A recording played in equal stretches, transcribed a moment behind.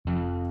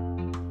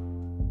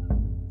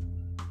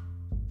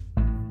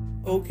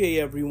Okay,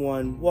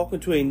 everyone,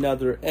 welcome to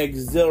another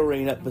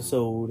exhilarating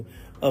episode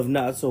of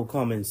Not So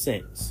Common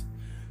Sense.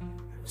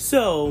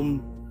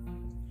 So,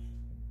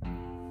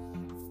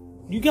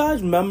 you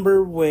guys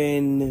remember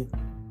when,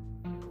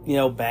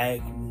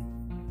 back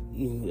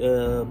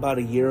about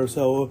a year or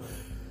so,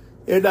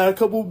 and not a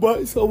couple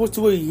months, almost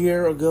to a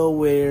year ago,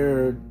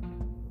 where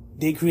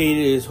they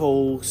created this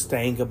whole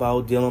stank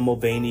about Dylan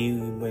Mulvaney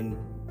when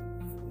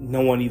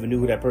no one even knew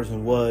who that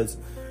person was,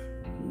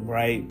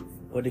 right?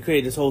 But they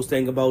created this whole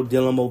thing about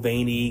Dylan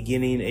Mulvaney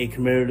getting a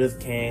commemorative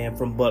can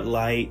from Bud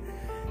Light,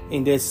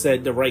 and this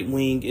set the right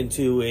wing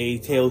into a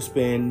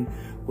tailspin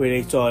where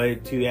they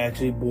started to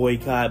actually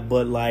boycott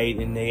Bud Light,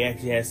 and they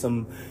actually had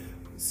some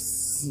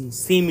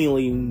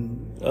seemingly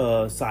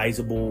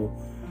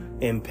sizable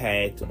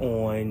impact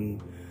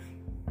on,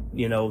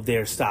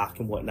 their stock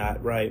and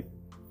whatnot, right?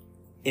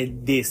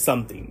 It did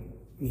something,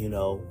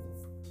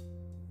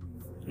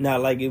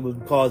 Not like it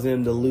would cause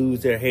them to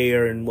lose their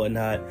hair and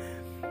whatnot.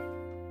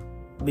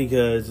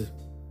 Because,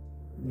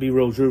 be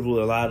real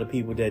truthful, a lot of the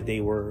people that they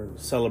were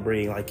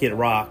celebrating, like Kid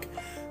Rock,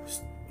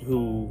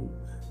 who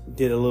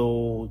did a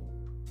little,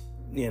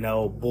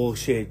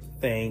 bullshit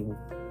thing,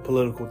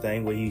 political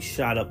thing, where he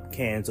shot up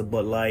cans of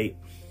Bud Light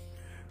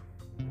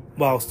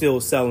while still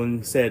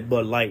selling said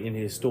Bud Light in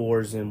his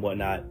stores and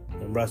whatnot,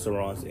 in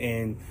restaurants,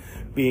 and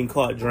being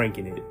caught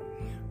drinking it.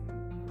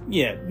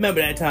 Yeah, remember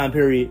that time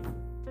period?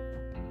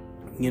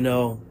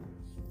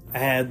 I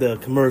have the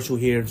commercial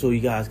here so you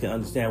guys can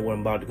understand what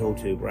I'm about to go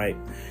to, right?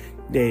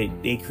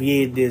 They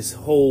created this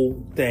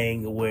whole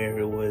thing where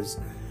it was,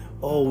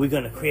 we're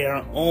going to create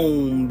our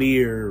own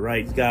beer,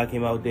 right? This guy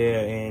came out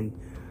there and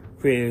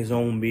created his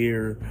own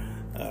beer.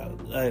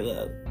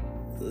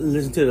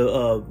 Listen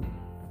to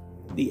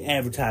the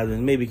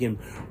advertisement. Maybe can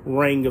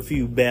ring a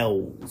few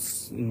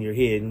bells in your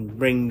head and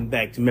bring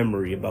back to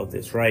memory about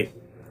this, right?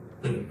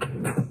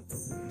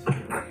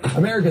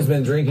 America's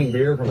been drinking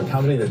beer from a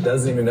company that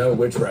doesn't even know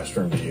which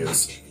restroom to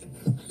use.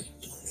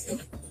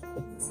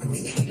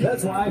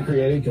 That's why I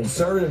created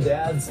Conservative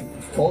Dad's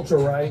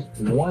ultra-right,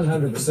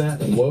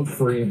 100%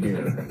 woke-free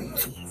beer.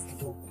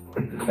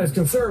 As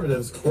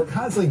conservatives, we're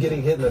constantly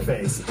getting hit in the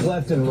face,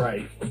 left and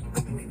right,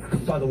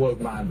 by the woke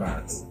mind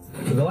virus.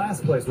 But the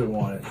last place we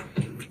want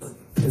it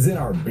is in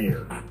our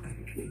beer.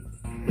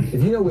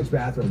 If you know which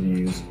bathroom to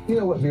use, you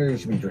know what beer you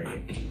should be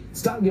drinking.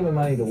 Stop giving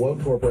money to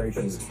woke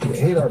corporations that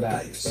hate our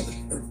values.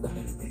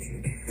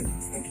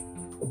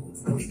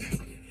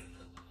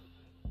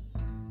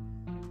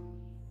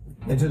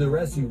 And to the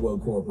rest of you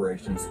woke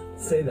corporations,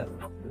 say that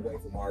away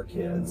from our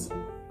kids.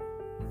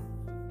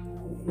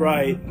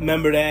 Right.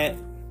 Remember that?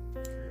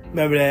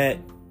 Yeah,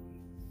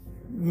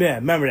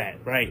 remember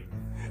that, right?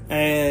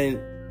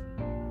 And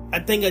I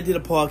think I did a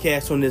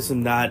podcast on this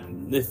and not.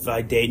 If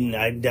I didn't,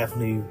 I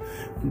definitely,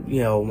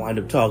 wind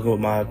up talking with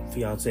my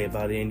fiance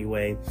about it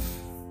anyway.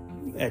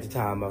 At the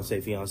time, I'll say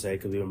fiance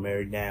because we were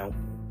married now.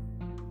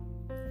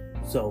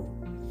 So,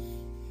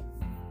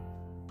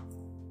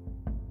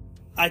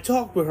 I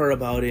talked with her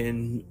about it,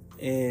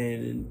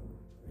 and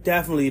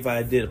definitely if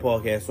I did a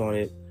podcast on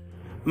it, I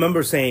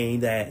remember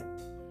saying that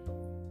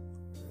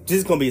this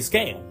is going to be a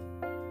scam,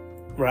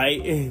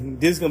 right?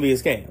 This is going to be a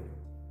scam.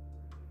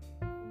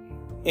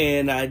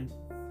 And I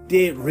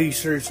did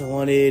research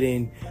on it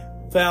and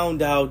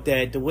found out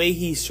that the way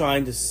he's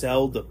trying to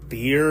sell the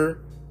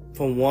beer,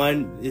 for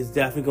one, is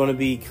definitely going to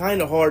be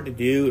kind of hard to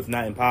do, if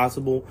not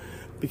impossible,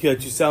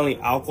 because you're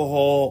selling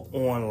alcohol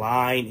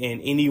online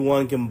and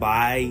anyone can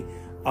buy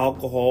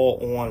alcohol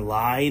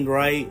online,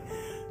 right?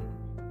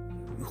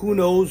 Who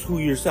knows who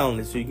you're selling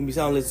this to? You can be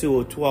selling this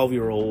to a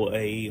 12-year-old,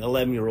 a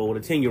 11-year-old,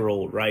 a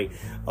 10-year-old, right?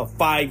 A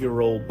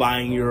 5-year-old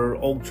buying your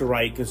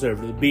ultra-right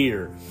conservative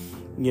beer,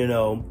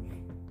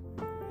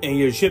 and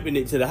you're shipping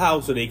it to the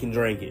house so they can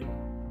drink it,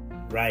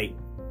 right?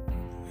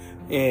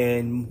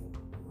 And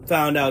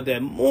found out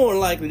that more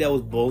likely that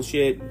was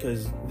bullshit,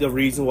 because the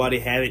reason why they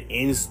have it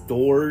in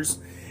stores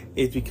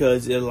is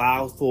because it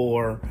allows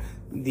for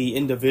the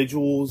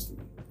individuals,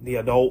 the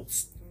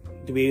adults,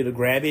 to be able to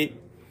grab it,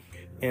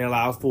 and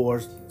allows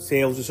for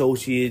sales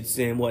associates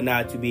and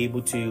whatnot to be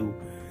able to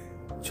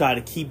try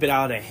to keep it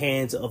out of the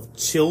hands of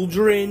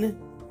children,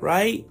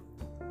 right?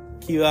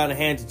 Keep it out of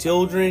the hands of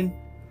children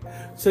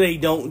so they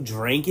don't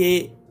drink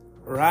it,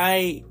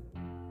 right?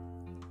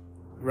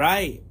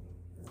 Right.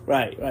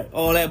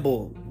 All that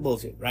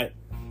bullshit, right?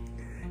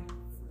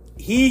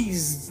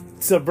 He's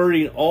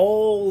subverting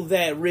all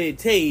that red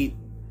tape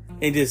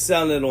and just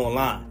selling it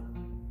online.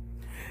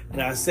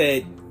 And I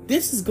said,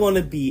 this is going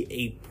to be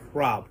a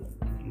problem,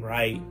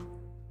 right?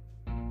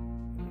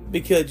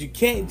 Because you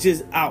can't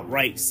just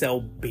outright sell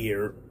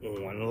beer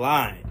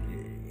online.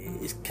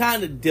 It's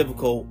kind of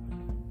difficult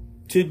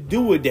to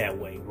do it that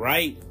way,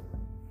 right?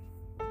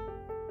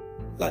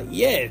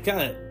 It's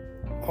kind of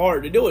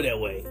hard to do it that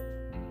way.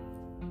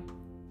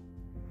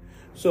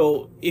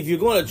 So if you're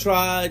going to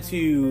try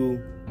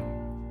to,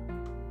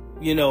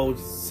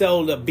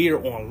 sell the beer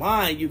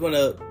online, you're going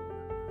to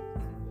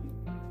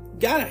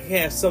gotta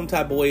have some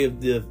type of way of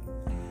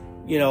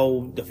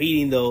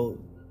defeating the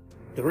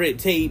the red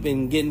tape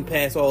and getting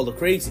past all the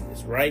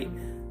craziness, right?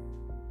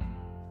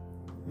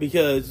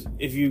 Because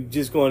if you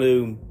just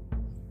going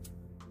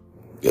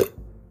to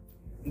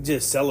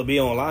just sell a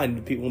beer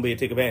online, people won't be able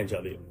to take advantage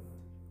of it.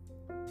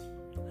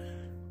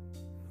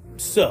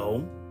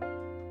 So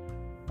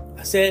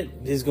I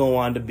said this is going to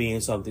wind up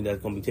being something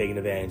that's going to be taken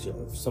advantage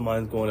of.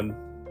 Someone's going to,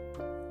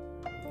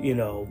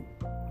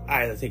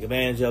 either take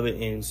advantage of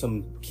it and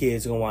some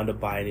kids are going to wind up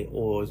buying it,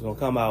 or it's going to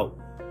come out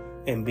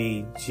and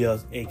be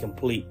just a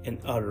complete and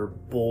utter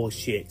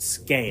bullshit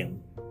scam.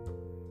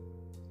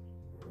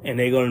 And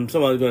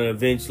someone's going to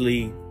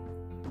eventually,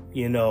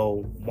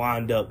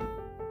 wind up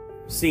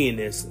seeing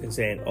this and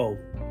saying, oh,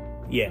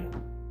 yeah,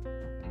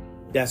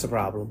 that's a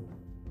problem.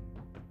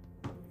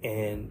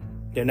 And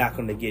they're not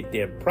going to get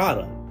their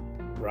product,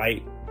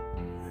 right?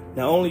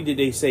 Not only did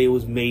they say it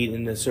was made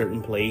in a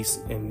certain place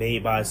and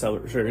made by a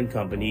certain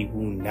company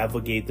who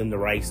never gave them the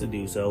rights to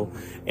do so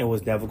and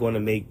was never going to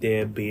make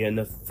their beer in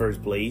the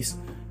first place,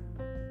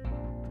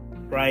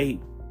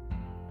 right?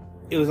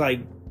 It was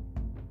like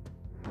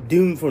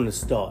doomed from the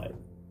start,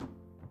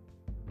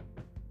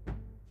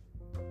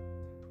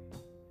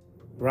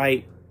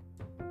 right?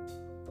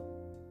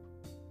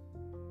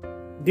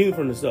 Doomed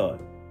from the start.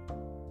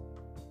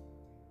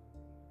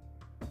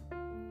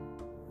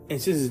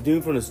 And since it's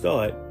doomed from the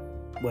start,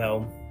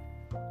 well,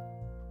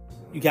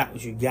 you got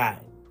what you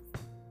got.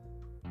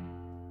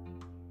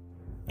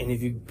 And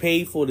if you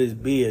paid for this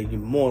beer, you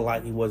more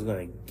likely wasn't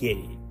going to get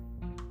it.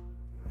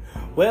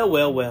 Well.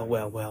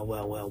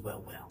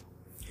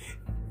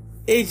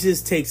 It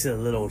just takes a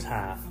little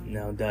time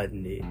now,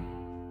 doesn't it?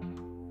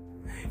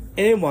 And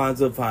it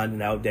winds up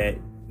finding out that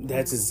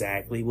that's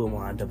exactly what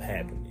wound up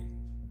happening.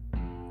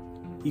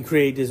 You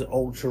create this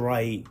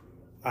ultra-right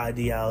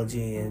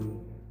ideology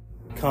and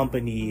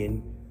company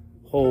and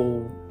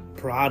whole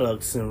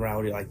products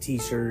around it, like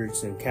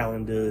t-shirts and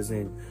calendars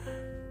and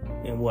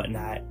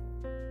whatnot,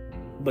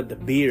 but the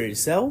beer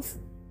itself,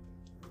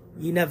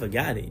 you never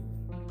got it.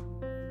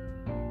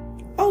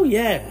 Oh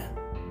yeah,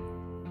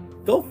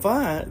 go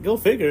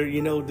figure,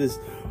 this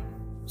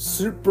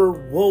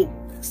super woke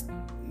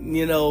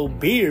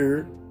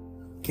beer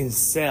can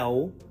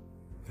sell,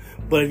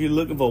 but if you're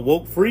looking for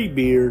woke free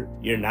beer,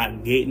 you're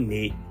not getting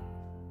it.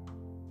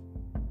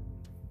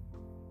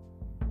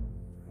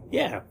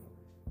 Yeah.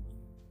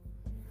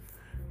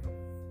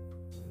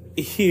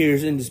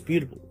 Here's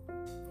indisputable.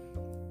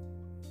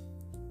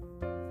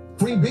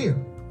 Free beer.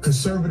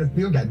 Conservative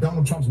beer. Got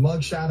Donald Trump's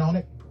mugshot on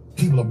it.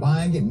 People are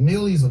buying it.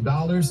 Millions of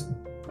dollars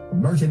of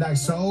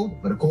merchandise sold.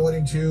 But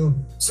according to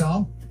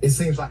some, it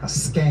seems like a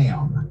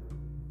scam.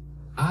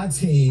 Our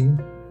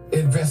team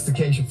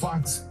investigation,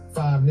 Fox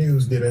 5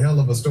 News did a hell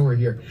of a story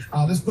here.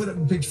 Let's put it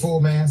in picture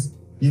format,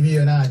 give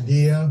you an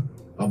idea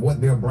of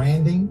what they're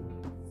branding.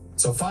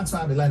 So Fox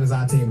 5 Atlanta's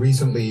our team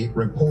recently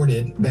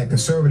reported that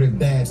conservative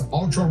dads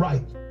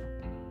ultra-right,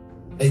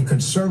 a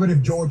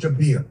conservative Georgia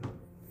beer,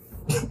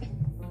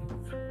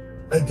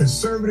 a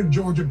conservative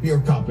Georgia beer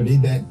company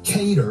that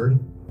catered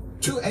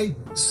to a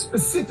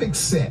specific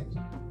set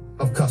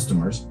of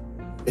customers,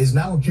 is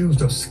now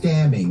accused of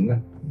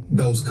scamming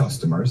those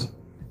customers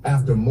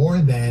after more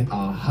than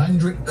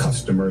 100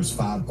 customers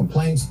filed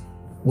complaints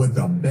with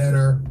the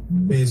Better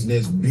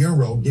Business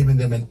Bureau, giving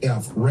them an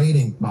F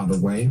rating, by the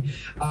way.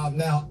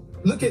 Now,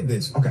 look at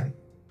this. Okay.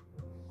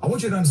 I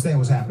want you to understand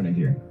what's happening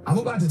here. I'm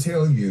about to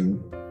tell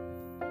you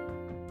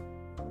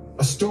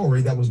a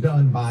story that was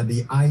done by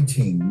the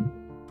I-Team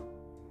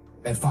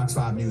at Fox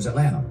 5 News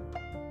Atlanta.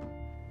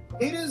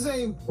 It is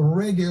a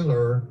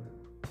regular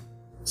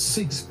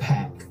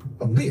 6-pack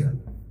of beer.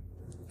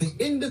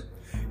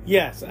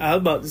 Yes, I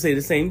was about to say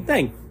the same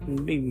thing.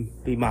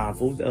 Be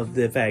mindful of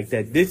the fact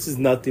that this is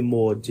nothing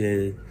more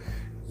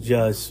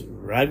just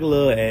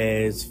regular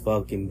as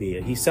fucking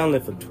beer. He's selling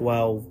it for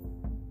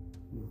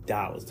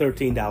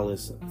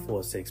 $13 for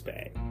a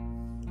 6-pack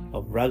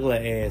of regular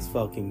ass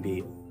fucking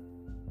beer.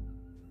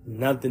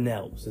 Nothing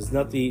else. There's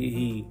nothing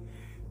he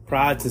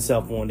prides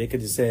himself on. They could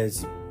just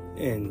says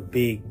in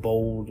big,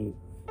 bold,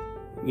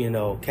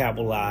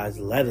 capitalized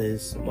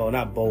letters. Well,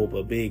 not bold,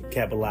 but big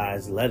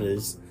capitalized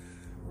letters.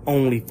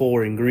 Only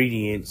 4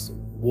 ingredients: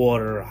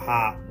 water,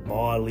 hop,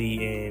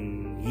 barley,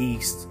 and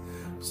yeast.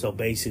 So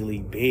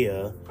basically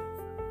beer,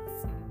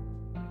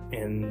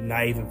 and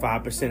not even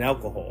 5%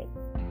 alcohol.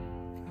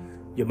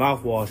 Your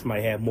mouthwash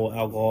might have more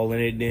alcohol in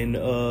it than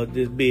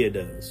this beer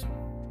does.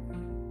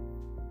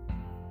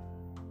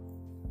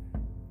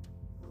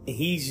 And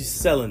he's just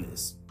selling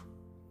this,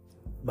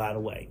 by the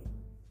way.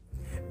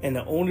 And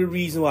the only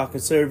reason why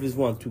conservatives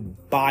want to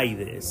buy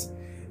this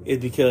is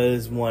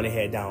because, one, it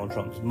had Donald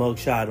Trump's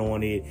mugshot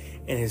on it,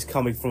 and it's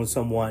coming from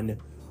someone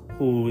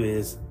who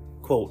is,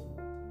 quote,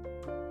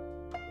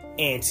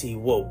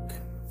 anti-woke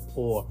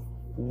or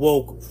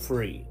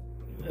woke-free,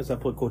 as I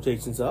put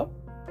quotations up.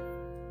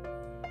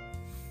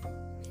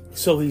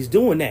 So he's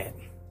doing that,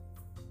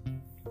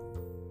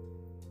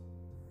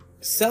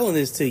 selling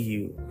this to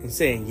you and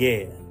saying,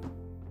 yeah,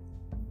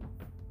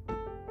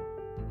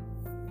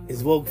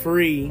 it's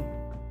woke-free,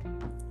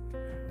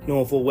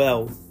 knowing full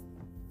well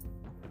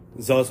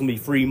It's also going to be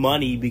free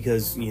money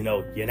because, you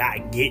know, you're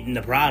not getting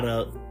the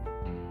product.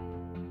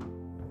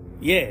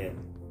 Yeah.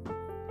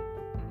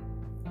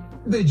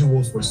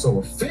 Individuals were so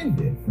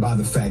offended by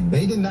the fact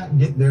they did not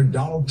get their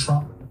Donald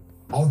Trump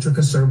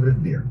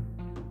ultra-conservative beer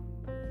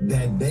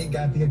that they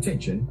got the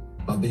attention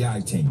of the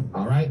I-team.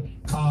 All right.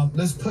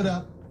 Let's put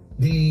up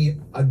the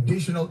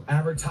additional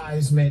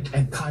advertisement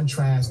and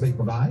contrast they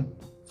provide.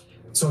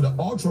 So the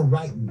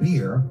ultra-right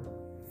beer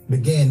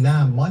began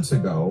 9 months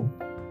ago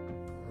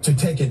to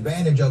take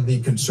advantage of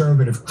the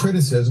conservative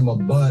criticism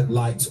of Bud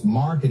Light's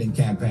marketing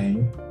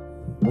campaign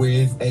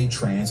with a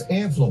trans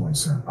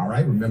influencer. All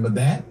right, remember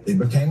that? It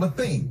became a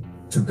thing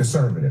to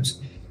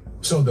conservatives.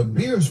 So the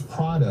beer's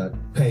product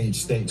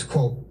page states,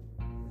 quote,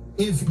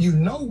 if you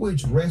know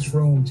which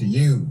restroom to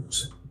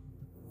use,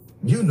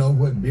 you know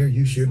what beer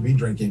you should be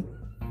drinking.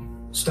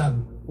 Stop.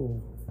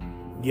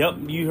 Yep,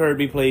 you heard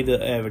me play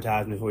the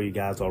advertisement for you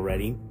guys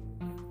already.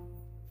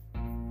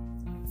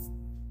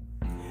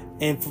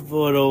 And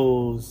for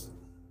those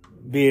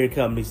beer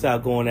companies,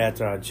 stop going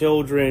after our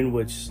children,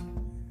 which,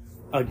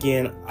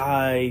 again,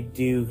 I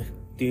do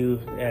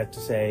have to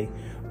say,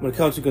 when it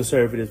comes to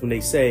conservatives, when they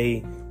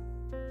say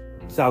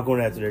stop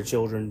going after their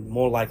children,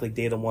 more likely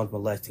they're the ones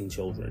molesting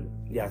children.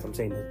 Yes, I'm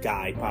saying the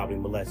guy probably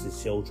molests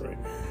his children.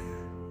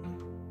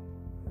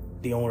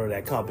 The owner of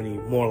that company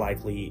more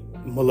likely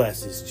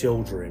molests his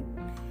children.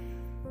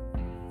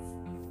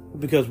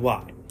 Because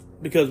why?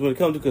 Because when it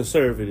comes to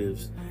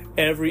conservatives,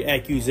 every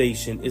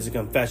accusation is a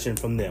confession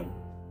from them.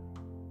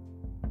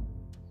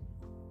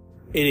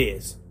 It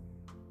is.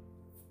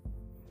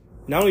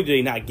 Not only do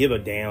they not give a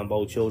damn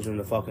about children in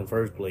the fucking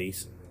first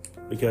place,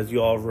 because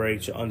you already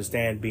should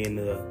understand, being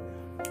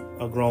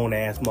a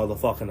grown-ass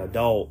motherfucking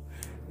adult,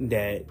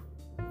 that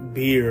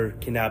beer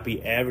cannot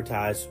be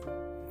advertised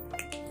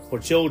for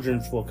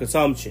children for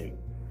consumption.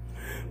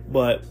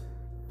 But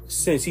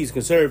since he's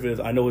conservative,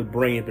 I know his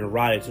brain has been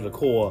rotted to the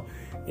core,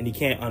 and he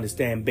can't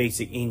understand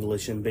basic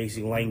English and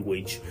basic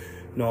language,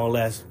 no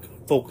less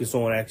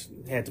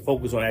had to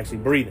focus on actually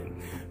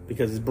breathing,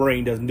 because his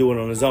brain doesn't do it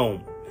on his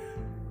own,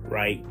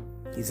 right?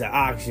 He's an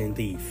oxygen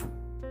thief.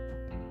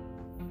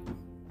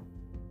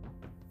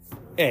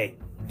 Hey,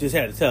 just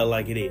had to tell it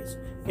like it is.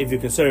 If you're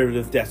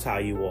conservative, that's how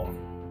you are.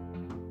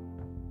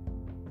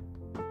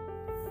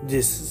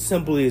 Just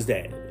simply as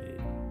that.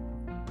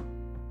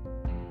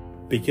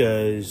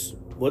 Because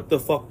what the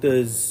fuck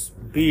does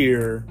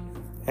beer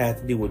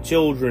have to do with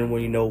children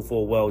when you know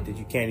full well that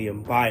you can't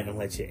even buy it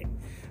unless you're,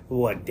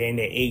 they're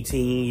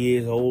 18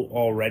 years old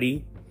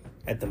already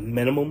at the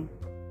minimum?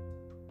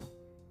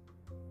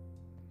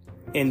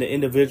 And the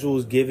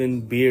individuals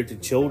giving beer to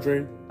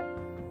children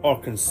are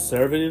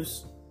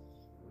conservatives,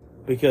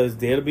 because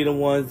they'll be the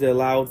ones that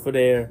allowed for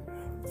their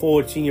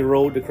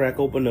 14-year-old to crack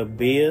open a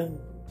beer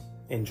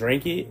and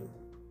drink it.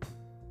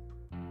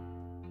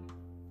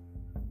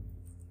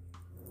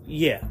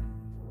 Yeah,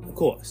 of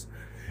course.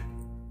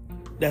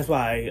 That's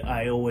why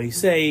I always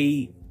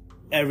say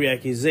every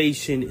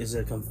accusation is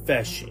a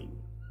confession.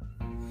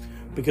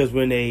 Because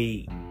when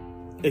they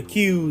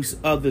accuse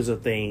others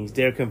of things,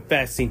 they're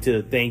confessing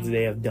to the things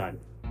they have done.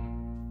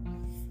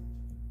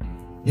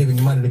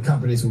 Giving money to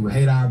companies who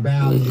hate our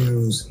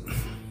values,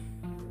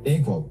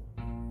 end quote.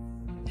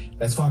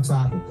 That's Fox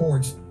 5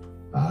 reports.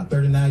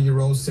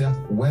 39-year-old Seth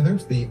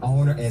Weathers, the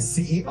owner and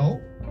CEO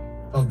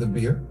of the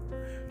beer.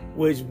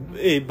 Which,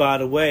 by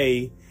the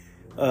way,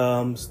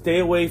 stay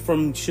away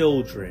from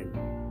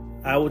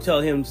children. I would tell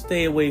him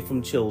stay away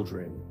from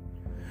children,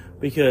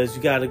 because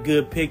you got a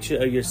good picture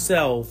of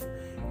yourself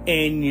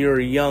and your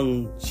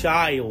young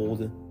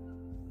child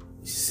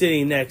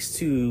sitting next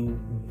to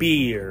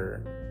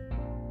beer.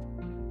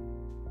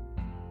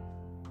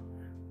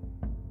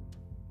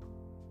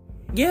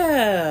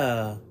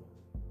 Yeah.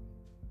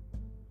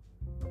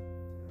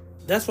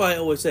 That's why I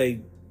always say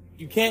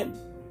you can't,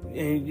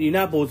 and you're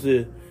not supposed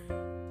to,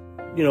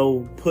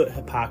 put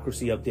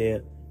hypocrisy up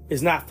there.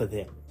 It's not for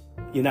them.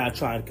 You're not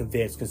trying to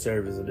convince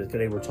conservatives of this because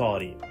they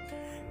retarded.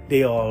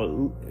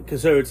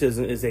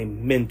 Conservatism is a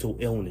mental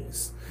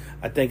illness.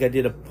 I think I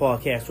did a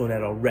podcast on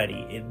that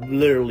already. It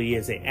literally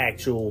is an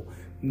actual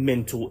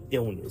mental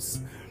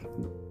illness.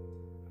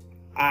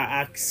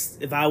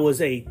 If I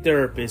was a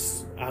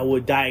therapist, I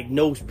would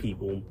diagnose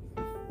people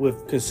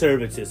with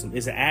conservatism.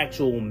 It's an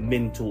actual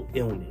mental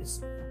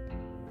illness.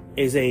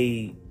 It's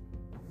a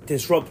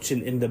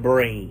disruption in the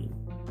brain.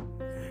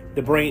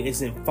 The brain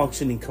isn't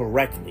functioning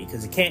correctly,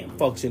 because it can't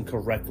function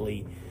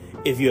correctly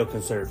if you're a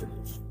conservative.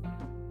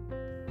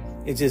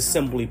 It's just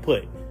simply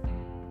put.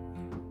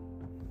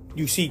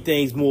 You see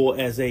things more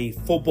as a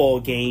football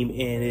game,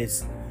 and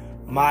it's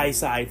my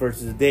side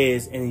versus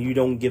theirs, and you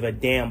don't give a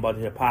damn about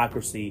the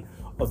hypocrisy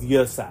of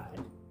your side.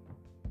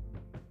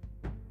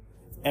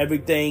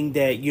 Everything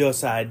that your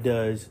side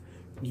does,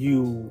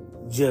 you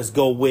just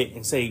go with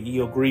and say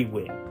you agree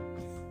with,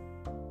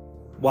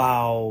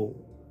 while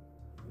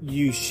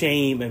you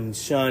shame and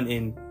shun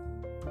and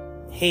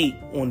hate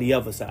on the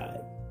other side.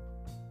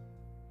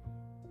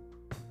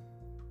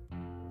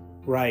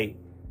 Right?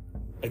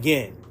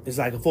 Again, it's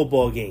like a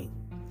football game.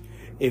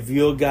 if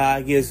your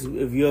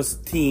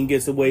team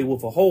gets away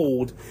with a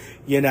hold,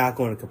 you're not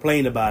going to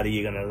complain about it.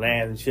 You're going to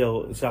laugh and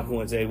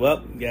chuckle and say,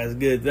 well, that's a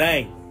good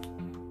thing.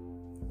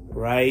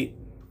 Right?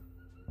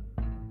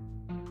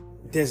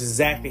 That's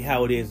exactly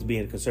how it is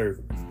being a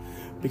conservative.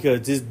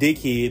 Because this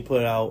dickhead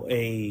put out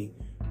a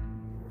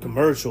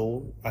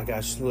commercial, I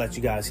got to let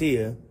you guys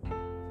hear,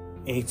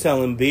 and he's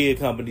telling beer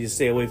companies to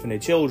stay away from their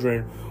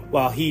children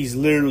while he's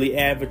literally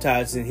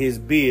advertising his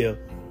beer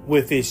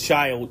with his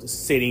child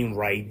sitting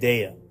right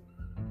there.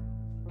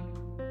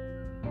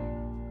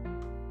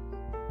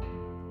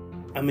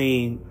 I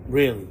mean,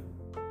 really.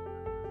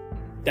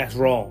 That's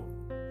wrong.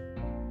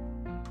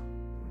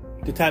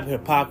 The type of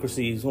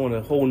hypocrisy is on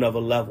a whole nother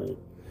level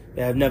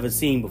that I've never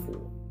seen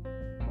before.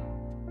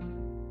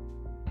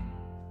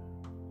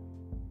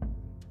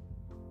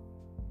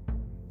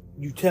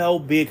 You tell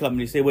beer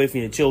companies to stay away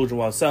from your children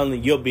while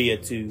selling your beer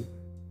to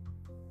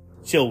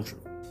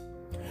children.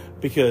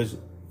 Because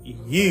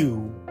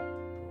you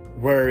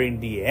were in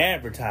the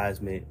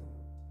advertisement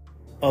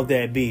of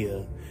that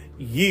beer.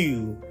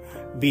 You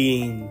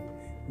being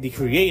the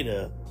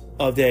creator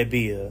of that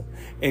beer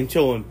and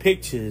showing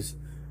pictures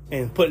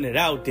and putting it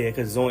out there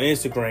because it's on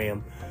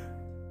Instagram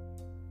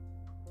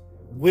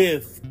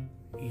with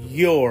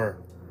your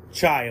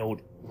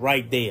child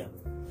right there.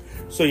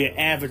 So you're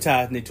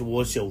advertising it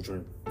towards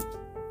children.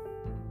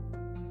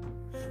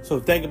 So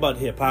think about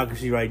the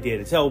hypocrisy right there.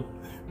 To tell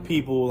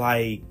people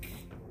like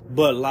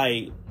Bud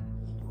Light,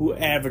 who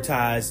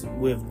advertised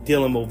with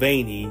Dylan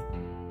Mulvaney,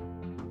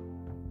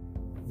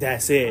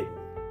 that's it.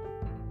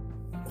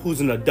 Who's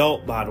an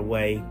adult, by the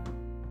way.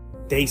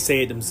 They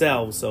say it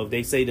themselves. So if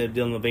they say that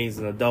Dylan Mulvaney's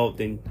an adult,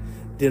 then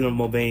Dylan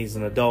Mulvaney's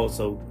an adult.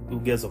 So who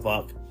gives a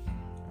fuck?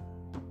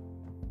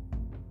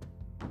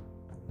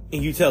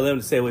 And you tell them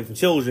to stay away from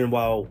children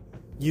while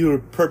you're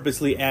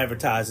purposely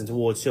advertising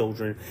towards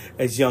children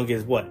as young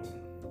as what?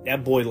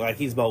 That boy, like,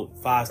 he's about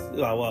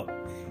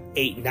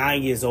 8,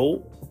 9 years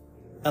old.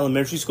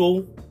 Elementary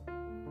school.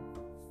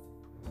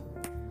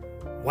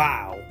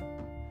 Wow.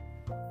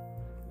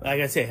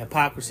 Like I said,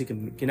 hypocrisy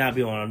can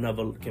be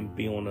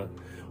on a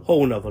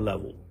whole nother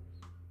level.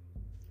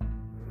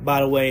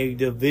 By the way,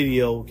 the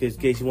video, in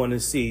case you want to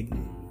see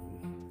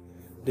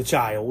the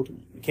child,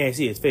 you can't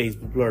see his face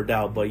blurred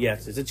out, but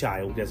yes, it's a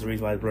child. That's the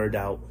reason why it's blurred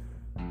out.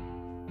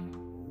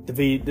 The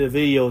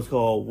video is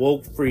called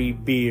 "Woke Free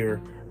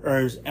Beer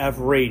Earns F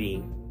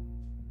Rating.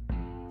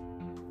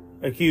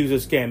 Accused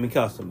of scamming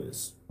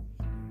customers."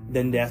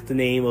 Then that's the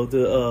name of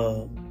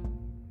the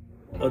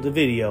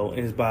video, and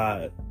it's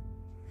by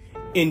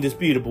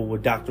Indisputable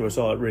with Dr.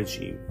 Assault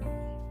Ritchie.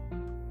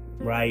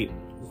 Right?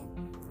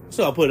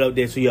 So I'll put it up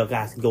there so y'all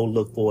guys can go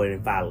look for it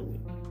and follow it.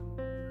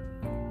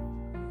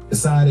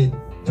 Decided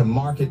to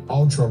market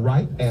Ultra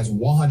Right as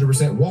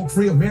 100%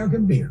 woke-free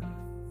American beer.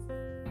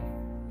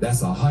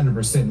 That's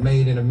 100%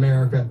 made in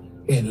America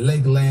in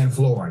Lakeland,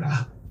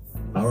 Florida.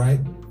 All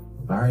right?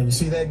 All right, you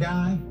see that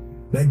guy?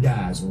 That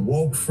guy's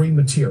woke-free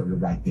material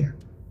right there.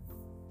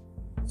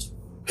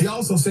 He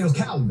also sells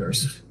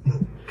calendars,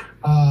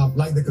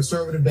 like the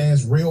Conservative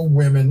Dance Real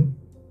Women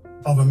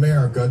of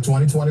America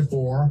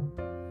 2024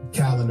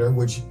 calendar,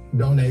 which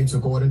donates,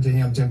 according to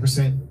him,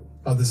 10%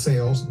 of the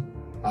sales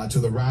to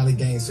the Riley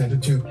Gaines Center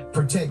to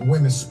protect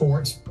women's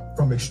sports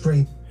from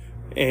extreme.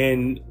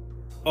 And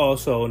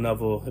also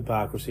another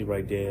hypocrisy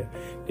right there.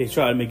 They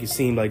try to make it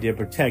seem like they're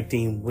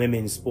protecting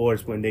women's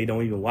sports when they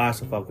don't even watch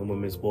the fucking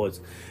women's sports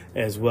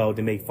as well.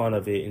 They make fun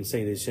of it and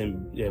say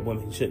that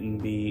women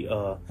shouldn't be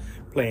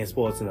playing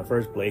sports in the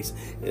first place.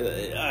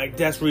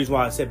 That's the reason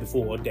why I said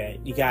before that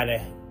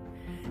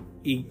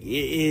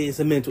it's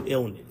a mental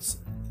illness.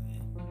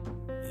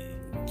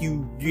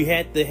 You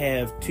had to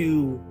have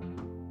two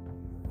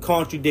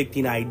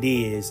contradicting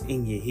ideas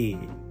in your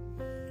head.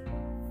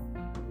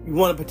 You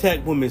want to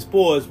protect women's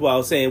sports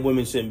while saying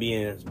women shouldn't be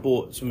in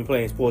sports, shouldn't be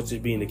playing sports,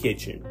 should be in the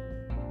kitchen.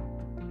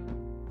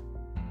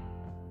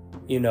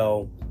 You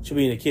know, should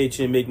be in the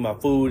kitchen making my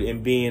food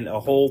and being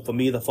a hole for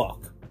me to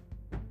fuck.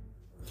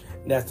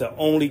 That's the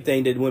only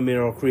thing that women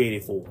are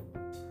created for.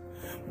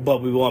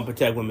 But we want to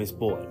protect women's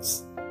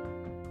sports.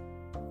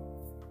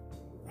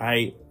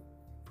 Right?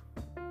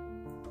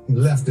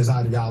 Leftist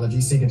ideology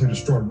seeking to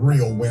destroy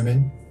real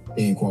women,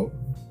 end quote.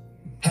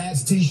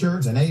 Hats,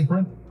 t-shirts, an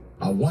apron,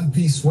 a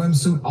one-piece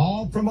swimsuit,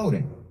 all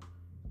promoting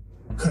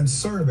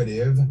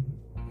conservative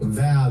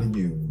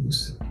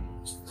values.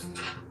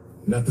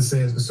 Nothing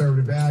says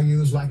conservative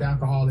values like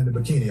alcohol in the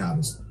bikini,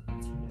 obviously.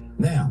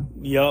 Now,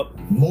 yup.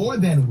 More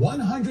than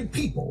 100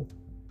 people,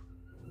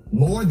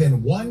 more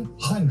than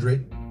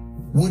 100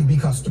 would-be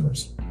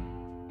customers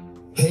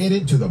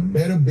headed to the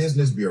Better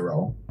Business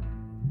Bureau,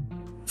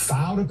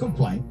 filed a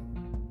complaint,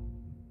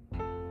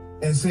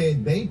 and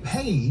said they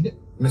paid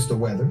Mr.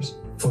 Weathers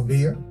for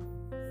beer,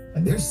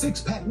 and their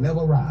six-pack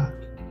never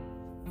arrived.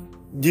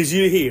 Did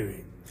you hear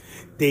it?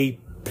 They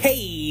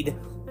paid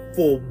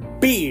for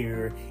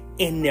beer,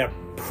 and their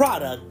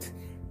product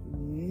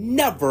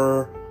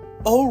never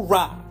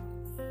arrived.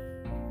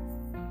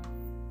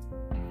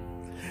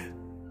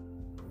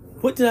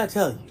 What did I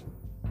tell you?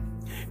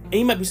 And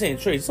you might be saying,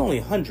 Trey, it's only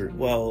 100.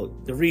 Well,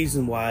 the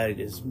reason why it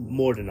is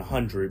more than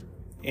 100,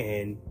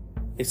 and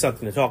it's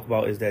something to talk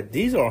about, is that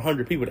these are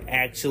 100 people that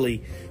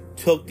actually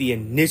took the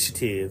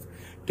initiative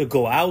to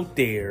go out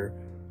there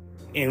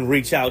and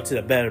reach out to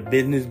the Better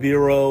Business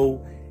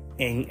Bureau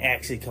and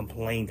actually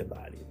complained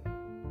about it.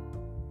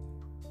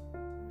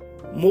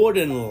 More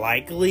than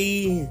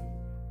likely,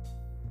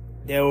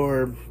 there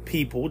were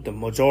people, the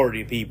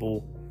majority of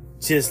people,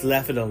 just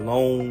left it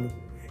alone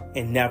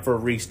and never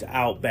reached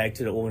out back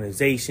to the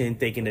organization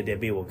thinking that their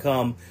bill would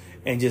come,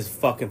 and just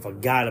fucking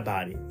forgot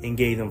about it and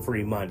gave them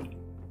free money.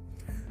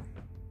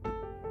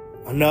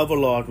 Another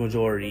large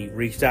majority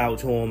reached out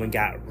to them and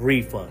got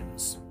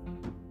refunds,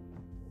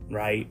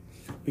 right?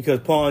 Because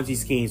Ponzi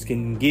schemes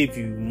can give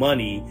you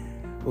money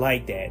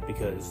like that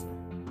because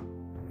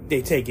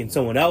they're taking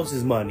someone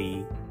else's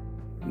money,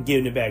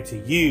 giving it back to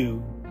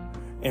you,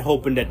 and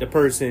hoping that the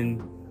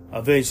person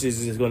eventually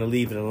is just going to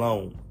leave it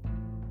alone.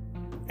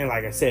 And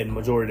like I said, the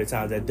majority of the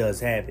times that does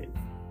happen.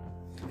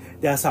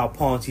 That's how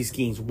Ponzi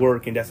schemes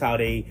work, and that's how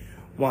they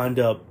wind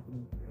up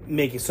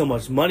making so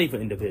much money for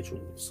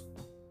individuals.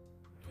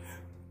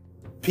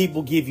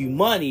 People give you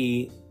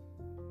money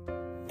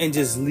and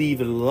just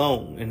leave it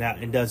alone,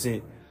 and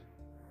doesn't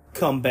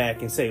come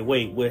back and say,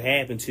 wait, what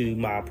happened to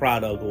my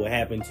product, or what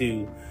happened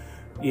to,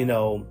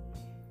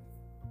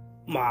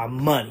 my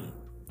money,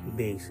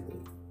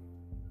 basically.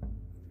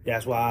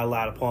 That's why a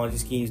lot of Ponzi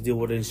schemes deal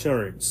with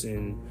insurance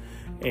and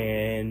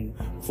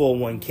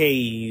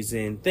 401ks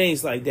and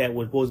things like that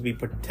was supposed to be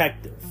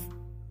protective.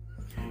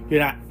 You're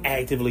not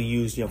actively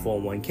using your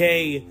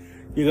 401k.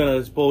 You're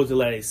gonna supposed to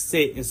let it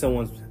sit and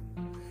someone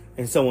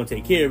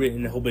take care of it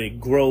and hope it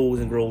grows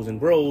and grows and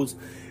grows.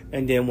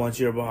 And then once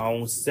you're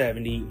around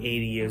 70,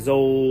 80 years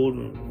old,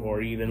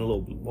 or even a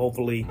little,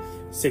 hopefully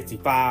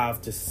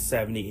 65 to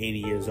 70, 80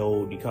 years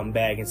old, you come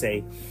back and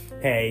say,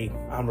 hey,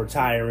 I'm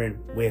retiring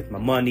with my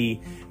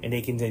money. And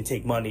they can then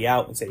take money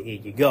out and say,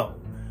 here you go.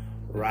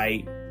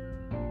 Right?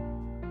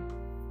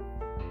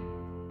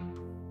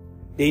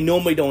 They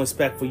normally don't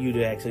expect for you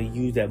to actually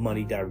use that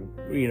money,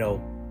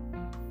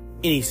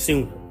 any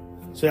sooner.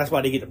 So that's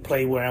why they get to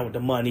play around with the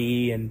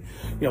money and,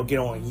 get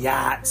on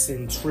yachts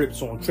and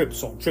trips on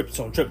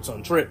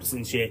trips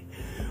and shit.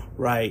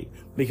 Right?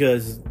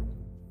 Because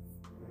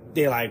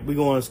they're like, we're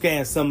going to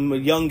scan some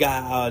young guy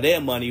out of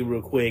their money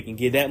real quick and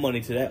give that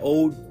money to that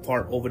old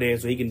part over there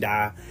so he can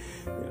die.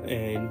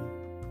 And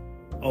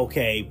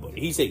okay, but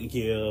he's taken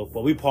care of,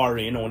 but we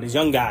partying on this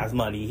young guy's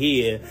money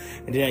here,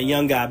 and then that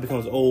young guy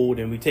becomes old,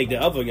 and we take the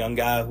other young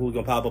guy who's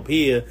gonna pop up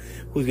here,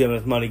 who's giving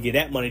us money, get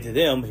that money to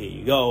them, here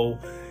you go,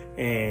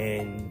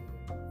 and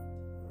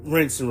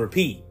rinse and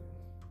repeat,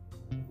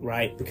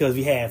 right? Because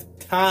we have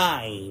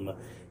time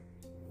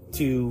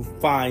to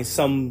find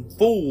some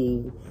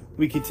fool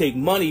we can take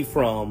money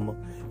from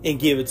and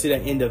give it to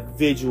that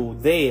individual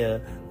there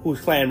who's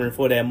clamoring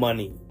for that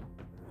money,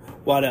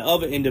 while the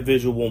other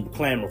individual won't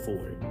clamor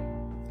for it.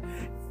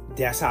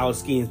 That's how a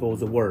scheme's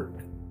supposed to work.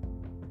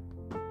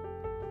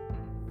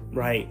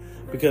 Right?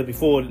 Because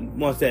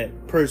once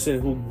that person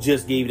who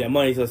just gave you that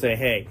money will say,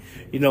 hey,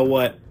 you know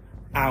what?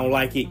 I don't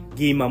like it.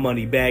 Give me my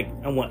money back.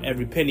 I want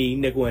every penny,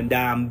 nickel, and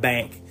dime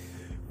back.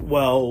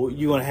 Well,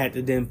 you're going to have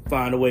to then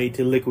find a way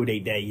to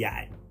liquidate that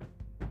yacht.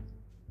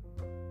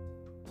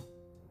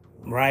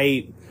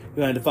 Right? You're going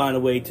to have to find a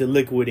way to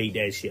liquidate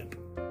that ship.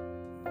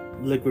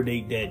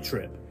 Liquidate that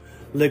trip.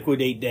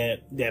 Liquidate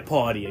that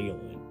party you're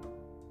going.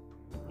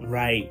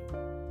 Right?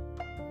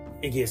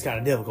 It gets kind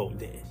of difficult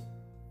then.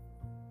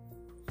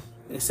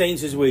 The same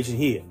situation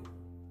here.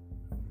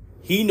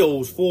 He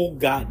knows full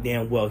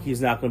goddamn well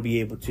he's not going to be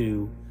able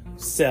to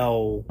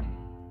sell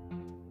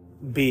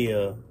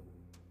beer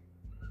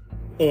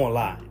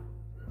online,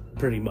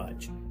 pretty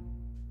much.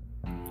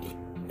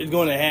 It's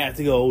going to have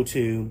to go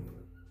to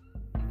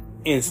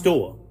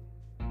in-store,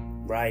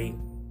 right?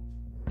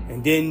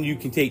 And then you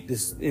can take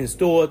this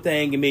in-store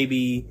thing and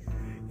maybe,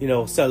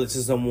 sell it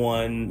to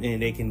someone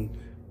and they can,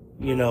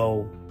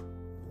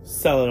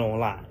 sell it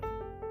online,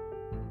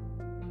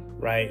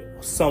 right?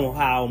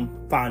 Somehow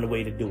find a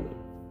way to do it.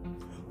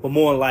 But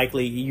more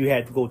likely, you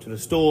had to go to the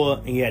store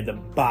and you had to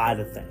buy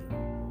the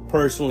thing.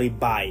 Personally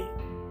buy it.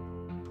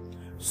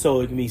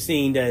 So it can be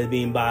seen that it's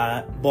being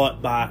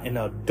bought by an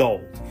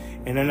adult.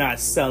 And they're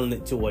not selling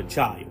it to a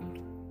child.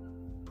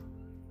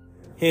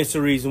 Hence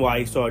the reason why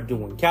he started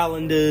doing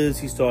calendars,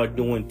 he started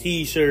doing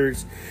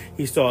t-shirts,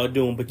 he started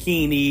doing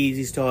bikinis,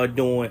 he started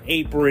doing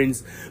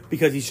aprons,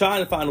 because he's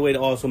trying to find a way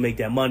to also make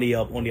that money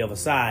up on the other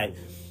side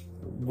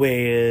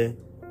where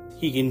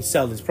he can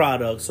sell his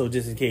product. So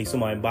just in case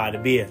somebody buy the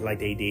beer like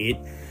they did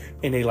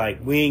and they like,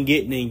 we ain't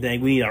getting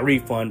anything, we need a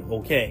refund.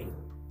 Okay,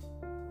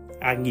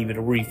 I can give it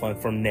a refund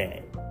from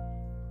that.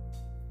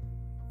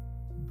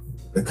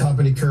 The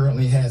company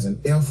currently has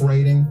an F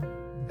rating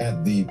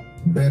at the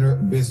Better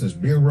Business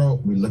Bureau.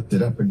 We looked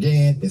it up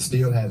again. It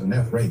still has an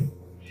F rating.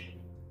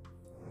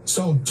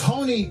 So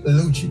Tony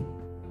Lucci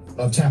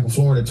of Tampa,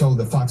 Florida told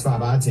the Fox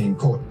 5i team,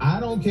 quote, I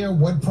don't care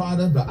what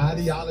product or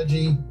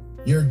ideology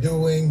you're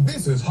doing.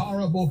 This is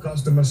horrible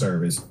customer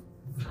service.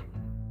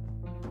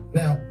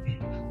 Now,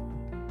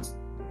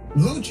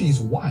 Lucci's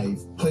wife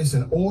placed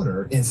an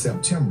order in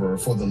September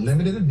for the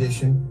limited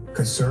edition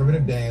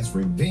Conservative Dad's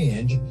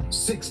Revenge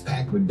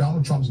 6-pack with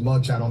Donald Trump's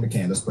mugshot on the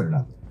can. Let's put it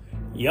up.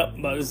 Yep,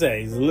 about to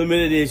say it's a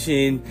limited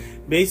edition.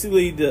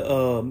 Basically,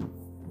 the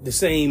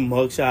same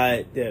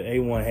mugshot that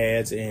A1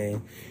 has,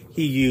 and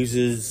he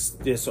uses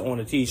this on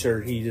a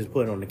T-shirt. He just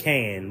put it on the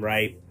can,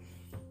 right,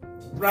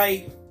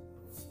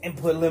 and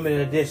put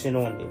limited edition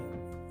on it.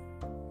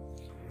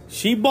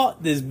 She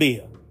bought this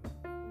beer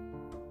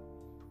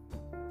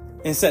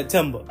in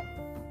September.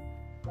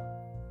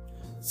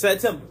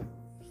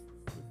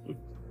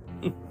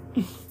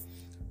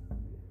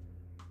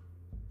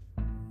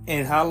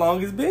 And how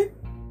long it's been?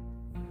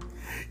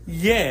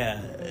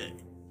 Yeah,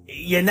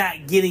 you're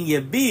not getting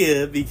your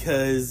beer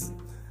because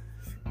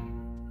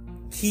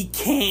he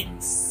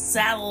can't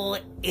sell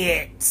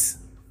it.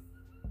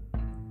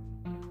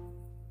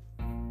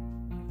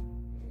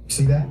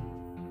 See that?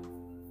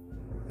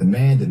 The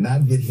man did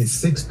not get his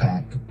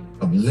 6-pack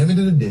of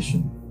limited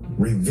edition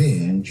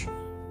Revenge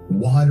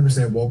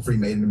 100% woke-free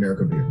made in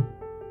America beer.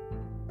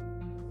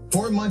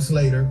 4 months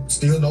later,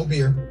 still no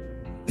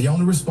beer. The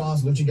only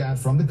response Lucci got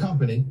from the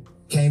company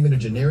came in a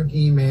generic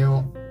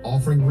email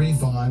offering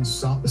refunds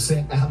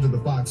sent after the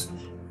Fox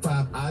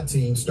 5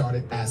 team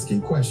started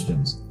asking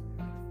questions.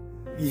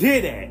 You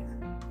hear that?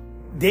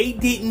 They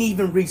didn't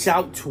even reach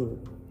out to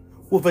him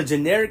with a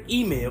generic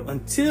email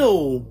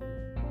until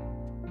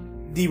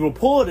the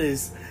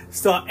reporters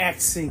start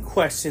asking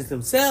questions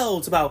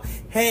themselves about,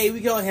 hey,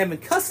 we got having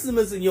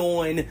customers of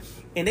yours,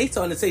 and they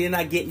starting to say they're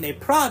not getting their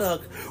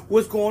product.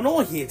 What's going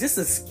on here? Is this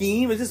a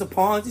scheme? Is this a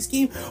Ponzi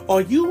scheme?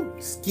 Are you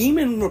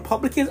scheming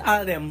Republicans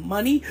out of their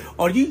money?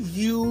 Are you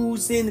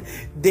using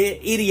their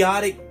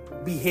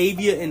idiotic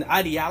behavior and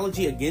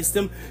ideology against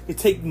them to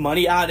take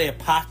money out of their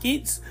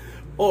pockets?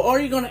 Or are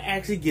you going to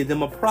actually give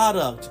them a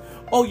product?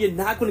 Oh, you're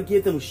not going to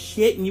give them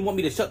shit and you want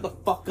me to shut the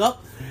fuck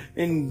up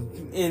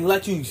and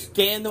let you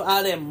scam them out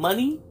of their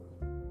money?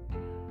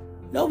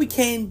 No, we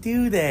can't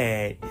do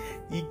that.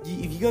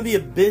 If you're going to be a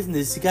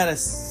business, you got to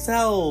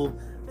sell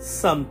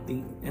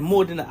something and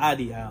more than an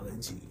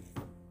ideology.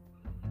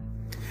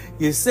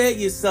 You said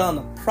you're selling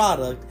a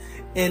product,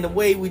 and the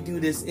way we do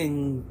this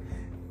in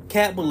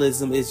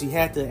capitalism is you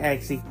have to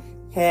actually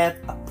have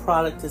a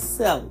product to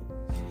sell.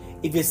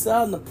 If you're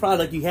selling the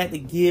product, you have to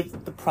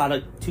give the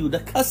product to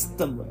the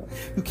customer.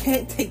 You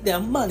can't take their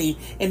money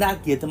and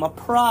not give them a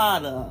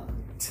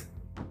product.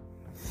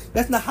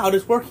 That's not how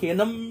this works here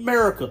in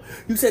America.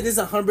 You said this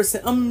is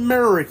 100%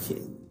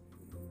 American.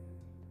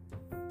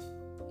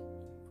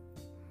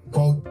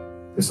 Quote,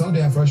 it's so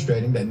damn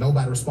frustrating that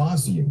nobody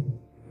responds to you.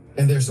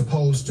 And they're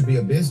supposed to be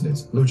a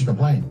business. Lucci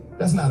complained.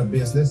 That's not a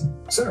business.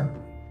 Sir,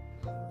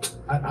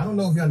 I don't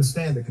know if you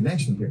understand the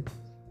connection here.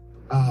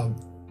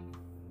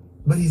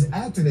 But he's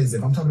acting as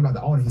if, I'm talking about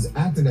the owner, he's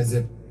acting as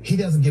if he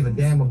doesn't give a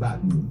damn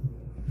about you.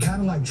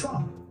 Kind of like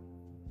Trump.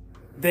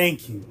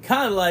 Thank you.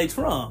 Kind of like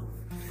Trump.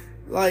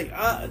 Like,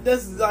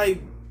 that's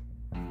like,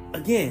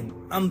 again,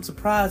 I'm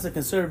surprised that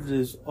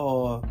conservatives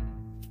are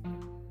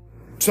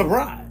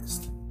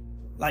surprised.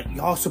 Like,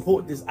 y'all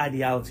support this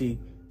ideology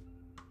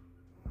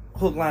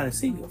hook, line, and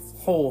sinker,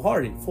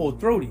 wholehearted,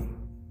 full-throated.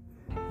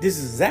 This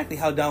is exactly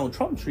how Donald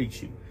Trump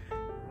treats you.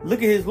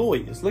 Look at his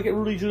lawyers. Look at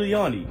Rudy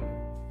Giuliani.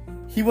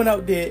 He went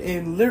out there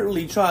and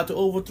literally tried to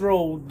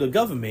overthrow the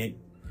government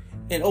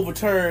and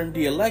overturn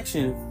the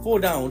election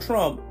for Donald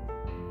Trump,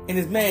 and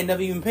his man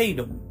never even paid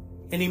him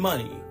any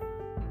money.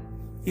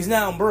 He's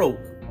now broke,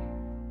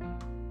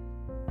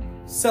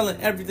 selling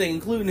everything,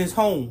 including his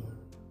home.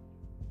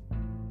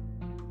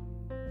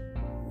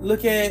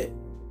 Look at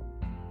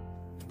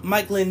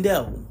Mike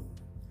Lindell.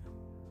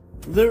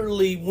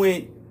 Literally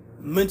went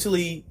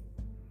mentally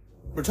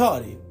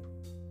retarded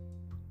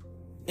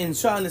and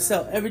trying to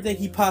sell everything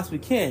he possibly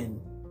can,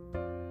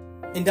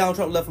 and Donald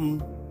Trump left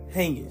him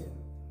hanging.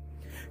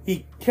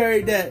 He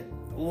carried that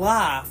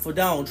lie for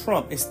Donald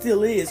Trump and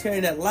still is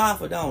carrying that lie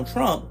for Donald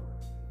Trump,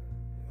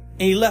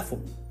 and he left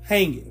him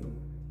hanging.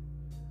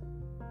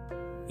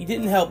 He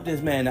didn't help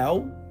this man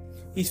out.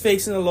 He's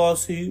facing a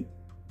lawsuit.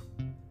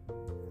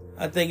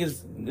 I think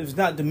it's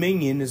not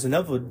Dominion, it's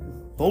another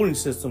voting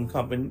system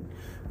company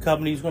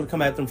who's going to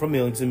come after him for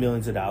millions and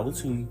millions of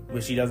dollars,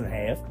 which he doesn't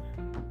have.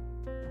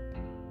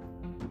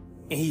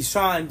 And he's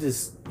trying to,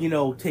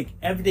 take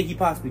everything he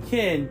possibly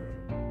can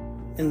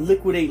and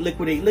liquidate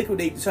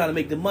to try to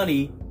make the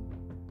money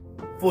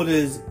for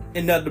this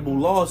inevitable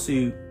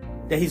lawsuit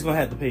that he's going to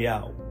have to pay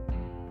out.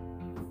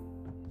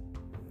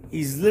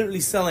 He's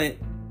literally selling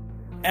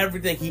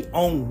everything he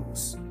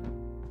owns.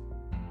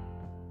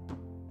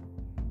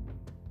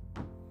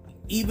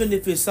 Even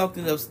if it's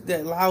something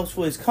that allows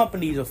for his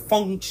company to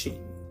function.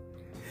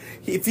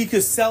 If he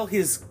could sell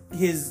his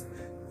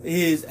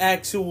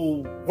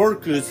actual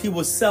workers, he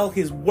will sell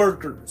his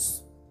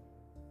workers.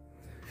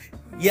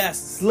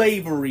 Yes,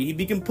 slavery. If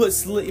you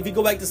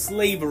go back to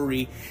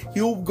slavery,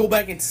 he'll go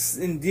back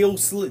and deal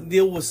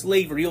with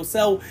slavery. He'll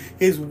sell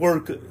his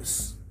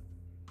workers.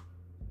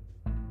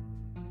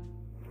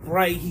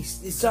 Right?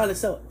 He's trying to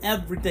sell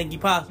everything he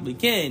possibly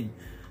can,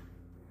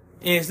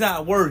 and it's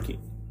not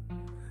working.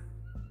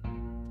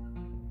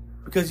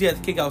 because he had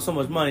to kick out so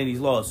much money in these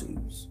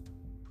lawsuits.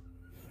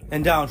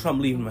 And Donald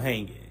Trump leaving him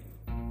hanging.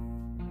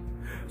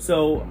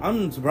 So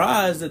I'm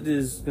surprised that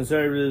this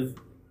conservative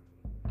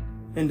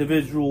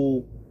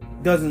individual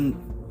doesn't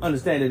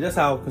understand that that's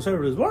how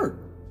conservatives work.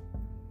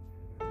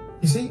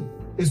 You see,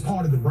 it's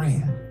part of the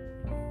brand.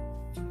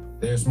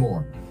 There's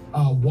more.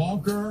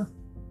 Walker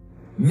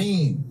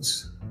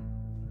Means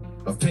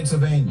of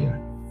Pennsylvania.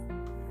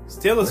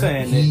 Still a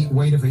saying he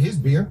waited for his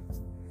beer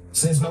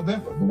since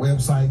November. The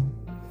website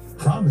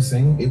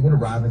promising it would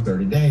arrive in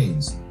 30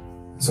 days.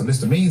 So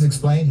Mr. Means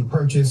explained he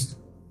purchased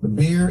the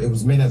beer. It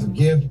was meant as a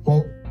gift,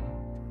 quote,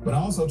 but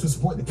also to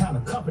support the kind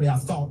of company I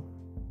thought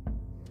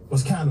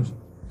was kind of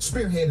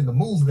spearheading the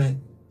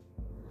movement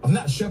of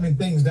not shoving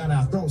things down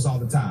our throats all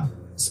the time.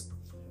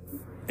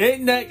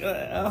 Ain't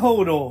that,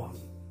 hold on.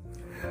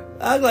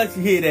 I'd like to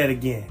hear that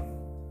again.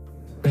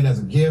 Meant as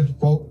a gift,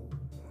 quote,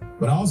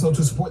 but also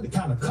to support the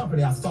kind of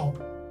company I thought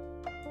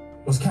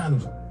was kind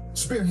of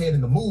spearheading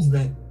the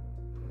movement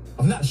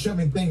of not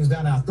shoving things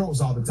down our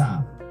throats all the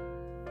time.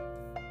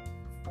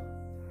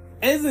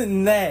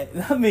 Isn't that,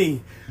 I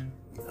mean,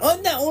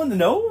 on the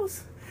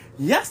nose?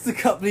 Yes, the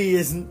company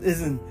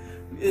isn't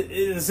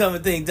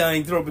shoving things down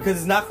your throat because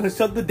it's not going to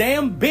shove the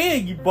damn beer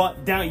you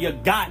bought down your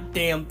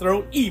goddamn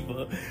throat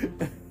either.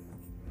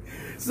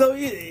 So,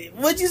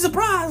 what you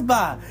surprised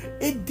by?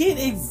 It did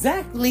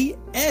exactly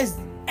as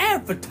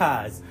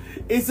advertised.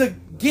 It's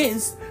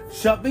against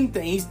shoving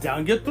things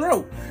down your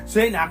throat. So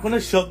they're not going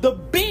to shove the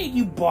beer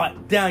you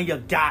bought down your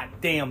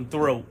goddamn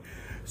throat.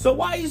 So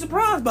why are you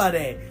surprised by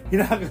that?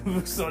 You're not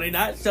gonna, so they're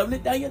not shoving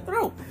it down your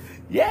throat.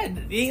 Yeah,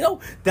 you know,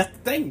 that's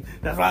the thing.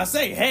 That's why I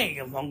say, hey,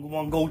 I'm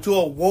gonna go to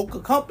a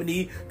woke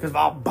company because if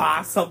I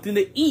buy something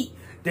to eat,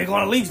 they're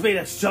gonna at least be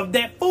able to shove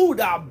that food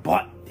I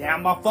bought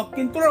down my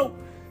fucking throat.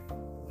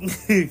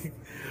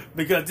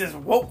 Because this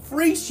woke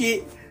free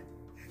shit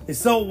is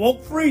so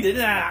woke free that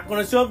they're not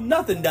gonna shove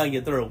nothing down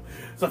your throat.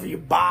 So if you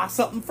buy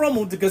something from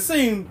them to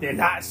consume, they're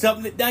not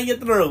shoving it down your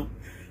throat.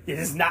 You're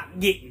just not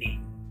getting it.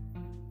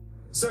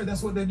 Sir,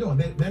 that's what they're doing.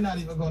 They're not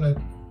even going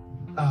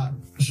to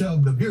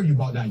shove the beer you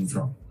bought down your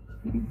throat.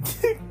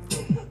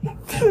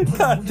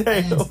 God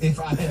damn. If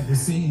I had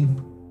received,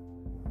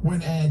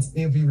 when asked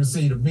if he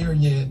received a beer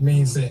yet,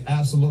 means said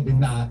absolutely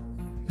not.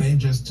 They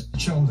just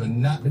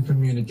chosen not to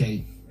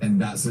communicate,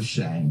 and that's a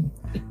shame.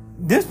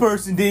 This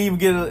person didn't even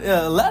get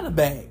a letter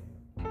back.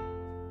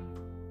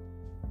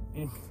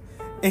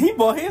 And he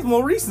bought his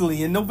more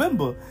recently in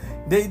November.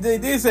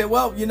 They said,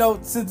 well, you know,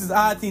 since this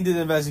I team did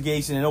the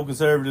investigation and no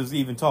conservatives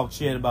even talked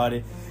shit about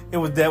it, it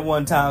was that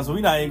one time, so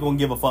we're not even going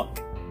to give a fuck.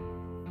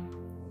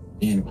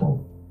 End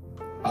quote.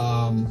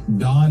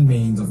 Dawn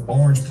Means of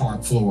Orange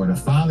Park, Florida,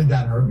 finally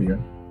got her beer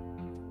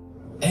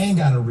and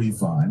got a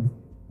refund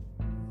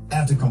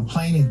after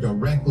complaining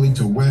directly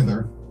to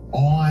Weather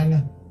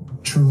on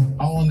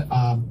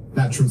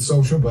not Truth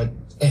Social, but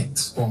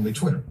X, formerly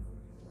Twitter.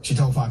 She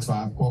told Fox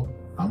 5, quote,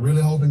 I'm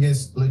really hoping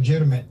it's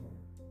legitimate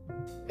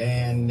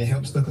and it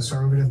helps the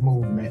conservative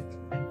movement.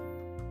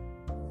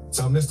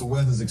 So Mr.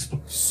 Weathers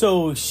explained.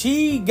 So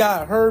she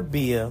got her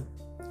beer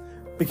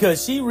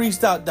because she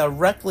reached out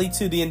directly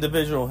to the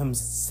individual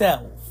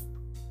himself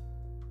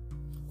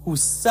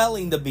who's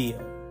selling the beer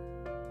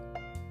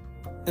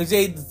and was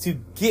able to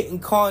get in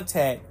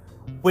contact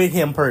with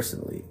him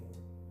personally.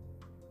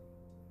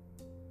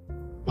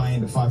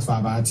 Playing the Fox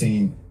 5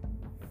 team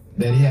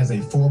that he has a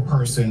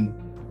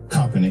 4-person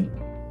company,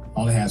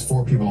 only has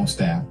 4 people on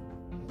staff,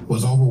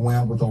 was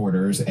overwhelmed with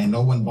orders, and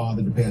no one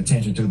bothered to pay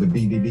attention to the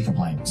BBB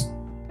complaints.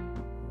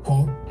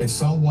 Quote, if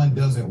someone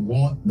doesn't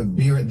want the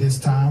beer at this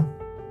time,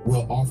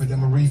 we'll offer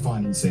them a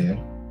refund, he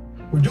said.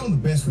 We're doing the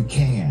best we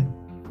can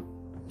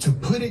to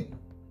put it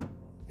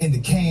in the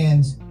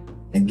cans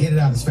and get it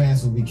out as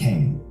fast as we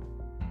can.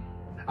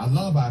 I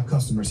love our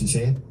customers, he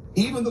said,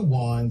 even the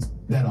ones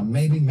that are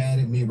maybe mad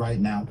at me right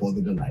now for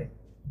the delay.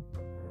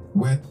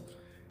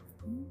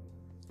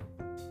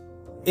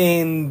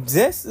 And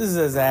this is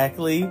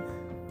exactly,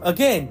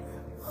 again,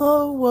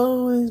 oh,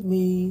 woe is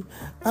me.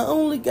 I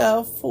only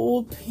got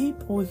 4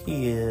 people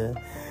here,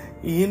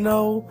 you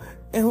know,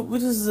 and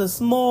this is a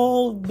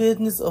small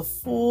business of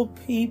 4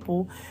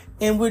 people,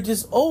 and we're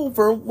just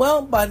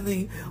overwhelmed by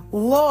the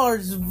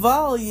large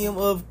volume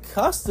of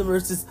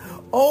customers that's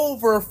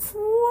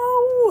overflowing,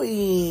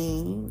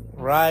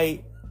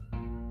 right?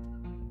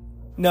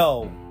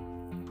 No.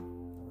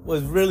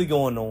 What's really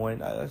going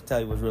on, I'll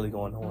tell you what's really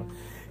going on,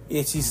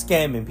 is he's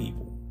scamming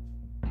people.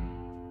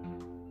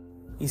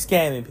 He's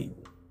scamming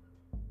people.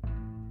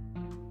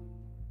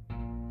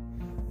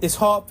 It's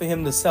hard for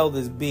him to sell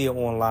this beer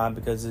online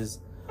because there's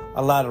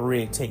a lot of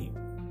red tape.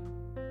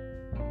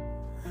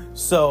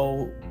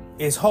 So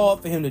it's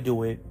hard for him to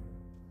do it.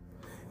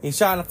 He's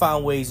trying to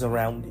find ways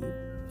around it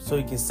so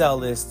he can sell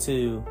this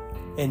to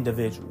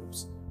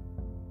individuals.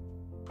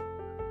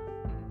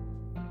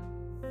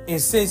 And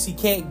since he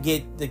can't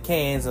get the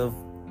cans of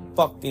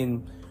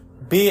fucking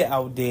beer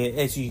out there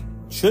as you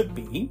should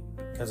be,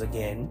 because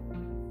again,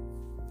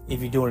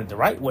 if you're doing it the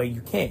right way,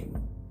 you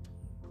can.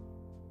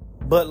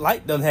 But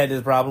Light doesn't have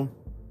this problem.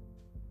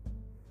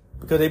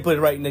 because they put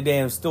it right in the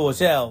damn store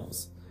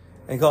shelves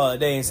and call it a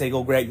day and say,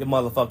 go grab your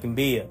motherfucking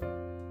beer.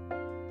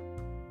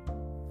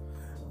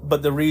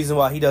 But the reason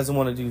why he doesn't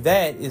want to do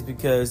that is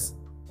because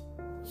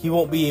he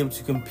won't be able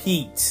to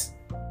compete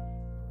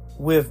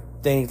with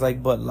things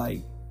like Bud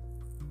Light.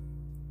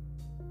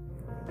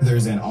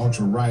 There's an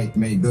ultra-right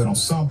made good on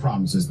some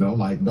promises, though,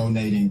 like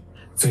donating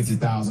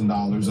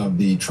 $50,000 of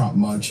the Trump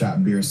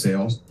mugshot beer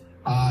sales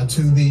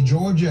to the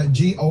Georgia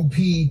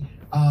GOP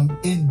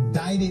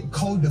indicted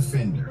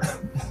co-defender,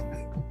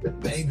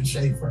 David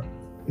Schaefer.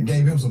 They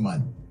gave him some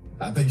money.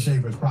 I think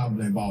Schaefer's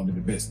probably involved in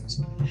the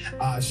business.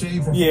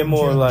 Schaefer,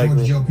 more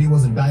likely. Georgia GOP,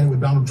 was indicted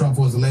with Donald Trump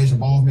for his alleged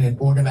involvement in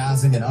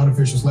organizing an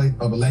unofficial slate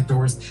of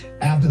electors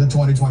after the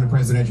 2020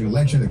 presidential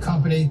election. The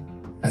company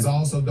has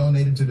also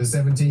donated to the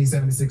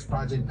 1776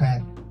 Project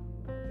PAC,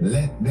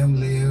 Let Them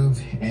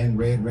Live, and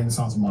Red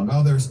Renaissance, among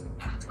others.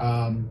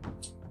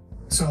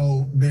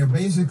 So they're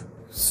basically...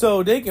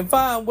 So they can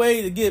find a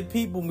way to give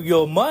people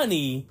your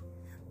money,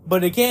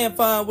 but they can't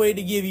find a way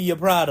to give you your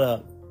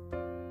product.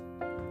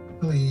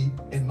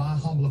 In my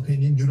humble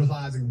opinion,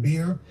 utilizing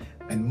beer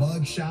and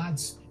mug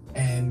shots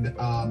and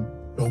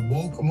the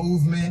woke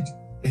movement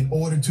in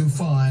order to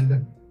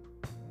fund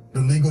the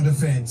legal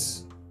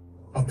defense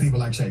of people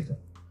like Schaefer.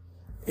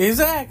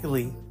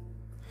 Exactly.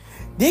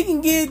 They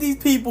can give these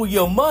people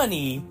your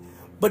money,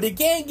 but they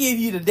can't give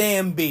you the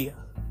damn beer.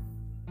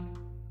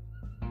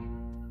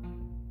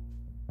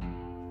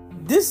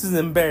 This is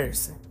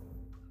embarrassing.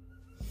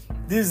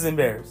 This is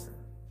embarrassing.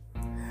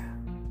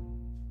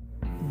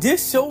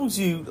 This shows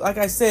you, like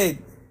I said,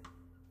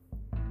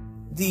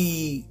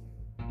 this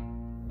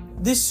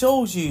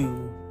shows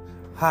you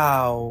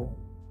how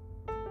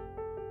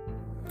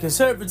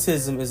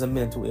conservatism is a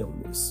mental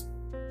illness.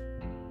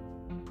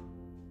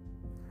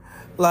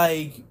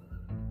 Like,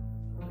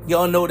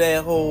 y'all know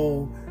that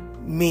whole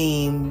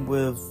meme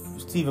with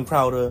Steven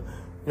Crowder,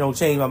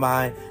 change my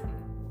mind.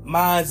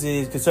 Mine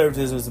is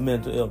conservatism is a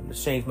mental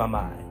illness. Change my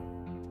mind.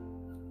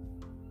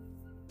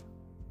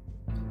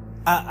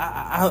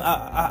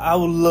 I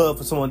would love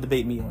for someone to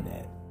debate me on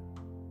that.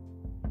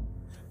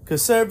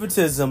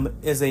 Conservatism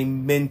is a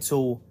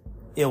mental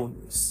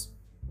illness.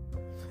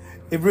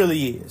 It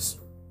really is.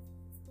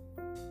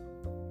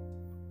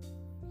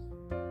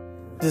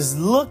 Just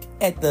look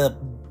at the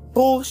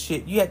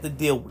bullshit you have to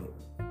deal with.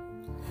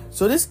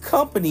 So this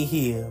company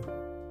here,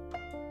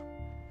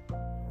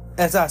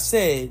 as I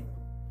said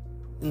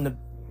in the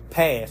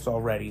past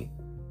already,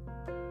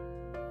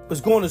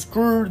 was going to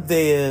screw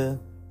their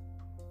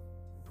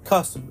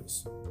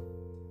customers.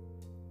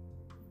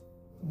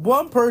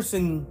 One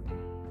person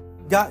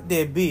got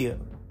their beer,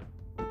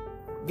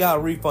 got a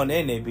refund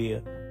and their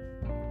beer,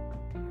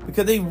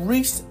 because they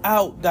reached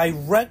out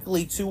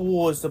directly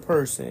towards the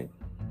person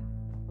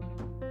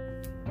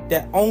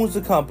that owns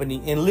the company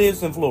and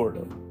lives in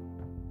Florida.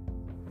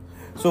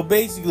 So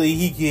basically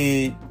he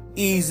could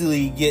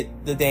easily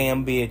get the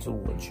damn beer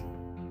towards you.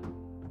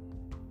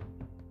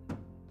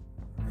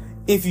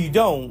 If you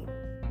don't,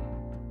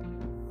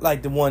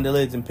 like the one that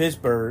lives in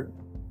Pittsburgh,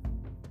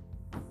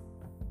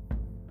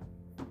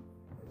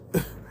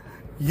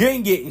 you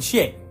ain't getting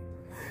shit.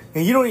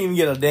 And you don't even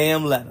get a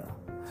damn letter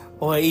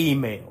or an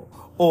email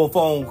or a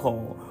phone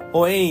call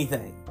or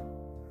anything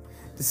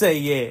to say,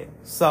 yeah,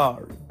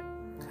 sorry.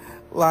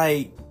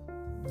 Like,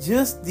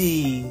 just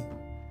the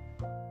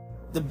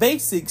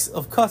basics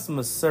of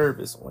customer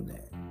service on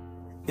that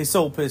is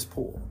so piss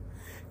poor.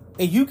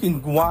 And you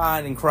can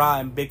whine and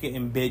cry and bicker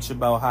and bitch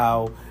about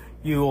how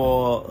you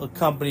are a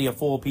company of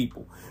 4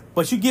 people,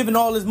 but you're giving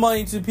all this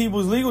money to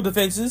people's legal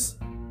defenses.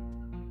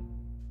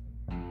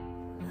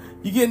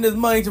 You're getting this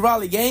money to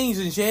Riley Gaines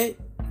and shit.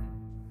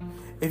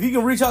 If you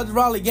can reach out to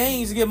Riley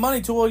Gaines to get money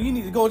to her, you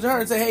need to go to her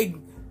and say,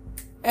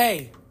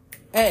 hey,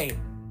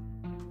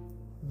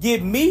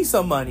 give me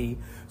some money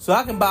so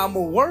I can buy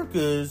more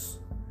workers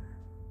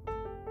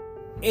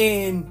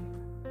and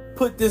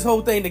put this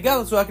whole thing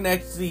together so I can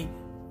actually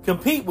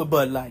compete with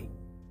Bud Light.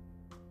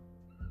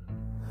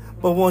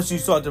 But once you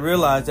start to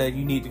realize that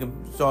you need to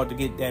start to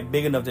get that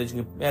big enough that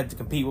you can have to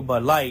compete with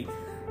Bud Light,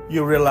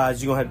 you'll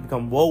realize you're going to have to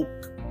become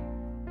woke.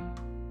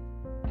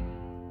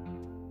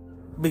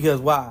 Because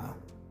why?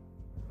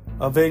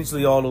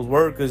 Eventually all those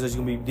workers that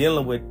you're going to be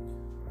dealing with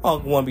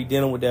aren't going to be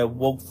dealing with that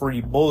woke-free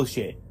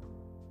bullshit.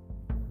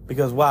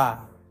 Because why?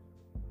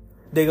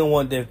 They're going to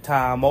want their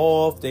time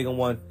off. They're going to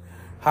want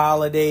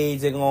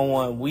holidays. They're going to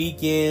want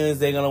weekends.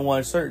 They're going to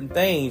want certain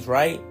things,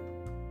 right?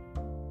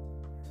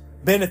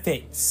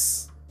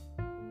 Benefits.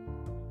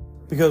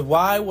 Because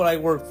why would I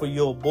work for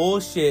your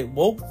bullshit,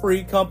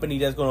 woke-free company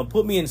that's going to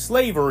put me in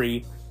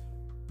slavery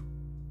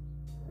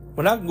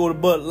when I can go to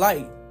Bud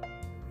Light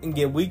and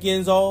get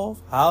weekends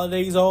off,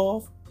 holidays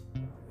off,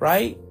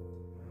 right?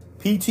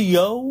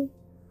 PTO,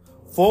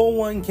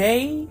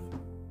 401k,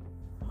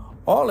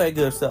 all that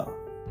good stuff,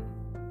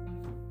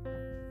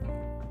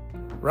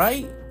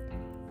 right?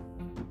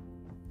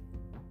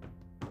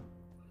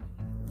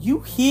 You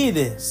hear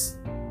this.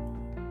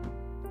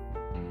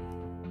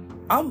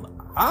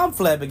 I'm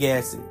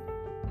flabbergasted.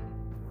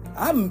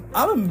 I'm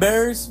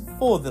embarrassed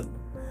for them.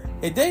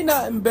 If they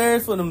not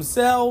embarrassed for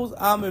themselves,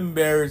 I'm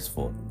embarrassed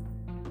for them.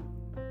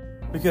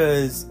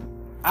 Because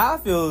I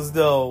feel as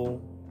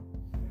though,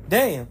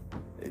 damn,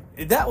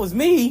 if that was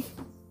me,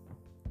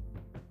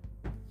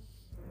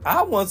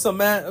 I want some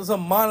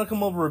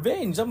modicum of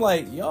revenge. I'm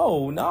like,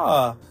 yo,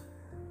 nah.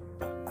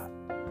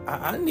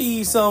 I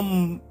need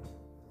some,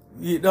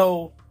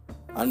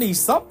 I need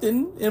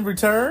something in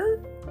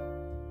return.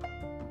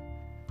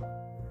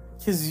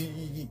 Because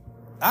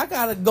I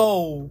gotta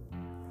go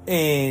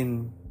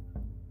and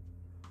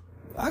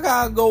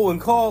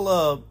call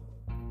up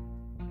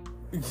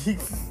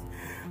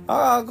I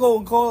gotta go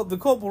and call up the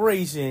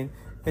corporation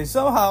and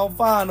somehow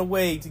find a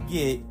way to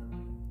get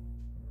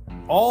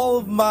all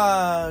of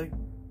my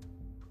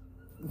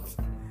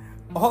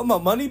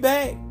money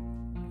back.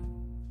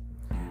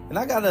 And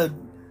I gotta,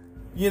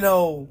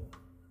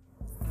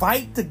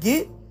 fight to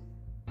get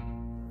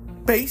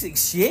basic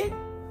shit.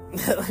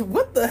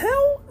 What the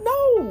hell?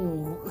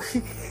 No.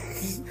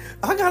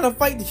 I gotta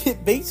fight to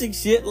get basic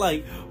shit.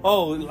 Let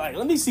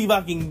me see if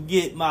I can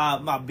get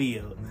my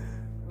beer.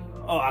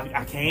 Oh,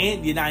 I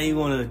can't? You're not even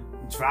gonna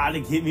try to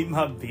get me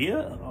my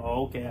beer?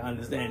 Oh, okay, I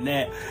understand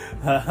that.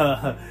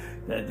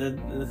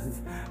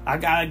 I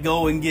gotta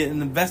go and get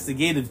an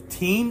investigative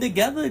team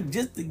together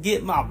just to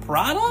get my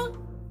product?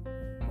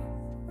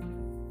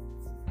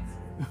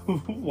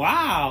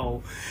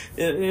 Wow.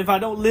 If I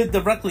don't live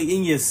directly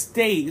in your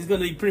state, it's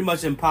gonna be pretty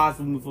much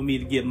impossible for me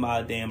to get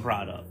my damn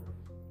product.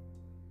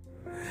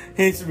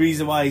 Hence the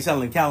reason why he's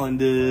selling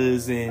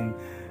calendars and,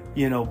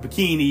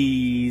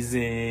 bikinis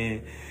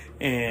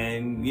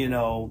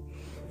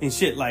and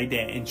shit like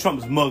that. And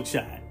Trump's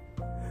mugshot.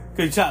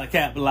 Because he tried to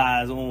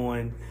capitalize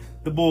on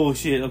the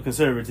bullshit of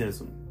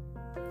conservatism.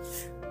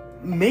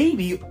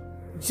 Maybe,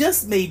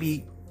 just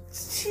maybe,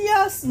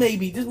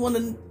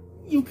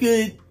 you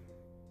could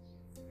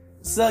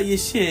sell your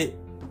shit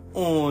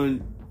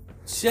on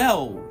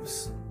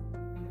shelves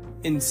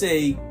and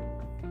say,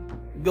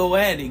 go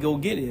at it, go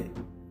get it.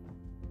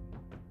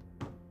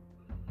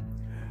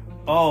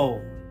 Oh,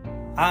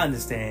 I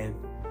understand.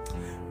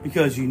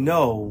 Because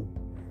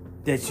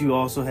that you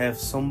also have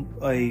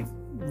a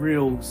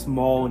real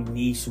small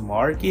niche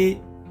market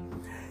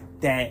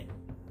that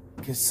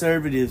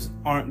conservatives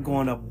aren't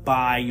going to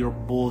buy your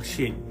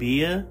bullshit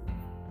beer.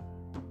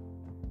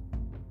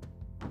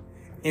 And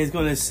it's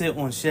going to sit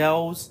on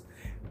shelves.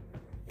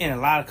 And a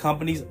lot of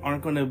companies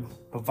aren't going to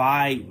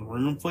provide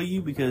room for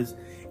you, because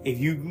if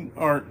you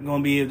aren't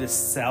going to be able to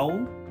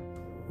sell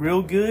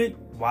real good,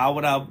 why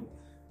would I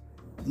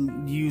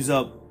use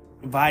up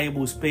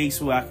valuable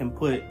space where I can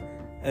put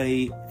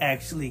a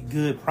actually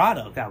good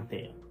product out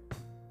there?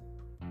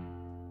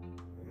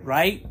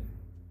 Right?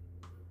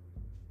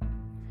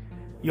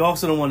 You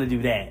also don't want to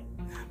do that,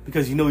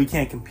 because you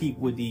can't compete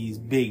with these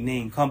big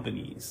name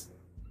companies,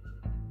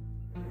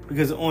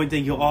 because the only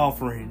thing you're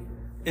offering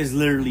is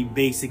literally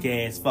basic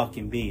ass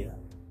fucking beer.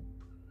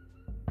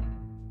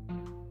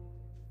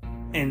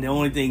 And the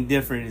only thing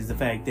different is the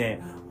fact that,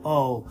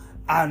 oh,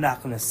 I'm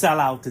not going to sell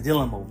out to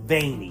Dylan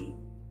Mulvaney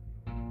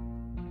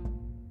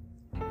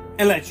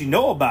and let you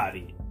know about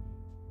it.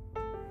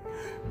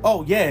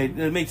 Oh yeah,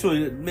 make sure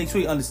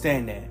you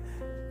understand that.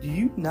 Do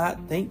you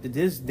not think that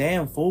this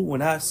damn fool will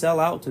not sell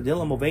out to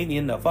Dylan Mulvaney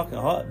in the fucking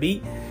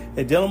heartbeat?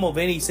 If Dylan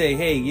Mulvaney say,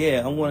 hey,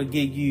 yeah, I'm going to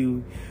give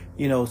you,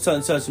 such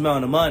and such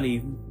amount of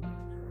money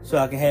so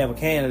I can have a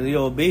can of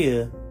your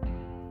beer,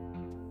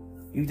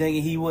 you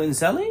thinking he wouldn't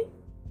sell it?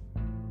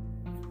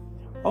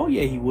 Oh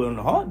yeah, he would in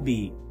a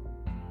heartbeat.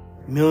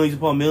 Millions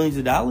upon millions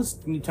of dollars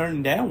you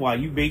turn down while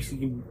you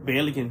basically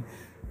barely can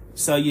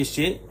sell your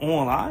shit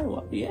online.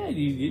 Well, yeah,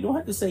 you don't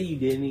have to say you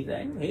did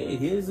anything. Hey,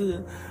 here's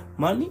the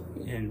money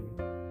and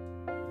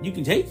you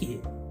can take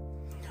it.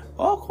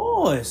 Of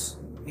course,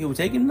 he would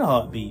take it in a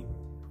heartbeat.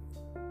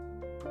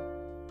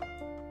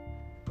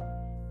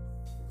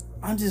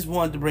 I just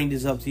wanted to bring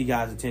this up to you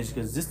guys' attention,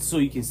 because this is so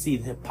you can see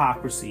the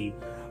hypocrisy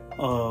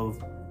of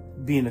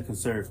being a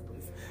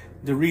conservative.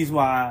 The reason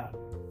why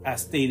I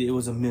stated it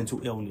was a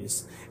mental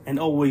illness, and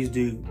always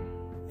do,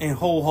 and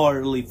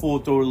wholeheartedly,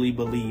 full-throatedly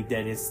believe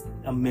that it's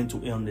a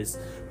mental illness,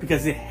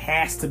 because it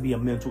has to be a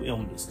mental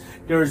illness.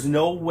 There is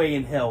no way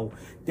in hell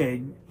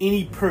that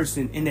any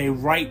person in their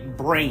right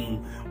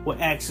brain will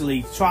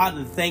actually try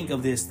to think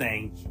of this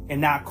thing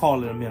and not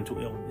call it a mental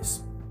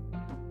illness.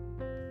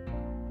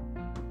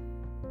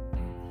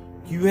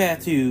 You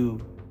have to,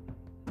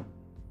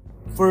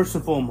 first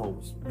and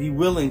foremost, be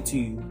willing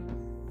to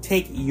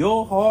take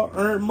your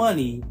hard-earned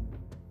money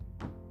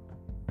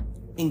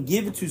and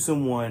give it to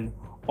someone,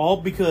 all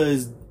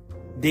because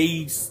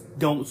they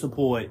don't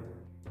support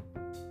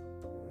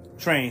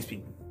trans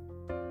people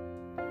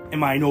and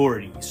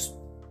minorities.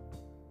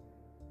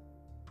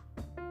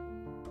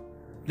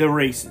 They're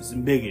racist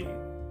and bigoted.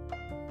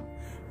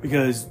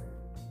 Because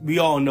we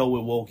all know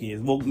what woke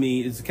is. Woke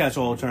me is a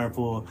catch-all term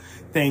for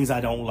things I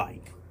don't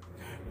like.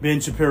 Ben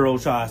Shapiro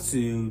tries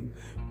to,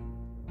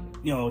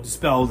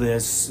 dispel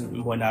this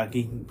and whatnot.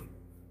 I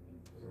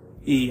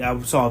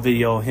saw a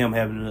video of him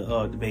having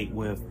a debate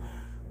with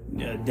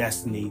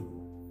Destiny.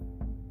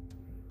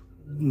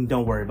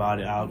 don't worry about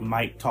it. I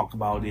might talk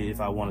about it if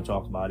I want to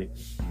talk about it.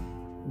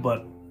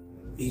 But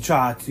he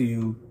tried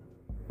to,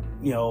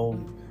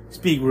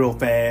 speak real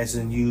fast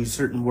and use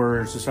certain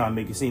words to try to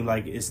make it seem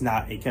like it's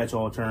not a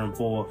catch-all term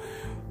for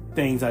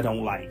things I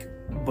don't like.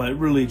 But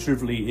really,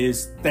 truthfully,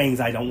 is things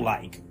I don't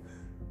like.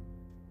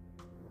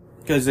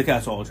 Because it's a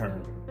catch-all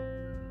term.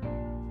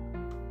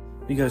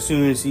 Because as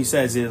soon as he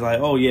says it, it's like,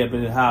 oh yeah,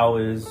 but how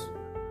is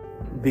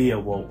be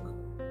woke?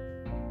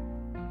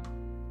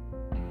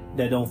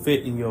 That don't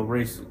fit in your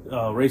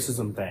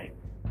racism thing.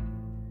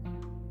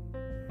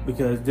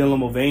 Because Dylan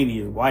Mulvaney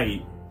is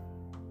white,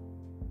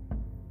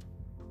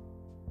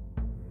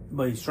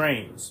 but he's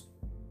trans,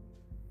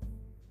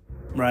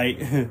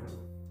 right?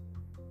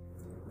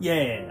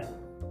 Yeah,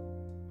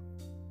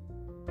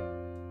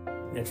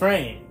 they're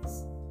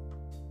trans.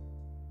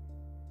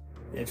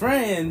 They're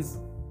trans.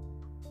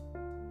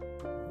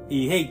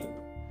 He hate them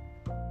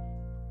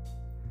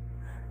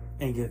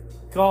and you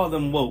call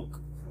them woke.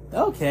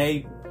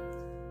 Okay.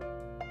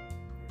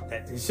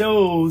 That just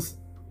shows,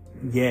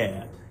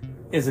 yeah,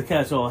 it's a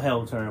catch-all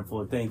hell term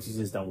for things you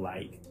just don't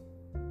like.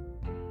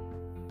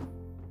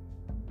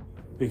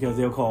 Because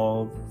they'll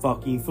call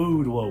fucking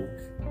food woke.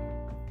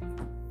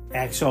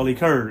 Ask Charlie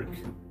Kirk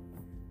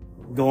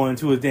going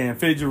to a damn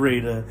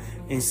refrigerator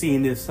and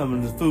seeing if some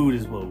of the food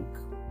is woke.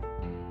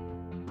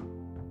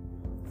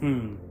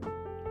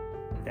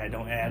 That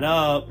don't add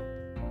up.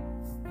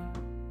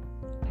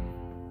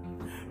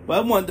 But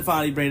I wanted to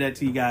finally bring that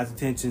to you guys'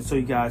 attention so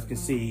you guys can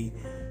see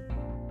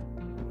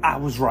I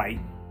was right.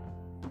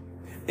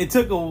 It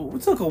took a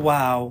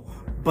while,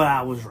 but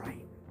I was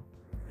right.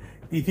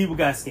 These people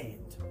got scammed.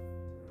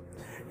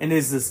 And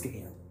this is a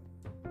scam.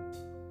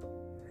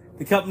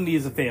 The company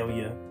is a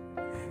failure.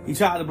 He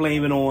tried to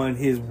blame it on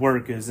his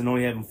workers and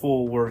only having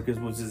 4 workers,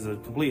 which is a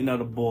complete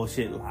another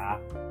bullshit lie.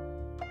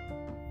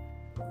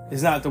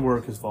 It's not the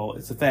workers' fault.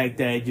 It's the fact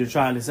that you're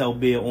trying to sell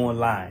beer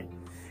online.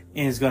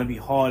 And it's going to be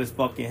hard as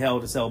fucking hell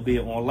to sell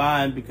beer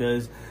online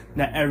because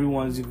not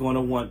everyone's going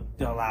to want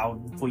to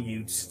allow for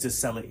you to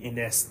sell it in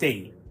their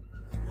state.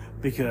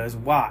 Because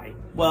why?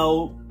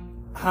 Well,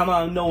 how am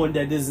I knowing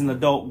that this is an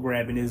adult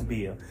grabbing his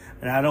beer?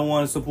 And I don't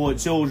want to support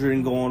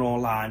children going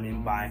online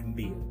and buying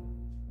beer.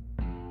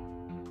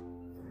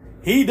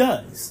 He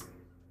does.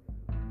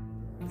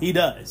 He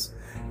does.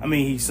 I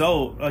mean, he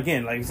sold,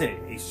 again, like I said,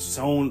 he's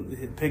shown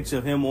a picture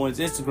of him on his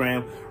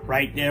Instagram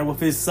right there with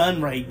his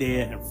son right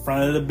there in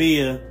front of the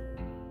beer.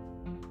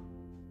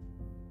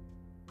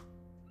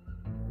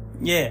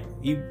 Yeah,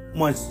 he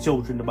wants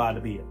children to buy the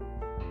beer.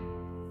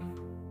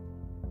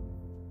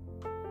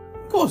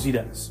 Of course he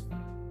does.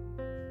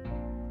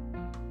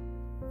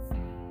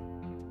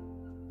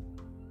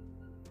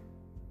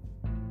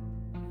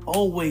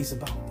 Always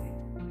about that.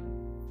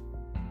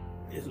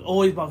 It's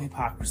always about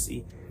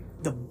hypocrisy.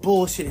 The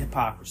bullshit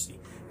hypocrisy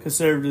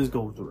conservatives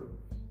go through.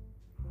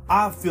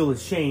 I feel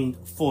ashamed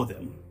for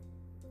them.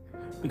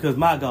 Because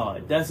my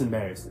God, that's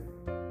embarrassing.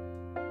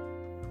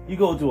 You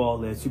go through all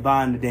this, you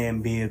buying the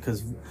damn beer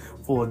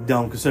for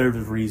dumb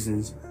conservative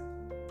reasons.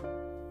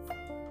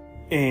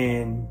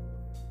 And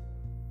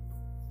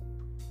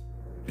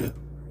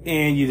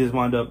you just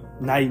wind up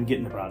not even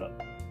getting the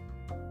product.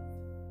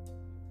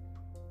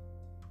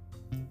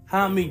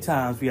 How many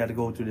times we had to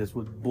go through this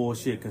with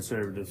bullshit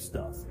conservative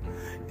stuff?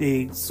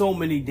 So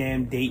many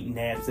damn dating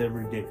apps that are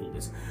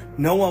ridiculous.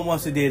 No one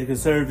wants to date a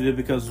conservative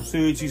because as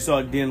soon as you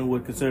start dealing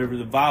with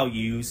conservative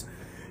values,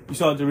 you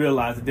start to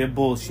realize that they're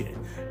bullshit.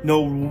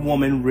 No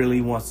woman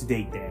really wants to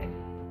date that.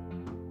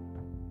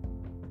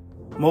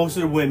 Most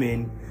of the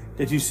women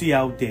that you see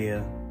out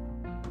there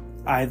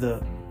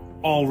either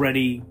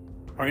already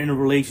are in a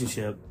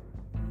relationship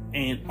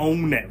and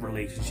own that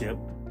relationship.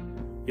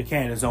 Your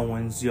Candace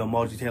Owens, your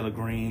Marjorie Taylor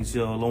Greens,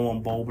 your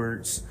Lauren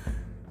Boeberts,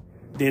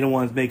 they're the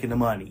ones making the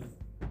money.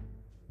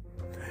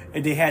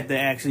 If they had to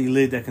actually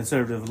live that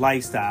conservative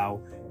lifestyle,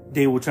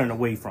 they will turn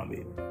away from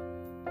it.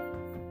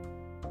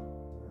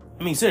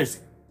 I mean,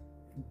 seriously.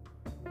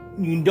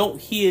 You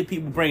don't hear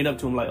people bring it up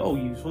to them like, oh,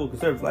 you full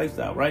conservative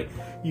lifestyle, right?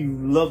 You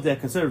love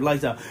that conservative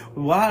lifestyle.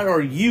 Why are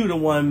you the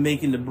one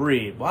making the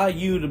bread? Why are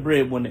you the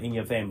breadwinner in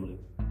your family?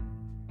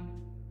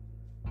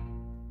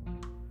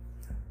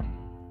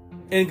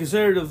 In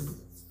conservative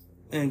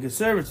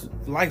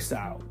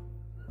lifestyle,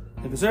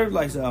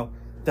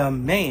 the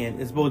man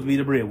is supposed to be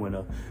the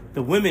breadwinner.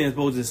 The women is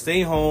supposed to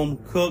stay home,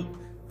 cook,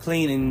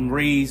 clean, and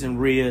raise and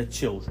rear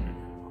children.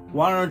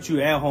 Why aren't you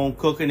at home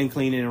cooking and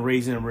cleaning and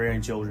raising and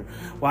rearing children?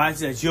 Why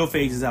is that your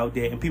face is out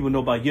there and people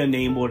know about your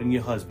name more than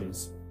your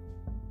husband's?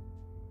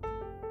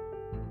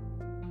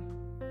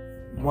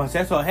 Once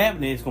that's all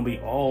happening, it's going to be,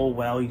 oh,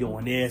 well, you're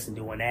doing this and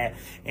doing that.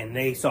 And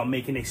they start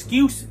making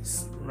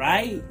excuses,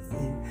 right?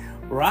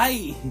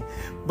 Right?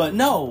 But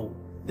no,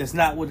 that's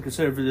not what the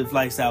conservative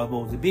lifestyle is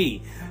supposed to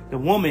be. The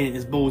woman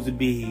is supposed to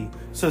be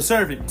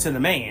subservient to the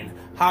man.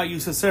 How are you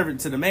subservient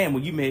to the man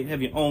when you may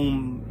have your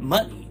own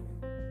money?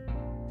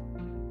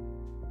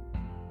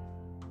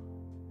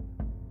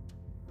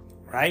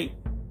 Right?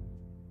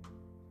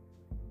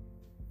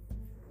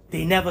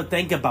 They never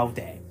think about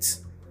that.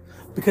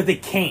 Because they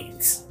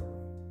can't.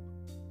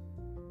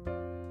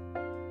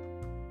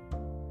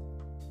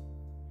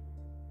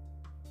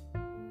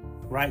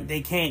 right?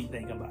 They can't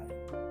think about it.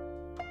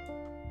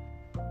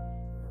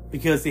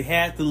 Because they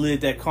have to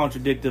live that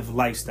contradictive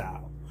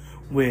lifestyle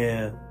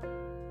where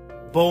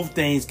both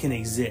things can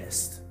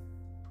exist,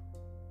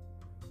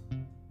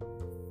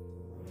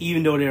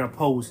 even though they're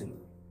opposing.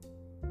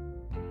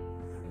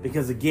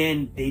 Because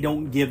again, they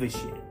don't give a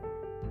shit.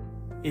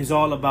 It's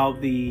all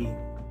about the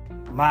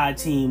my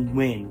team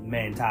win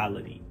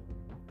mentality.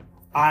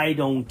 I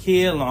don't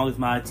care as long as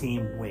my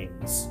team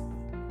wins.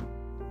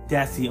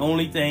 That's the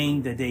only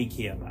thing that they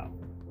care about.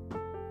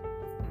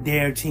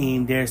 Their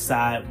team, their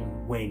side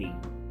winning.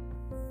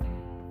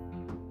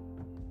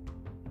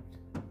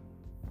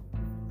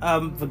 I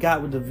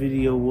forgot what the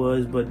video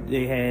was, but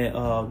they had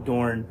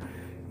during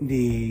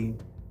the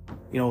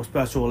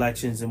special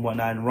elections and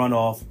whatnot and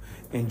runoff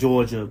in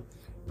Georgia,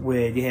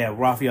 where they had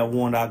Raphael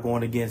Warnock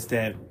going against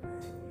that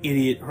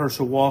idiot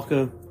Herschel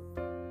Walker,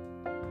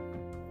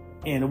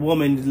 and a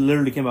woman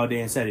literally came out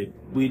there and said it.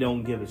 We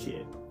don't give a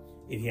shit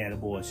if he had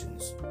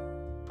abortions.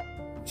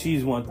 She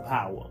just wants the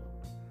power,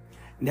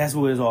 and that's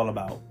what it's all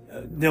about.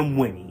 Them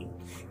winning.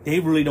 They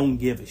really don't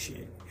give a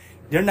shit.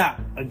 They're not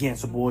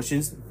against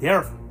abortions.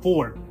 They're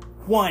for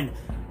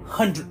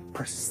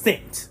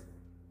 100%.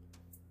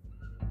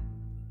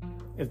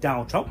 If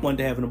Donald Trump wanted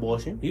to have an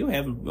abortion, he'll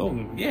have him. Oh,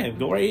 yeah,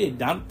 go right ahead.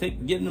 Donald,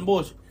 get an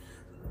abortion.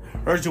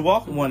 Herschel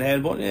Walker wanted to have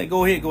an abortion. Yeah,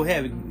 go ahead, go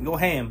have it. Go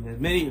ham.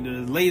 As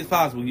late as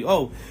possible.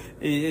 Oh,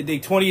 they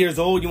 20 years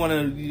old. You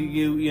want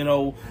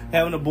to,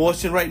 have an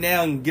abortion right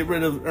now and get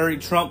rid of Eric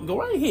Trump? Go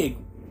right ahead.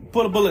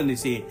 Put a bullet in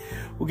his head.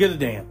 We'll get a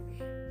damn.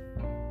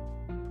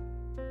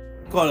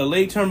 Call it a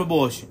late-term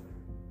abortion.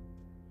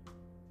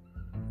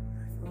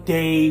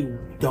 They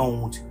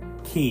don't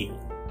care.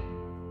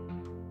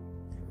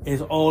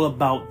 It's all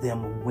about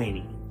them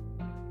winning.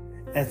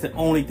 That's the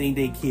only thing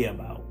they care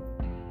about.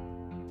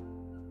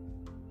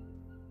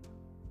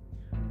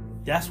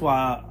 That's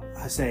why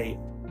I say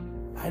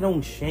I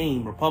don't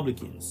shame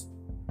Republicans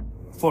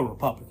for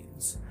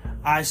Republicans.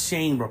 I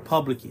shame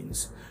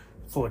Republicans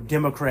for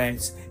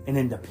Democrats and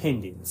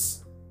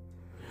independents.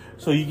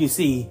 So you can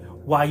see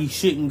why you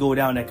shouldn't go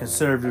down that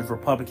conservative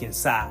Republican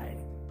side.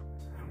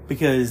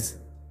 Because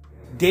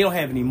they don't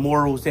have any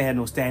morals, they have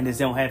no standards,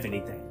 they don't have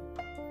anything.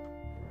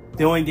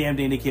 The only damn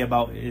thing they care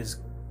about is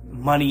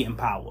money and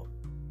power.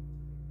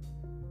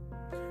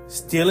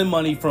 Stealing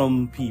money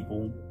from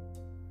people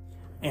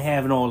and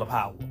having all the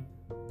power.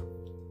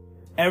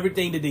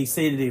 Everything that they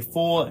say that they're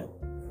for,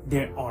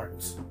 they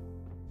aren't.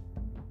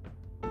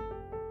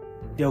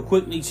 They'll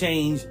quickly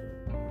change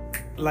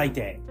like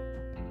that.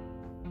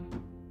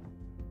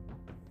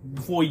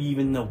 Before you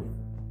even know it.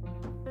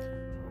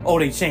 Oh,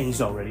 they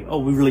changed already. Oh,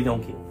 we really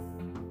don't care.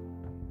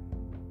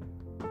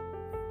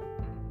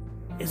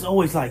 It's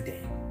always like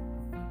that.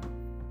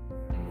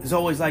 It's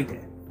always like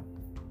that.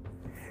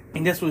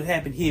 And that's what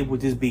happened here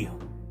with this bill.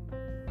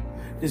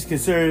 This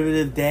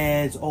conservative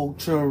dad's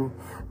ultra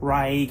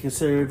right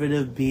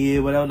conservative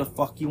bill, whatever the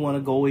fuck you want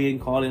to go ahead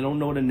and call it. I don't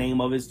know the name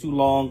of it. It's too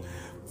long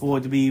for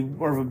it to be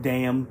worth a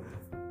damn.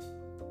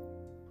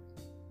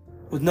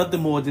 It was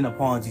nothing more than a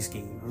Ponzi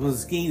scheme. It was a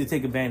scheme to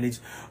take advantage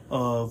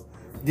of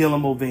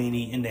Dylan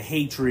Mulvaney and the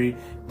hatred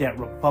that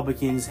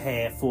Republicans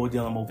had for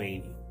Dylan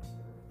Mulvaney.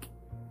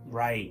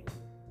 Right.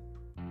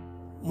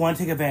 Want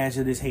to take advantage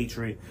of this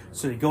hatred.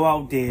 So they go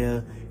out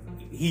there.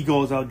 He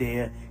goes out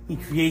there. He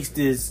creates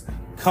this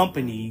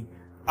company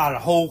out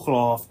of whole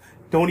cloth.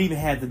 Don't even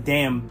have the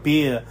damn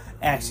beer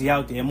actually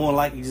out there. More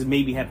likely just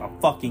maybe have a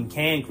fucking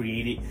can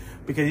created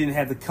because he didn't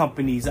have the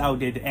companies out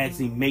there to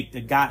actually make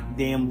the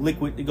goddamn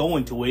liquid to go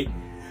into it.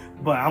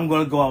 But I'm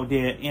going to go out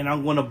there and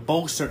I'm going to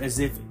bolster as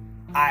if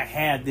I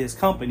have this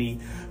company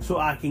so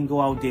I can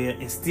go out there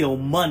and steal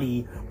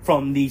money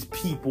from these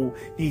people,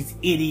 these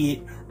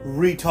idiot,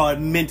 retard,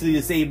 mentally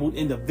disabled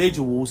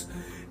individuals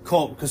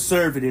called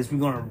conservatives. We're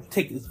going to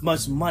take as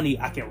much money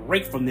I can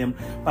rake from them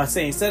by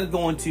saying, instead of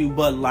going to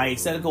Bud Light,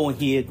 instead of going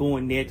here,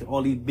 going there to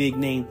all these big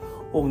name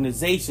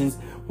organizations,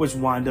 which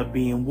wind up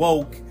being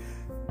woke,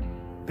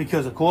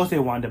 because of course they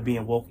wind up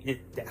being woke.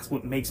 That's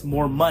what makes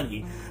more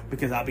money,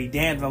 because I'll be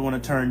damned if I'm going to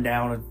turn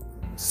down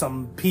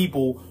some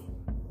people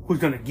who's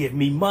going to give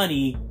me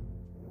money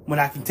when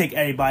I can take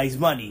everybody's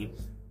money.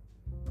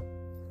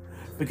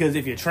 Because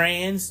if you're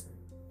trans,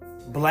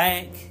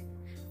 black,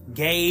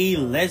 gay,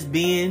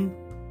 lesbian,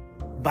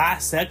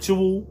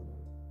 bisexual,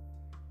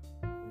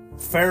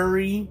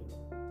 furry,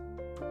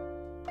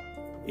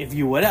 if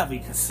you whatever,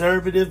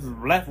 conservative,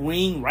 left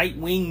wing, right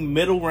wing,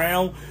 middle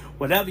ground,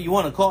 whatever you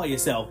want to call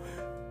yourself,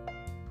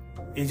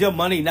 is your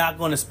money not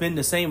going to spend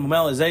the same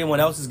amount as everyone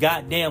else's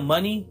goddamn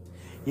money?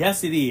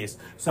 Yes, it is.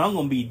 So I'm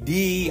going to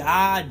be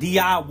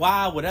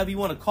DIY, whatever you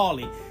want to call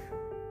it.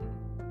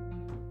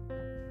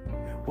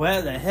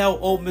 Where the hell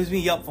opens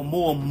me up for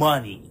more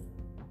money?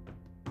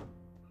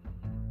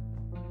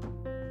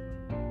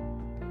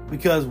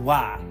 Because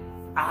why?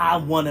 I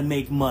want to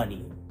make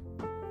money.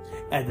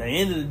 At the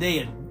end of the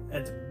day,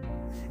 at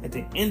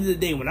the end of the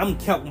day, when I'm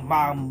counting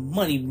my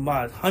money,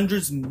 my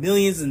hundreds and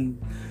millions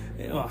and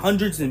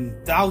hundreds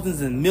and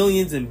thousands and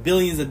millions and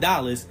billions of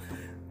dollars,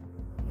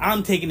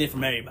 I'm taking it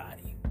from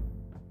everybody.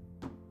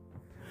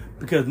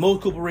 Because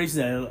most corporations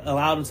that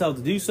allow themselves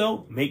to do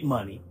so make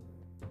money.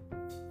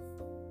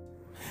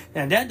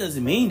 Now, that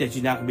doesn't mean that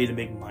you're not going to be able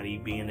to make money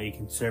being a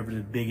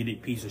conservative,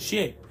 bigoted piece of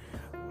shit.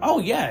 Oh,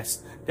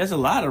 yes, there's a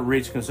lot of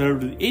rich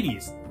conservative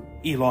idiots.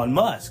 Elon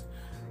Musk,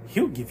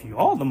 he'll give you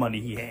all the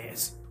money he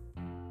has.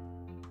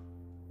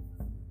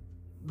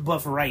 But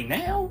for right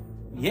now,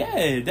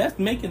 yeah, that's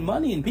making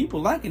money and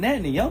people liking that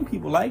and the young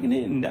people liking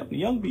it and the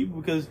young people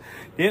because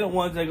they're the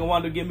ones that are going to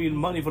want to give me the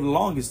money for the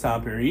longest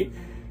time period.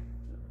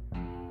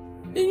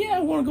 Then yeah, I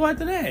want to go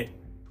after that.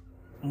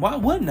 Why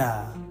wouldn't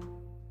I?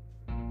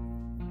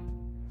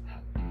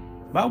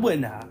 Why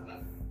wouldn't I?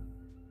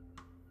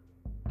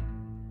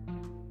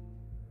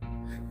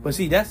 But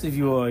see, that's if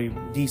you're a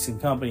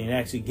decent company and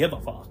actually give a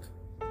fuck.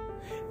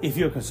 If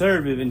you're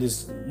conservative and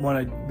just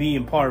want to be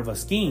in part of a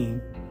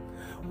scheme,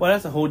 well,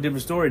 that's a whole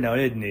different story now,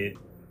 isn't it?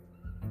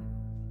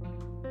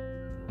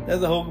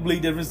 That's a whole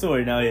completely different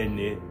story now, isn't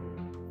it?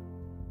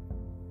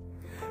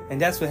 And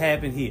that's what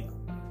happened here.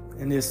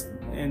 And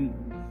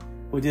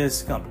with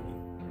this company.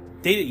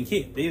 They didn't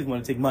care. They just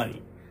want to take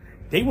money.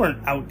 They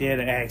weren't out there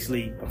to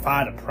actually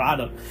provide a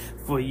product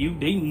for you.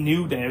 They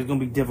knew that it was going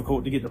to be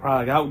difficult to get the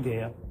product out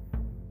there.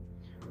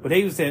 But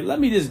they just said, let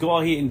me just go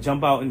ahead and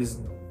jump out and just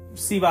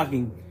see if I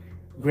can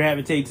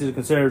gravitate to the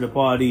Conservative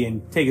Party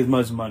and take as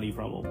much money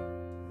from them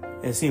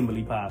as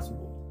seemingly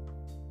possible.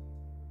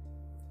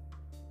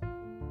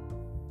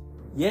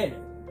 Yeah,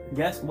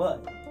 guess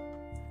what?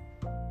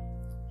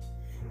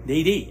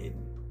 They did.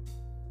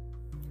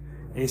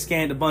 They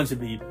scanned a bunch of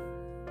people.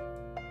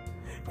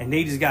 And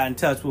they just got in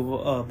touch with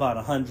about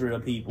 100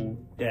 of people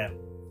that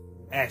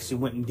actually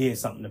went and did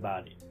something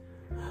about it.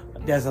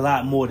 There's a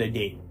lot more that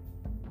did.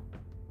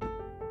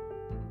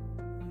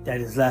 That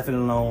just left it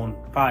alone,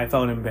 probably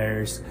felt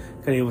embarrassed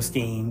because they were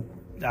schemed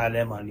out of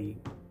their money.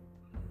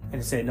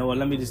 And they said, no,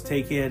 let me just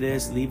take care of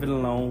this, leave it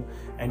alone,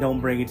 and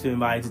don't bring it to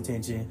anybody's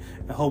attention,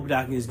 and hope that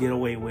I can just get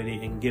away with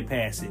it and get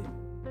past it.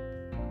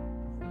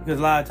 Because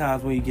a lot of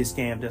times when you get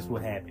scammed, that's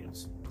what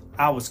happens.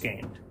 I was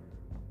scammed.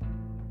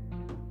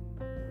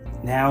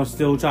 Now I'm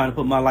still trying to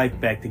put my life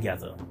back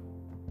together.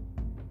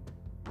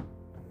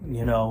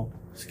 You know,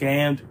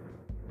 scammed,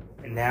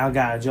 and now I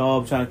got a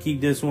job trying to keep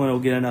this one or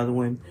get another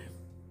one.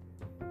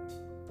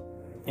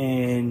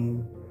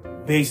 And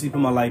basically put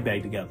my life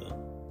back together.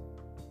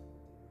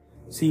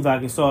 See if I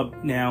can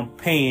start now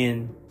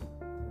paying,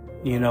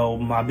 you know,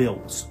 my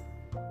bills.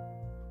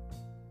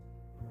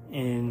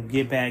 And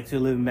get back to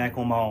living back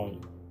on my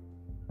own.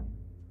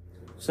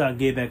 So I can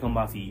get back on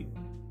my feet.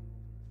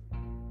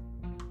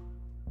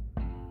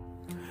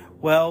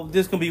 Well,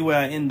 this is going to be where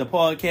I end the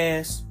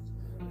podcast.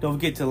 Don't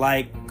forget to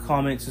like,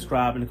 comment,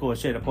 subscribe, and of course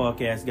share the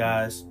podcast,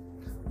 guys.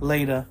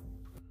 Later.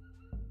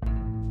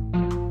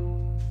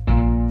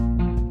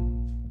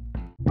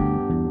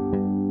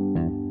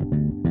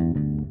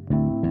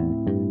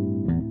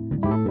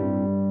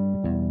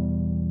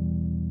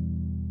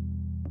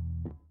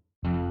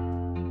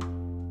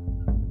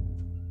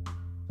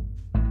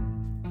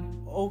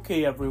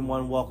 Okay,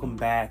 everyone, welcome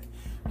back.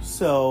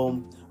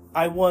 So,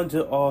 I wanted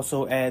to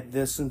also add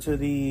this into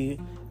the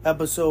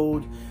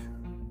episode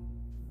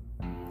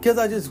because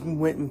I just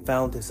went and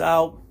found this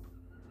out.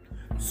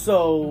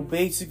 So,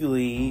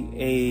 basically,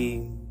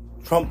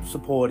 a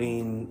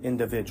Trump-supporting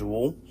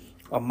individual,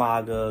 a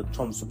MAGA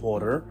Trump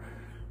supporter,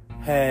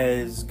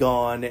 has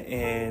gone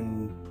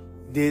and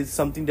did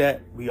something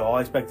that we all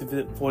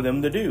expected for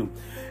them to do,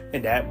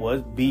 and that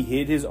was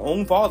behead his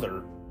own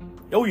father.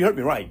 Oh, you heard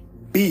me right.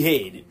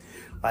 Behead.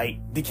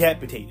 Like,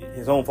 decapitated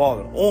his own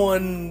father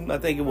on, I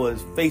think it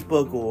was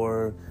Facebook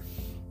or,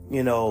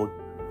 you know,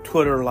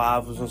 Twitter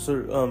Live,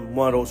 or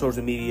one of those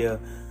social media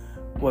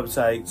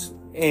websites.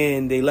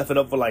 And they left it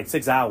up for like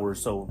 6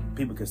 hours so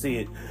people could see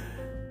it.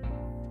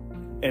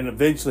 And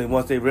eventually,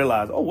 once they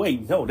realized, oh,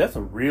 wait, no, that's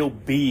a real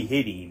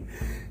beheading.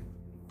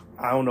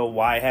 I don't know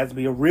why it has to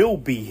be a real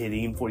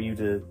beheading for you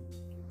to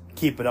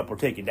keep it up or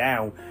take it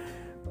down.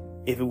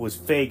 If it was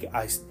fake,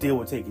 I still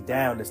would take it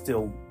down. It's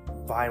still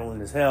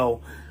violent as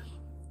hell.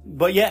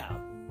 But yeah,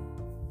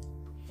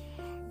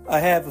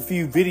 I have a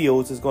few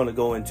videos that's going to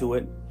go into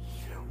it.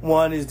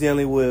 One is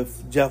dealing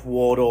with Jeff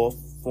Waldorf,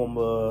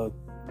 former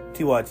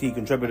TYT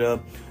contributor,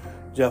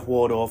 Jeff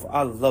Waldorf.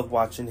 I love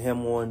watching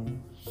him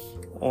on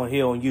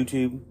here on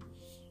YouTube.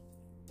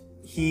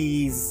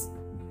 He's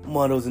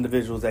one of those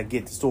individuals that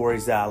get the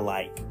stories that I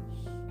like.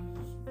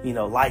 You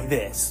know, like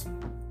this.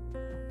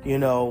 You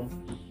know,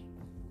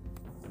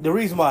 the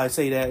reason why I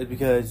say that is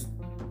because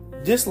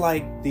just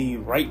like the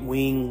right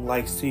wing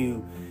likes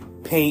to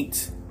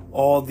paint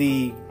all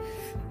the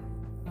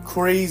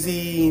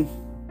crazy,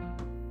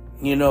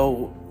 you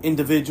know,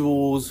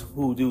 individuals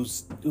who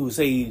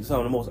say some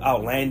of the most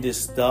outlandish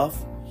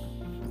stuff,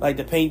 like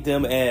to paint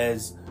them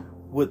as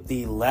what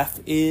the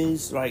left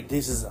is, right?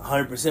 This is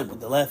 100%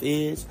 what the left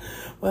is.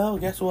 Well,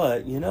 guess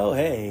what? You know,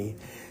 hey,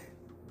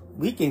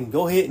 we can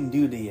go ahead and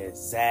do the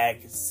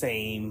exact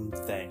same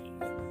thing.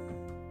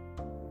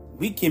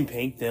 We can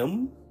paint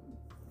them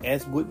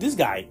as what this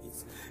guy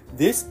is.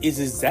 This is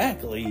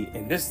exactly,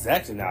 and this is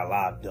actually not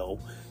live though,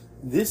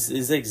 this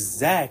is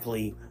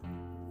exactly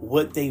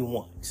what they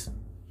want.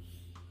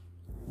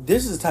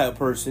 This is the type of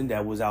person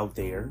that was out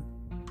there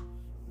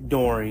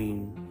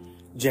during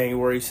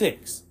January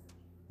 6th.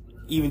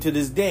 Even to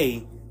this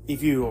day,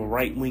 if you're a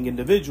right-wing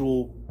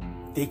individual,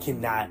 they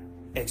cannot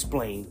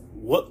explain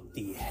what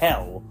the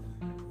hell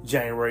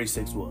January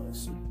 6th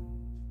was.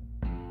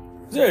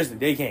 Seriously,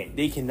 they can't.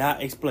 They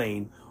cannot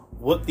explain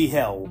what the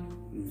hell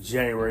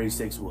January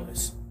 6th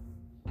was.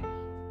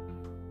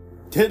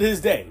 To this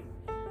day,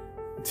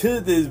 to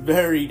this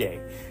very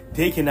day,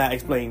 they cannot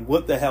explain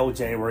what the hell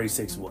January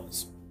 6th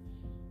was.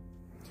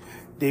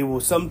 They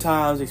will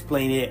sometimes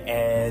explain it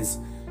as,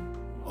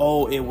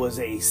 oh, it was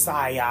a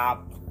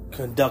psyop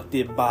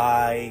conducted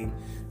by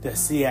the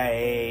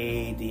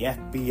CIA, the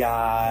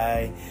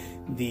FBI,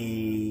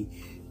 the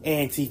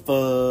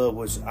Antifa,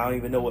 which I don't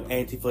even know what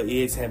Antifa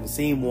is, haven't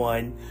seen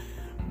one,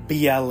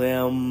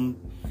 BLM,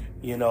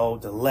 you know,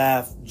 the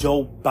left,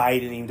 Joe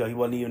Biden, even though he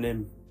wasn't even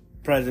in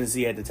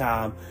presidency at the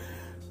time,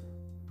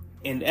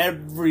 and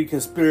every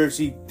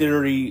conspiracy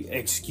theory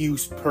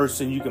excuse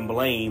person you can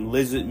blame,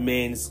 lizard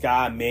men,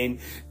 sky men,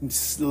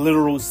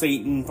 literal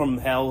Satan from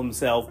hell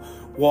himself,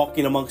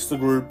 walking amongst the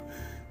group,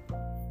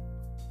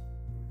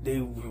 they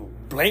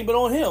blame it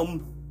on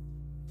him.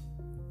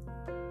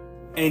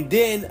 And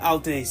then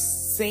out the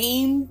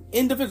same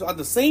individual, out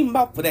the same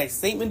mouth for that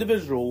same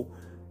individual,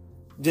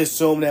 just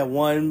show them that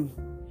one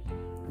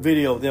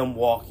video of them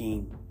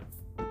walking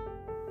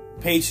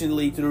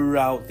patiently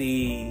throughout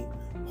the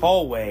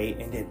hallway,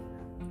 and then,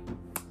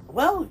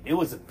 well, it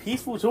was a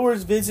peaceful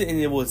tourist visit and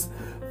it was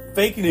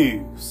fake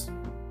news.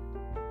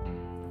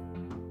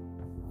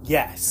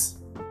 Yes.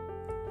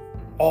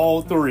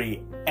 All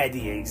three at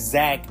the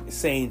exact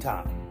same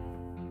time.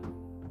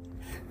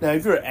 Now,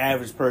 if you're an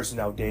average person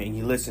out there and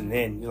you listen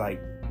in, you're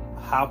like,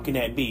 how can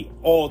that be?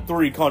 All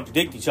three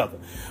contradict each other.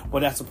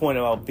 Well, that's the point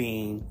about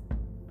being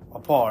a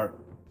part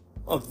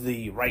of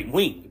the right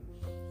wing.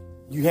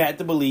 You have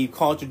to believe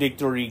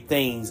contradictory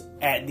things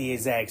at the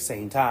exact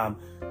same time,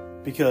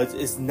 because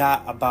it's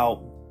not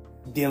about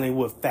dealing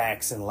with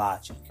facts and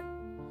logic.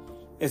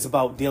 It's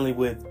about dealing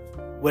with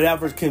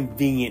whatever's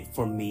convenient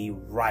for me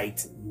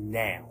right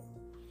now.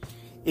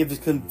 If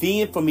it's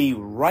convenient for me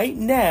right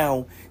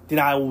now, then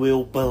I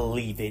will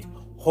believe it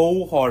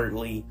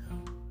wholeheartedly,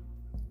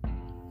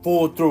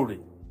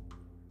 full-throated,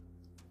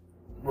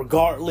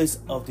 regardless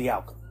of the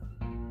outcome.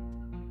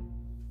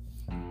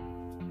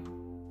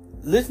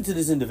 Listen to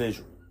this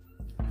individual,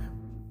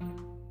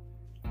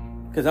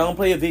 because I'm going to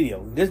play a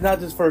video. This is not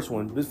this first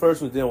one. This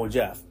first one's dealing with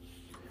Jeff.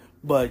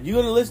 But you're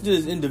going to listen to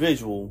this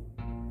individual,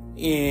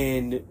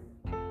 and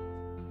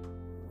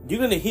you're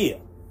going to hear,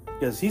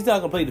 because he's not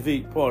going to play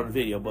the part of the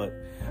video, but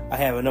I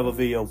have another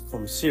video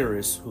from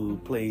Sirius who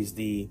plays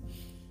the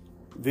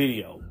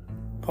video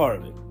part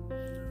of it.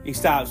 He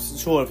stops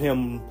short of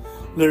him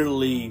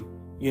literally,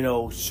 you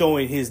know,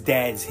 showing his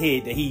dad's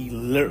head that he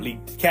literally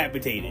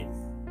decapitated.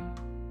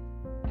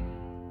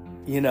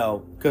 You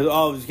know, because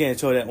obviously you can't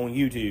show that on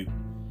YouTube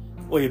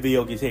or your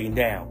video gets taken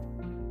down.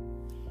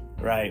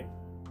 Right?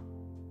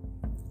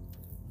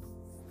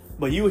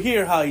 But you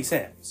hear how he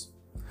sounds.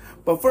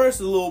 But first,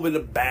 a little bit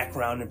of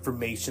background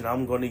information.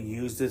 I'm going to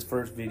use this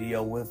first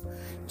video with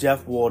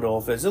Jeff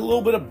Waldorf as a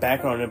little bit of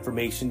background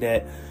information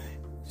that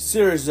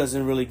Sirius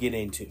doesn't really get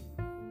into.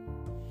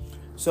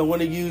 So I'm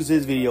going to use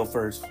this video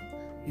first.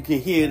 You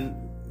can hear,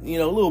 you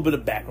know, a little bit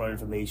of background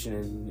information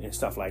and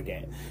stuff like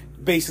that.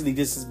 Basically,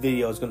 this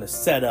video is going to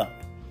set up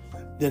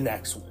the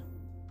next one.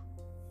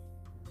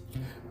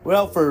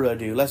 Without further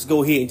ado, let's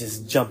go ahead and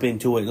just jump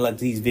into it and let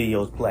these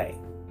videos play.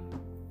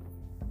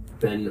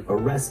 Been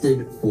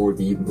arrested for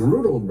the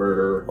brutal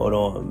murder. Hold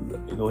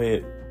on, go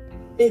ahead.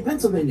 A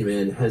Pennsylvania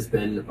man has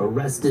been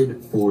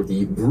arrested for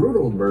the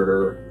brutal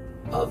murder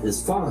of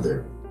his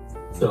father.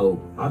 So,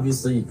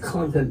 obviously,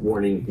 content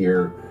warning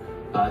here.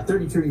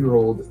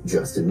 32-year-old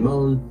Justin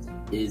Moan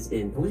is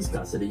in police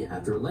custody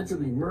after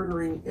allegedly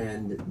murdering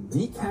and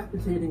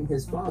decapitating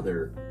his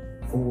father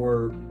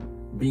for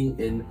being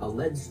an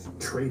alleged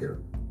traitor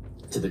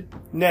to the...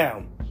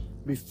 Now,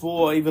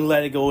 before I even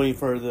let it go any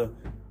further,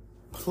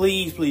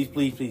 please, please,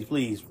 please, please,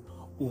 please,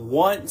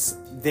 once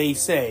they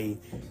say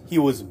he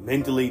was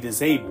mentally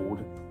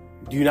disabled,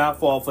 do not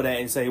fall for that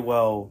and say,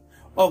 well,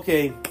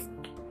 okay,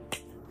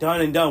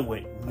 done and done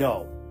with.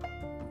 No.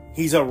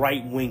 He's a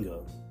right-winger.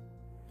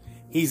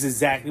 He's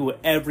exactly what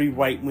every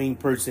right-wing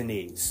person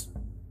is.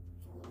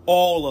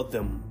 All of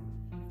them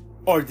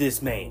are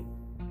this man.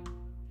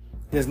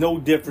 There's no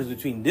difference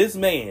between this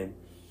man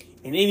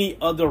and any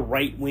other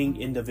right-wing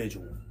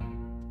individual.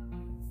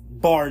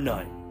 Bar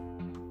none.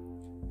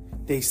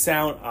 They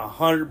sound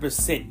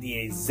 100% the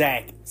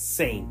exact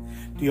same.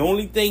 The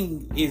only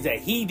thing is that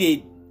he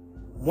did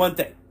one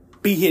thing.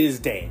 Behead his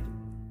dad.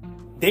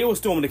 They were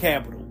storming the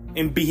Capitol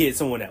and behead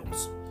someone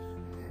else.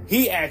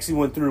 He actually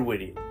went through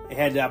with it and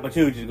had the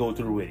opportunity to go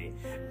through with it.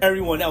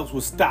 Everyone else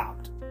was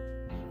stopped.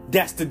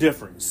 That's the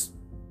difference.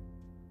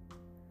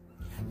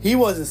 He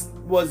was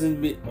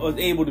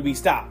able to be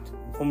stopped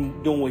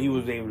from doing what he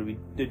was able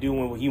to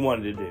doing what he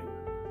wanted to do.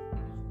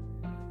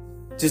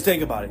 Just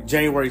think about it.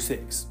 January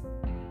 6th.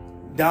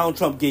 Donald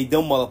Trump gave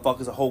them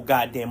motherfuckers a whole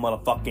goddamn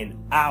motherfucking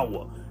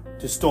hour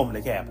to storm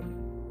the Capitol.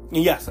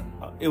 And yes,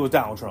 it was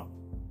Donald Trump.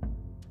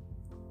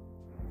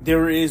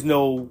 There is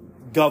no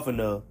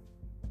governor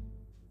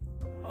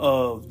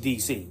of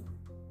D.C.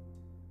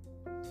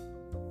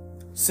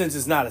 since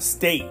it's not a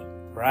state,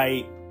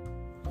 right?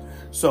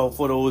 So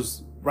for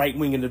those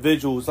right-wing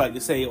individuals like to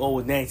say, oh, it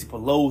was Nancy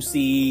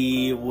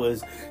Pelosi, it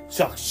was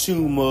Chuck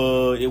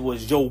Schumer, it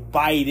was Joe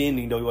Biden,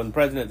 he wasn't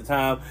president at the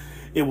time,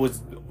 it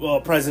was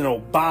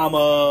President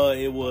Obama,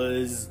 it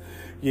was,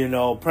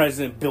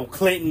 President Bill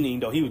Clinton,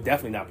 he was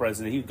definitely not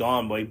president, he was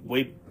gone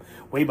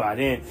way by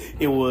then.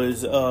 It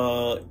was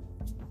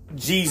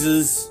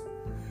Jesus.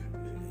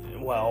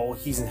 Well,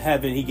 he's in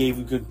heaven, he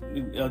gave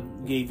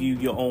you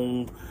your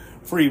own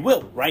free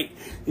will, right?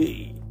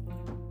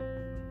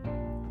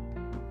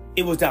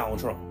 It was Donald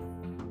Trump.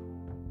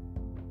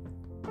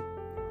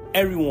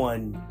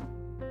 Everyone,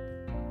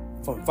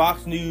 from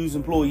Fox News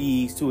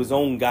employees to his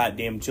own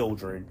goddamn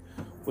children,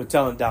 were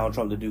telling Donald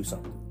Trump to do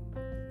something.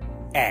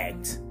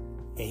 Act.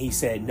 And he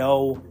said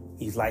no,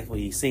 he's like what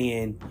he's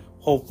seeing.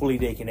 Hopefully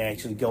they can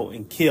actually go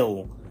and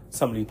kill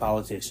some of these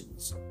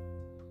politicians.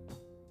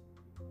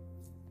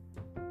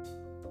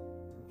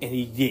 And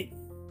he did.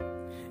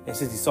 And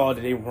since he saw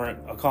that they weren't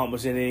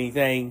accomplishing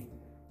anything,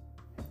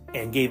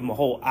 and gave him a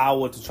whole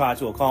hour to try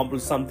to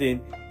accomplish something,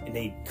 and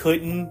they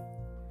couldn't,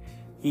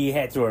 he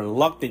had to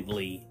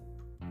reluctantly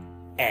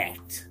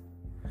act.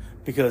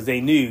 Because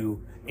they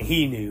knew, and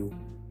he knew,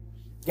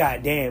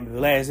 God damn, if it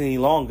lasts any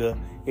longer,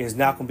 there's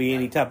not going to be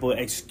any type of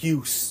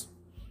excuse.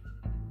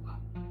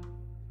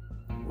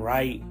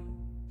 Right?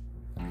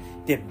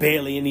 There's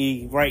barely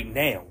any right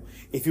now.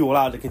 If you're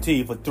allowed to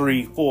continue for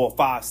 3, 4,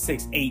 5,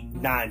 6, 8,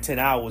 9, 10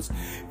 hours,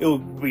 it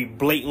would be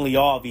blatantly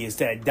obvious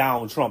that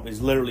Donald Trump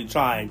is literally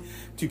trying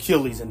to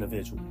kill these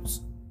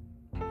individuals.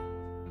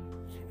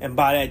 And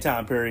by that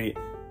time period,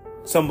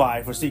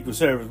 somebody for Secret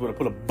Service would have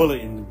put a bullet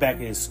in the back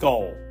of his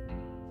skull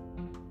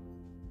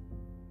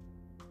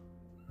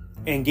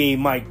and gave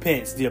Mike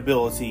Pence the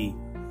ability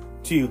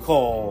to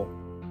call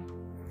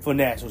for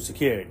national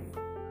security,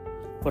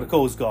 for the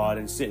Coast Guard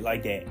and shit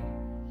like that,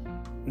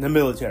 and the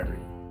military.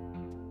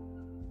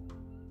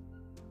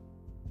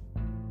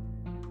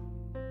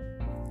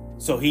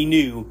 So he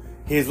knew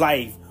his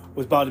life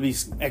was about to be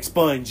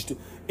expunged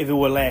if it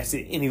would have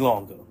lasted any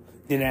longer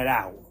than that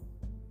hour.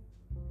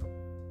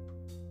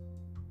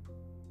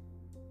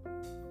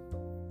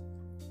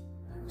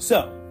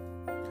 So,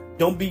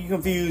 don't be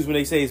confused when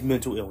they say it's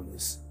mental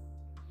illness.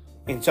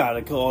 And try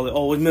to call it,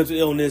 oh, it's mental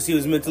illness, he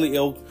was mentally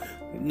ill.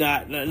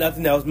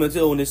 Nothing else, mental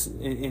illness,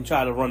 and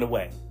try to run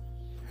away.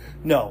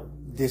 No,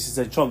 this is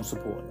a Trump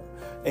supporter.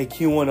 A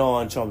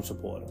QAnon Trump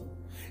supporter.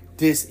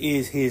 This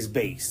is his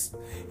base.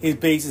 His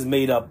base is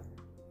made up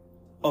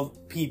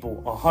of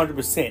people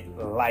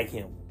 100% like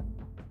him.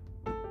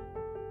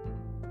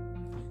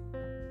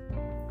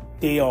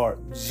 They are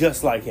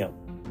just like him.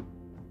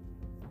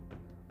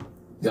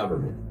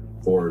 Government,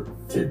 or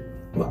to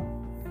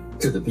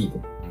the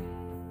people,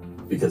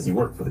 because he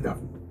worked for the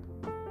government.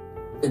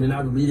 In an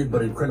unrelated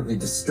but incredibly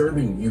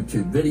disturbing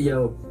YouTube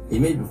video he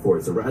made before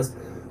his arrest,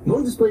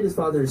 Moe displayed his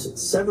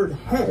father's severed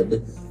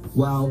head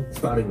while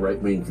spouting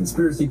right-wing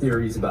conspiracy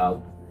theories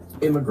about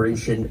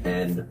immigration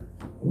and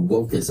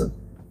wokeism.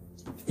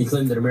 He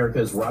claimed that America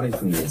is rotting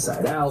from the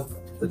inside out,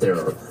 that there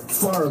are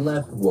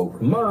far-left woke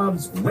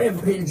mobs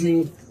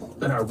rampaging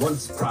in our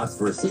once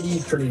prosperous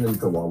cities, turning them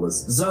into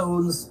lawless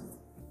zones.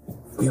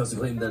 He also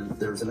claimed that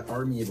there's an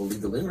army of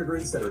illegal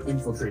immigrants that are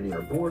infiltrating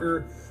our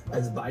border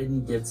as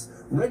Biden gets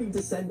ready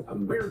to send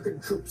American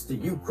troops to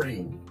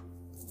Ukraine.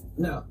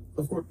 Now,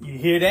 of course... You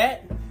hear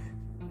that?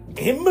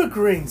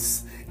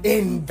 Immigrants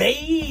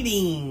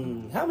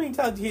invading. How many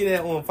times do you hear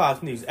that on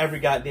Fox News? Every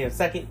goddamn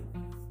second.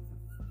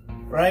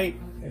 Right?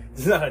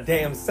 There's not a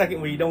damn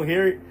second where you don't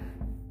hear it.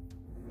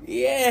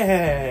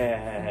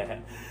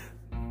 Yeah.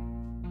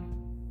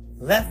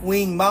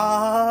 Left-wing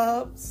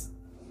mobs.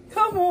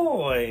 Come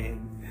on.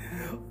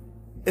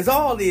 It's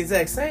all the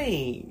exact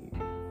same.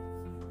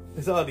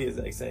 It's all the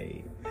exact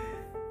same.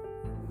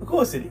 Of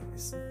course it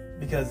is.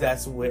 Because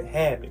that's what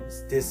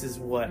happens. This is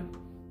what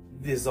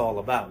this is all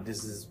about.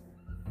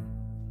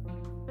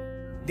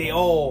 They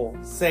all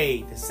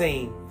say the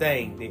same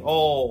thing. They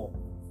all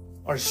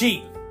are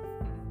sheep.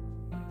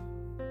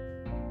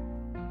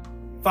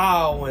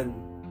 Following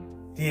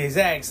the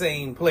exact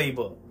same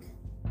playbook.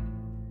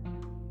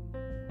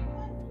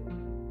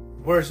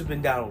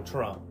 Worshipping Donald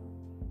Trump.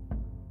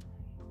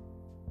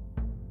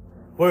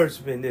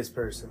 Worshipping this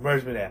person.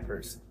 Worshipping that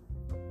person.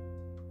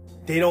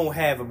 They don't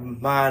have a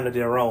mind of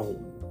their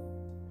own.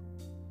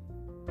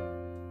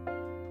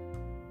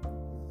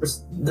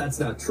 That's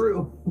not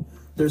true.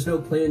 There's no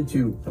plan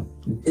to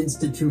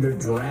institute a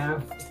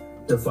draft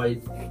to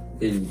fight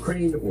in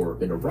Ukraine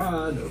or in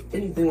Iran or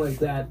anything like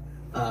that.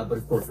 But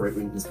of course,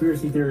 right-wing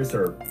conspiracy theorists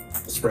are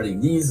spreading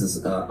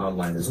these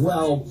online as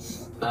well.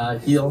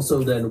 He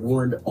also then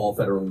warned all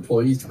federal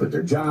employees to quit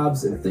their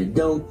jobs, and if they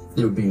don't,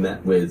 they would be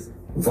met with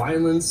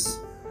violence,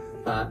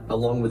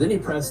 along with any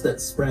press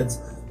that spreads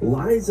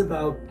lies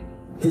about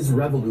his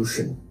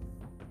revolution.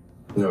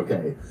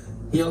 Okay.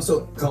 He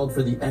also called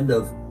for the end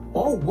of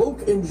all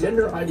woke and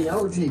gender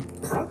ideology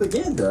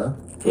propaganda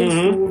in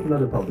schools and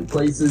other public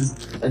places,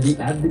 and the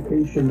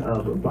abdication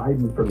of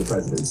Biden from the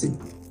presidency.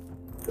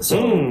 So,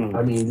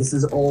 I mean, this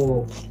is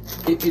all,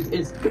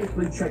 it's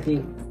basically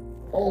checking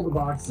all the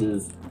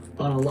boxes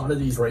on a lot of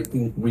these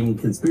right-wing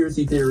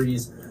conspiracy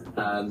theories.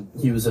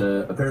 He was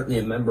apparently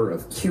a member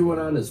of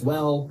QAnon as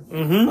well,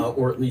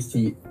 or at least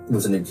he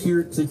was an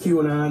adherent to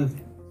QAnon.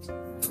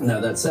 Now,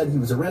 that said, he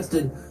was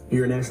arrested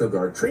near a National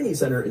Guard training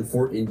center in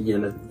Fort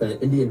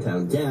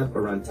Indiantown Gap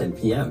around 10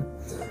 p.m.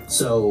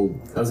 So,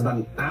 that was about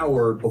an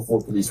hour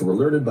before police were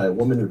alerted by a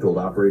woman who told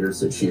operators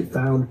that she had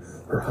found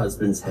her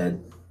husband's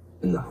head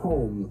in the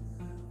home.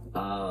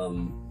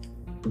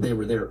 They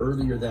were there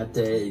earlier that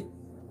day,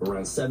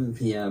 around 7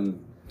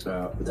 p.m.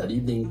 That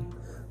evening,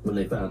 when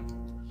they found...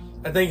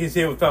 I think his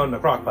head was found in a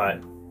crock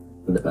pot.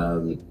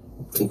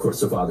 Of course,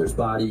 the father's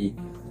body,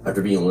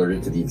 after being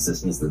alerted to the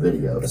existence of the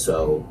video.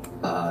 So,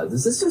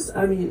 this is just,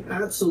 I mean,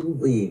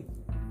 absolutely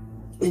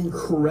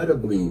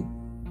incredibly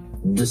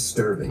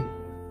disturbing.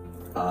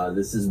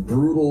 This is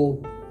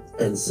brutal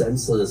and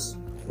senseless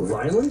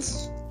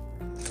violence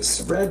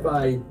spread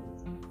by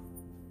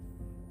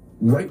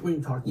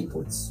right-wing talking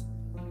points.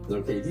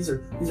 Okay, these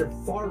are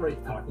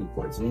far-right talking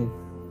points. I mean,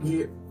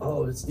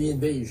 it's the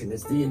invasion.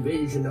 It's the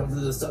invasion of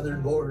the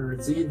southern border.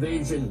 It's the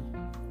invasion.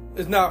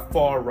 It's not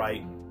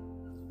far-right.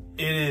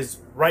 It is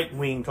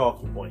right-wing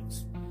talking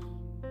points.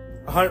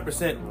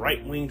 100%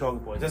 right-wing talking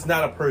points. That's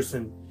not a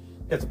person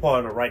that's a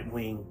part of the right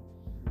wing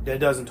that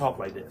doesn't talk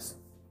like this.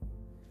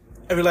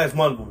 Every last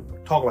one of them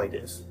talk like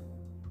this.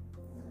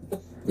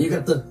 You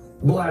got the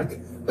black...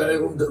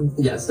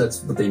 yes,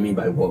 that's what they mean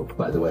by woke,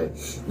 by the way.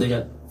 They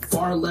got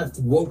far-left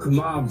woke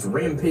mobs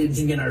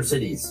rampaging in our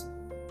cities.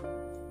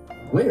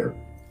 Where?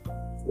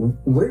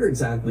 Where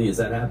exactly is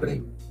that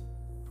happening?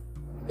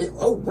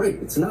 Right,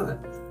 it's not.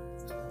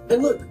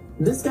 And look,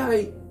 this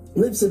guy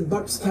lives in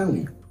Bucks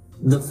County,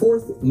 the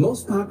fourth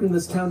most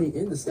populous county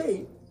in the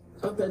state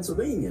of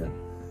Pennsylvania,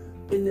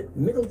 in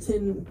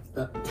Middleton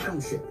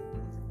Township.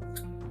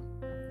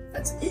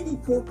 That's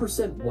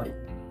 84% white.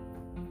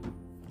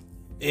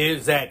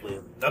 Exactly.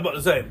 I'm about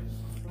to say,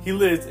 he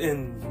lives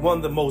in one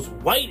of the most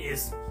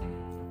whitest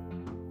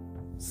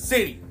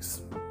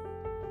cities.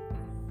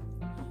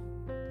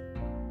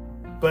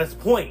 But that's the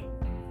point.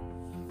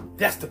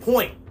 That's the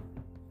point.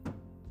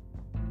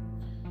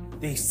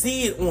 They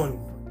see it on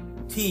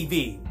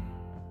TV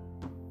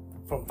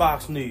from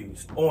Fox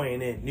News,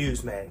 ONN,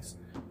 Newsmax,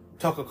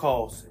 Tucker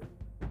Carlson,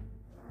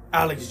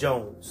 Alex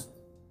Jones.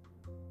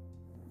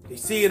 They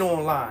see it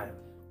online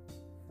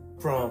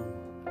from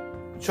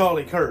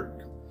Charlie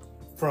Kirk,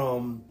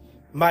 from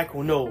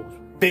Michael Knowles,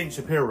 Ben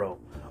Shapiro,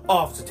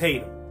 Officer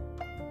Tatum,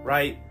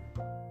 right?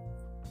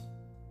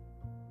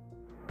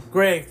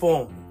 Greg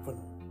Foreman,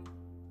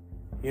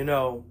 and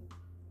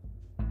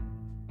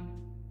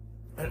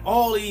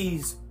all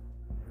these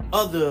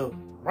other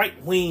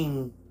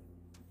right-wing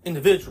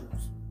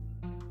individuals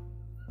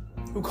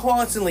who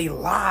constantly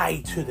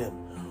lie to them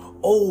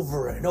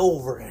over and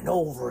over and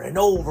over and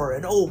over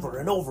and over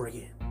and over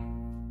again.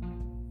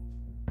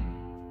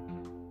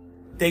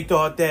 They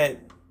thought that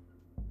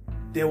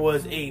there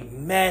was a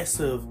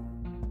massive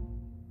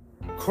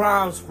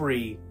crime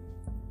spree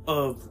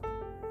of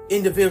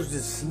individuals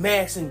just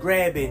smashing,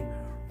 grabbing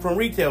from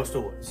retail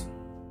stores.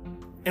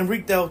 And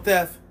retail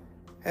theft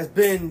has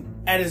been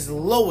at its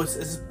lowest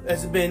as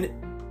it's been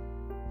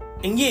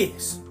in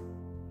years.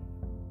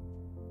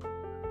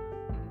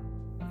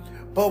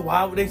 But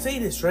why would they say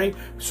this, right?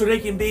 So they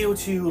can be able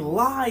to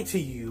lie to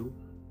you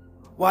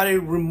while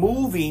they're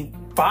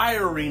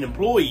firing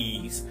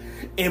employees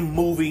and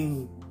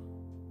moving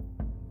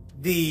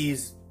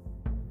these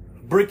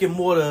brick and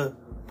mortar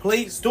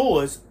plate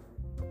stores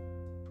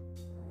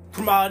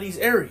from out of these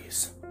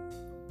areas.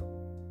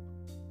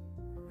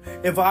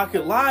 If I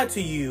could lie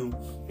to you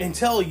and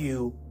tell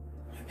you,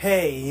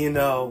 hey,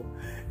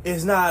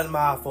 it's not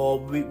my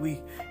fault.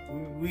 We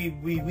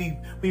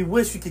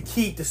wish we could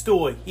keep the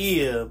store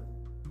here,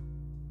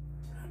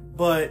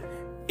 but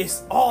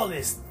it's all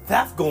this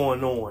theft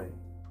going on,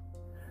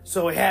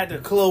 so we had to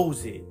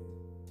close it.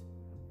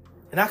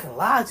 And I can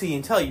lie to you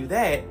and tell you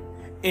that,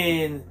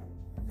 and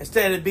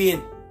instead of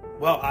being,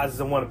 well, I just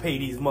don't want to pay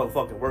these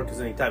motherfucking workers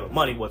any type of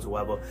money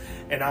whatsoever,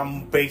 and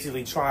I'm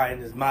basically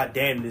trying as my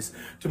damnedest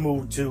to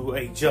move to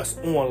a just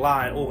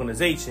online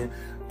organization,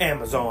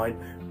 Amazon,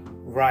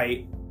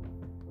 right?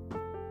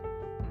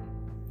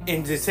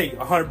 And just take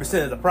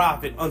 100% of the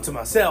profit unto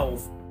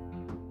myself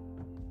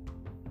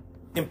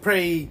and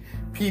pay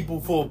people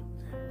for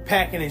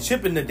packing and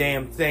shipping the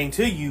damn thing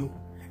to you,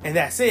 and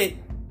that's it.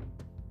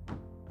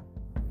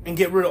 And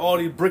get rid of all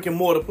these brick and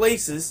mortar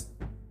places,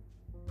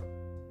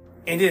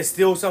 and then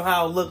still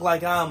somehow look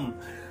like I'm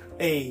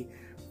a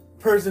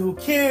person who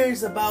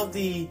cares about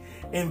the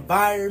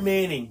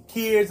environment and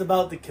cares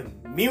about the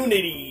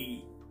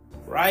community,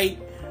 right?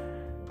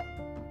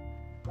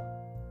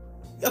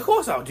 Of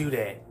course I'll do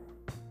that.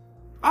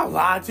 I'll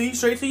lie to you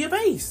straight to your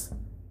face.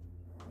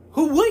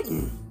 Who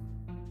wouldn't?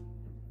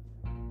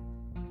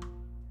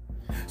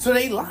 So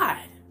they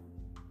lied.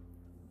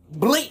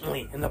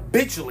 Blatantly and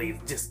habitually,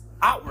 just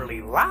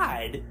outwardly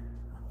lied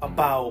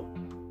about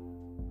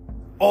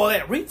all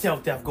that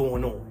retail theft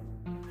going on.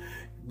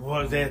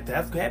 Was there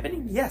theft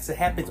happening? Yes, it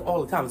happens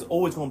all the time. It's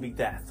always going to be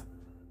theft.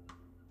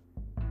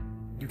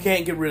 You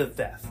can't get rid of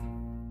theft.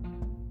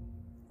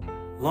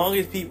 Long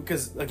as people,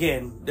 because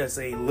again, that's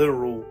a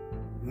literal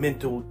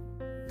mental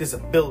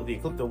disability,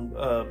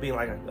 being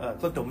like a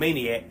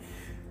kleptomaniac,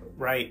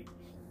 right?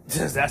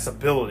 That's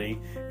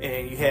ability.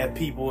 And you have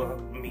people, I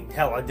mean,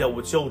 hell, I dealt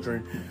with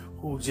children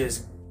who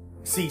just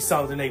see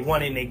something they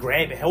want and they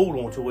grab it, hold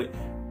on to it.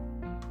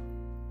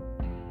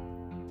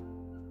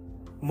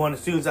 One of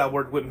the students I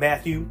worked with,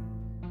 Matthew,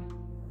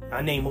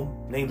 I name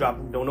him, name drop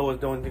him,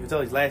 don't even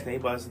tell his last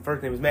name, but his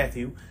first name is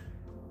Matthew,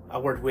 I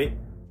worked with.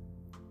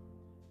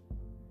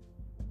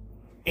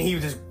 And he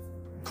was just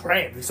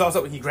grabbed. He saw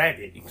something, he grabbed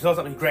it. He saw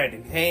something, he grabbed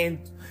it. His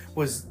hand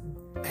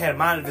had a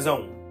mind of his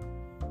own.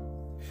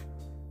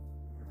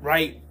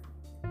 Right?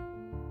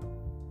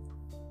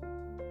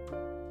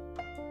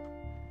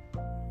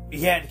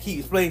 He had to keep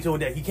explaining to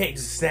him that he can't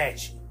just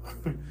snatch it.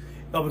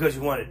 Not because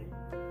you wanted it.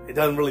 It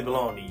doesn't really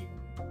belong to you.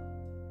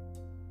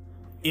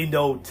 Even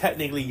though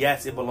technically,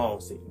 yes, it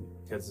belongs to you.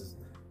 Because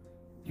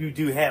you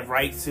do have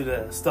rights to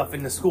the stuff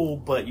in the school,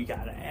 but you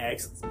gotta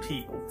ask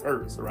people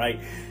first,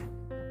 right?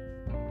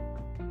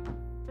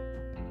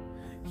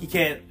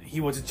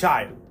 He was a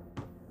child.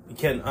 He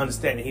can't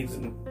understand it. He's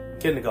in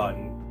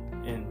kindergarten.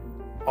 And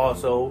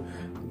also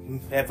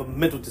have a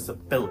mental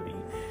disability.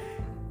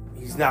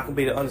 He's not going to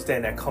be able to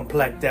understand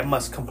that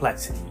much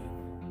complexity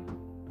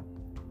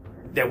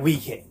that we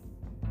can.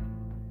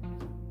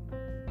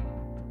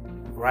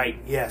 Right?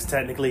 Yes,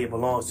 technically it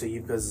belongs to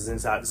you because it's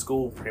inside the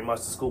school. Pretty much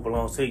the school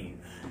belongs to you.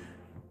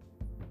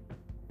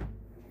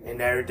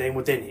 And everything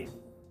within it.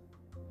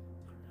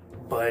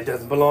 But it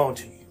doesn't belong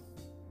to you.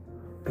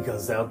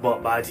 Because that was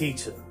bought by a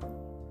teacher.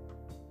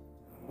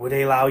 Would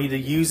they allow you to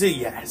use it?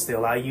 Yes, they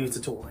allow you to use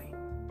the toy.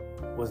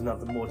 Was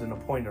nothing more than a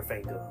pointer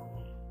finger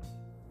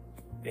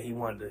that he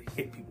wanted to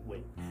hit people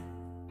with.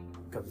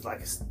 Because it's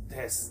like a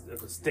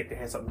stick that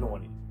has something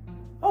on it.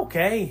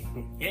 Okay,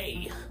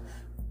 yay.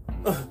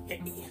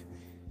 Yay.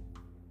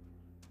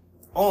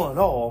 All in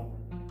all,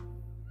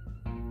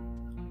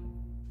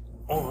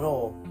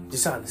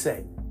 just trying to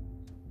say,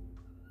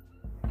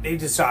 they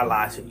just try to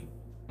lie to you,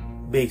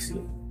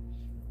 basically.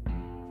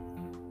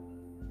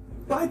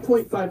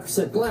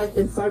 5.5% black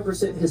and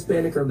 5%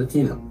 Hispanic or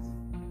Latino.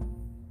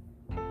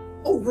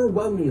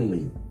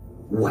 Overwhelmingly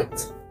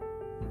white.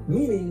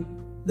 Meaning,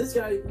 this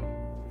guy,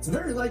 it's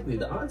very likely,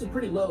 the odds are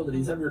pretty low that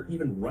he's ever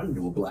even run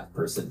to a black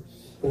person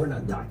or an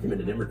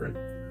undocumented immigrant.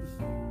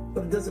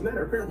 But it doesn't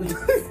matter. Apparently,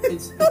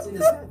 it's in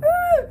his head.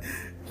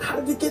 How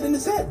did it get in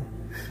his head?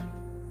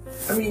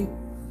 I mean,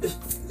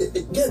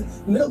 again,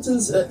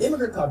 Middleton's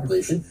immigrant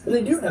population, and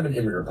they do have an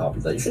immigrant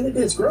population, it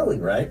is growing,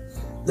 right?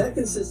 That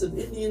consists of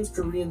Indians,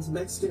 Koreans,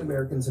 Mexican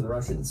Americans, and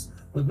Russians,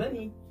 with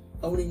many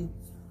owning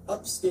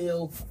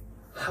upscale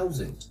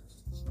housing.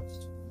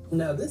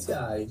 Now, this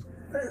guy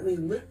apparently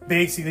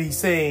basically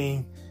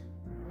saying,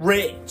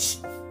 rich,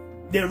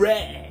 the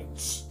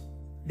rich,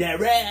 the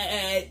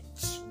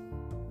rich,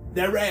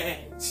 the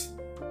rich.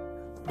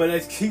 But I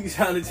keep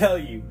trying to tell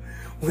you,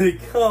 when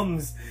it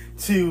comes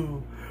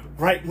to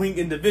right-wing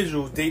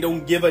individuals, they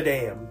don't give a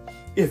damn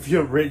if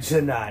you're rich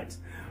or not.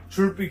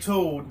 Truth be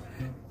told,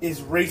 it's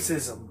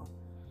racism.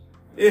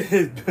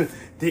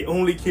 They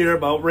only care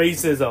about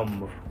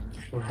racism.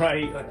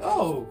 Right? Like,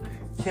 oh,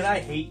 can I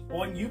hate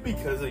on you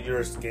because of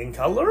your skin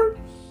color?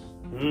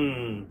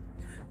 The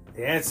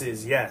answer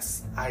is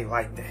yes. I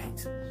like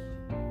that.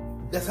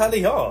 That's how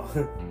they are.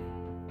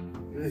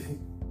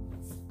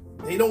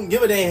 They don't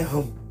give a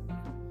damn.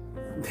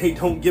 They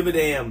don't give a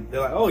damn.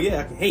 They're like, oh yeah,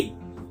 I can hate.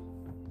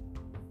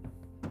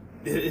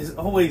 It's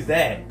always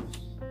that.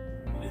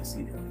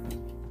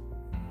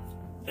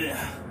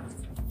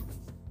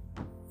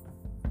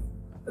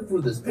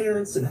 With his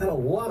parents and had a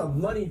lot of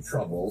money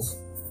troubles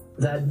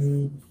that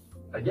he,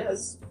 I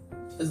guess,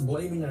 is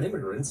blaming on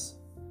immigrants.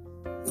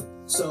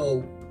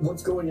 So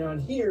what's going on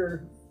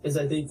here is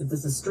I think that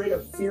this is straight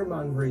up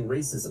fear-mongering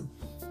racism.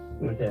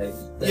 Okay?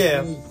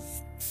 That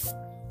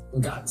he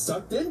got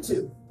sucked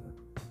into.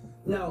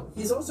 Now,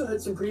 he's also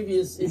had some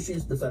previous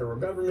issues with the federal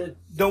government.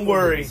 Don't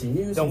worry.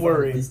 Don't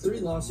worry. These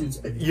 3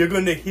 lawsuits. You're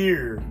going to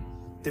hear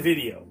the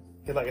video.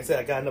 Because like I said,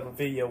 I got another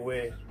video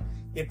where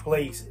it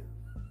plays it.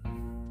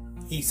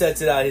 He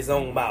sets it out of his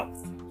own mouth.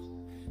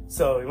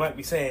 So he might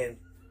be saying,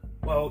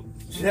 well,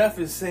 Jeff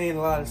is saying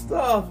a lot of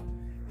stuff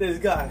this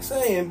guy's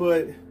saying,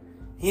 but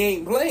he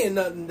ain't playing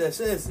nothing that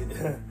says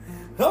it.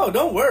 Oh,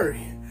 don't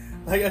worry.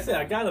 Like I said,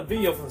 I got a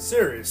video from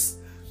Sirius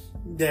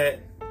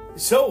that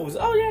shows,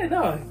 oh yeah,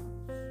 no,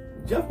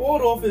 Jeff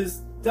Waldorf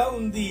is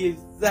telling the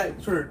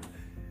exact truth.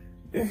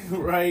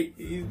 Right?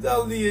 He's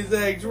telling the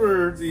exact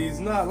truth. He's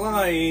not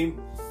lying.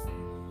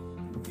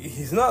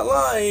 He's not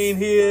lying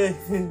here.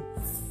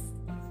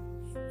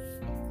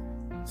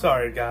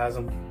 Sorry, guys.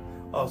 I'm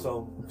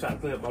also trying to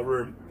clean up my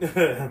room.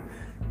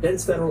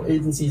 Against federal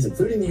agencies,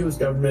 including the U.S.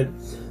 government,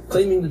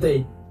 claiming that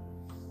they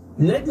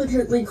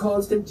negligently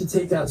caused him to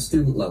take out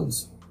student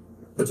loans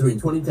between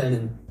 2010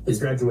 and his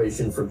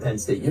graduation from Penn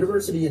State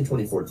University in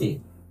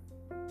 2014.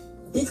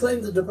 He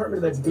claimed the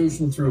Department of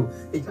Education, through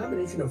a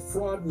combination of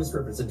fraud,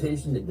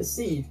 misrepresentation, and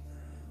deceit,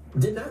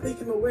 did not make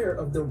him aware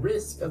of the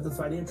risk of the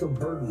financial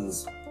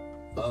burdens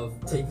of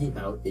taking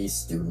out a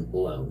student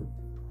loan.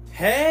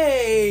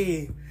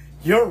 Hey,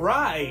 you're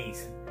right.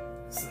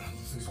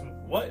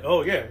 What?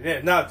 Oh,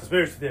 yeah, not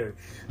conspiracy theory.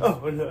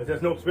 Oh, no,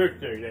 there's no conspiracy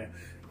theory there.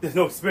 There's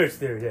no conspiracy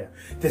theory there.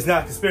 There's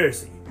not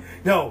conspiracy.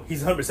 No,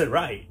 he's 100%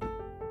 right.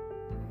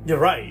 You're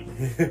right.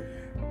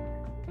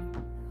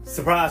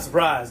 Surprise,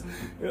 surprise.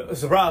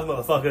 Surprise,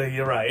 motherfucker,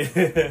 you're right.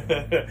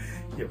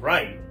 You're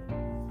right.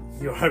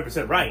 You're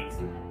 100% right.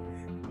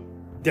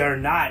 They're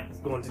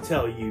not going to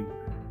tell you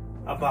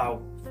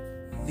about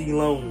the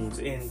loans,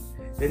 and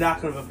they're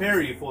not going to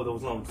prepare you for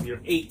those loans.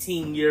 You're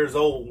 18 years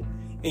old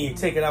and you're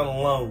taking out a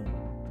loan.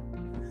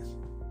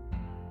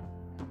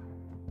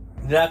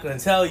 They're not going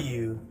to tell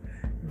you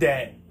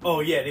that, oh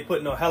yeah, they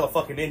put no hella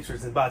fucking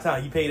interest, and by the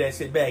time you pay that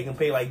shit back, you can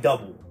pay like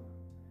double.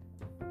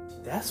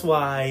 That's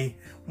why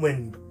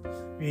when,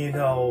 you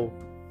know,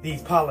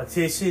 these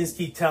politicians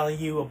keep telling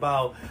you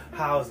about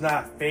how it's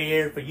not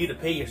fair for you to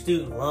pay your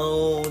student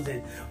loans,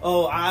 and,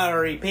 oh, I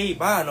already paid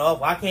mine off,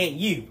 why can't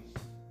you?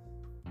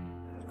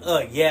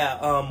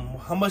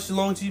 How much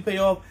loan did you pay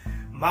off?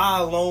 My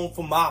loan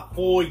for my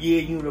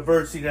 4-year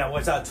university, now,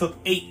 which I took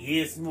 8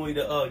 years for me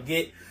to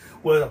get,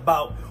 was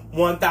about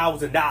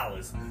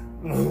 $1,000.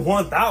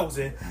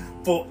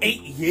 $1,000 for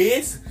 8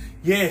 years?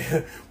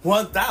 Yeah,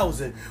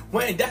 1,000.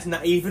 Well, that's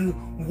not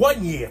even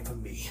 1 year for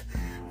me,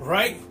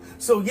 right?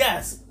 So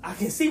yes, I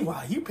can see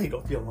why you paid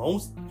off your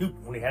loans. You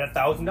only had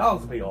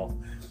 $1,000 to pay off,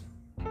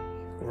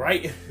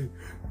 right?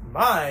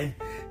 Mine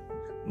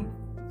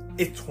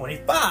is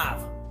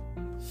 25.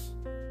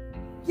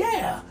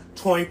 Yeah,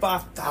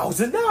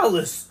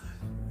 $25,000.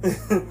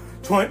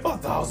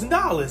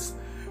 $25,000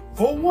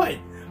 for what?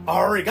 I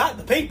already got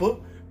the paper.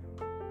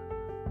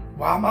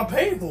 Why am I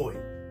paying for it?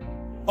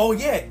 Oh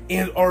yeah, and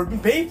it's already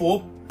been paid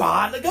for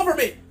by the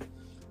government.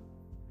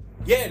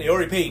 Yeah, they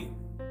already paid.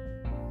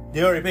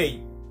 They already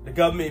paid. The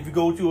government, if you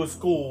go to a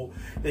school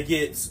that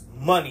gets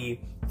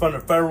money from the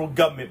federal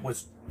government,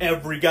 which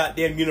every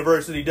goddamn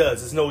university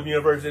does. There's no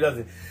university that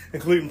doesn't,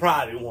 including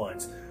private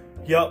ones.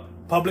 Yup,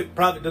 public,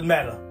 private, doesn't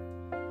matter.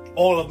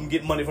 All of them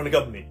get money from the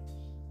government.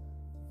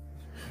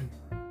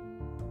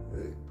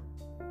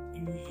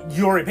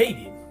 You already paid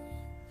it.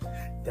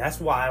 That's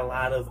why a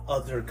lot of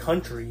other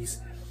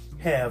countries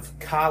have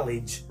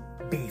college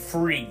be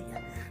free,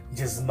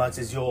 just as much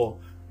as your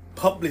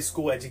public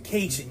school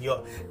education,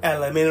 your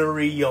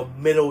elementary, your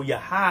middle, your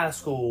high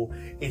school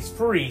is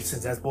free,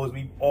 since that's supposed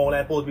to be all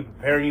that's supposed to be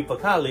preparing you for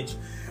college.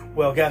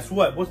 Well, guess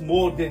what? What's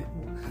more than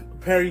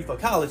preparing you for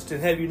college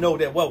than have you know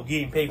that, well,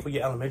 you ain't paid for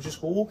your elementary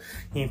school,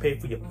 you ain't paid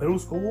for your middle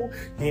school,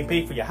 you ain't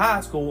paid for your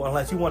high school,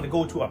 unless you want to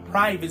go to a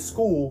private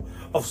school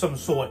of some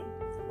sort,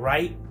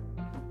 right?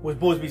 Was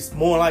supposed to be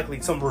more likely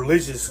some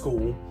religious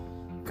school,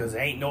 because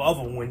there ain't no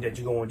other one that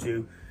you're going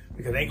to,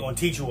 because they ain't going to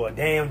teach you a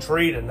damn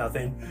trade or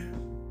nothing,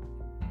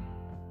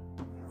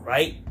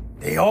 right?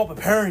 They all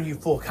preparing you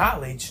for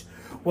college.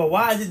 Well,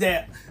 why is it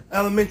that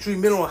elementary,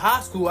 middle, and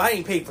high school, I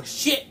ain't paid for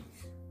shit?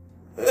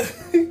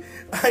 I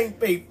ain't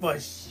paid for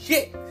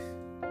shit.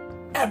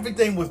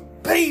 Everything was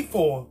paid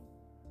for.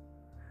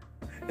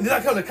 And then I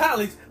come to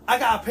college, I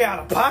gotta pay out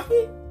of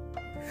pocket?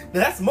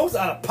 Now that's the most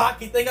out of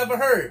pocket thing I've ever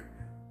heard.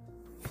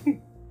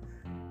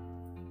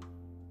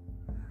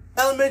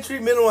 Elementary,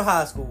 middle, and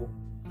high school,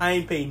 I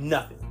ain't paid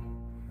nothing.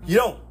 You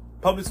don't.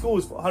 Public school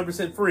is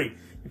 100% free.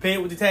 You pay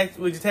it with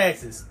your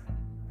taxes,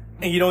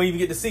 and you don't even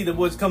get to see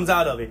what comes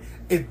out of it.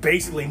 It's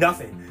basically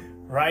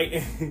nothing,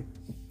 right?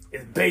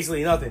 It's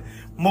basically nothing.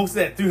 Most of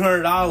that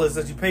 $300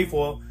 that you pay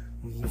for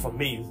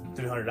me,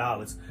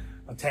 $300,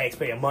 of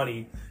taxpayer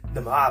money,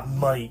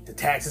 the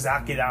taxes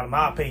I get out of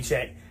my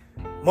paycheck,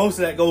 most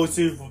of that goes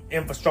to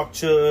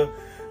infrastructure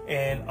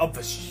and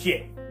other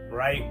shit,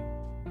 right?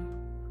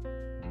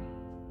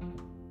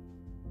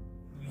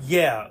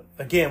 Yeah,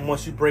 again,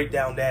 once you break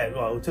down that,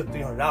 well, it took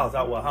 $300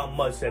 out, well, how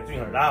much that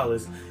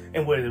 $300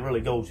 and where did it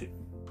really go to?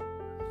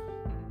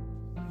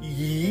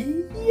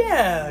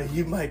 Yeah,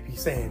 you might be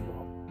saying,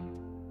 well,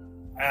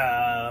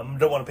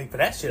 don't want to pay for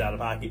that shit out of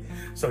pocket.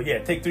 So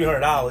yeah, take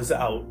 $300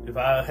 out. If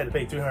I had to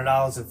pay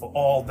 $300 for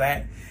all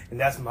that, and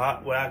that's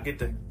what I get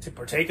to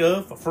partake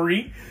of for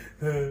free,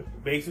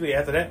 basically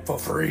after that, for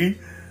free,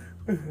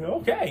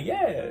 okay,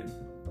 yeah,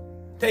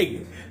 take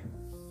it.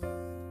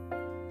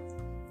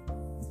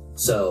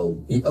 So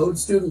he owed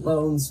student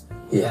loans,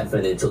 he had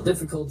financial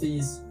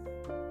difficulties,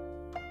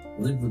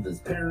 lived with his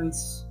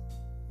parents,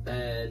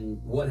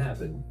 and what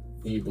happened?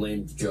 He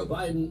blamed Joe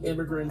Biden,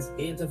 immigrants,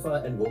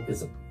 Antifa, and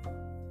wokeism.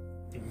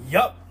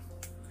 Yup.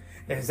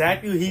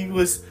 Exactly. He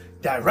was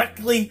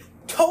directly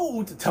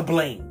told to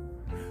blame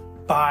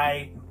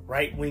by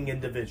right-wing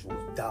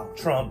individuals. Donald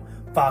Trump,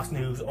 Fox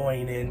News,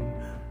 ONN,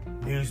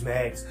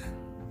 Newsmax,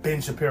 Ben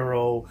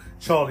Shapiro,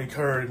 Charlie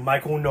Kirk,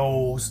 Michael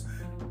Knowles,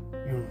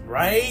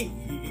 right?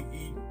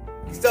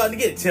 He's starting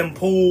to get Tim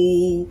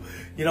Pool,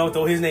 you know,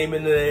 throw his name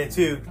into there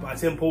too. By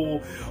Tim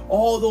Pool,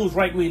 all those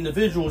right-wing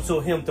individuals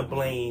told him to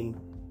blame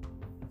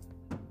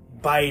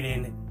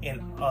Biden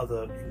and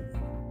other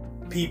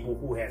people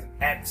who have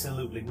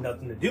absolutely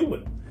nothing to do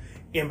with them.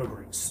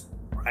 Immigrants,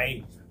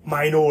 right?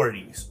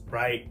 Minorities,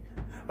 right?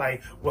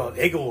 Like, well,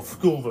 they go to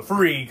school for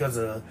free because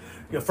of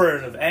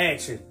affirmative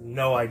action.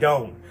 No, I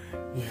don't.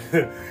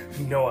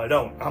 No, I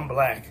don't. I'm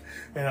black.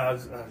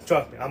 And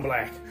trust me, I'm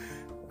black.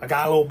 I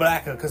got a little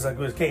blacker because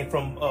I came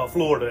from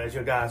Florida, as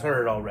you guys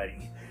heard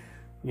already.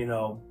 You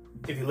know,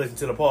 if you listen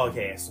to the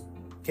podcast.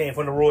 Came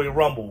from the Royal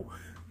Rumble,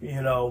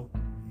 you know,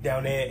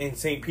 down there in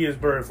St.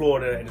 Petersburg,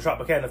 Florida, at the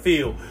Tropicana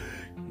Field.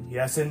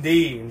 Yes,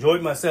 indeed.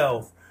 Enjoyed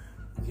myself,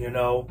 you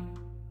know,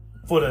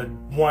 for the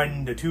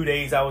 1 to 2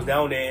 days I was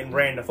down there and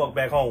ran the fuck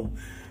back home.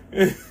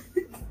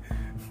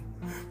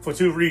 For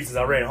 2 reasons,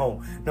 I ran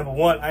home. Number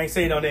one, I ain't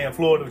staying down there in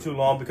Florida for too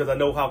long because I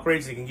know how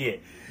crazy it can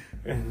get.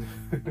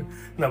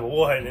 Number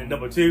one. And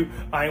number two,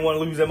 I ain't want to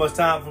lose that much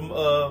time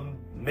from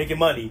making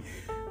money.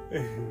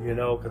 You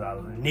know, because I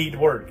need to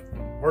work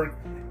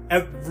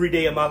every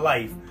day of my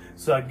life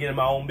so I can get in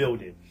my own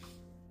building.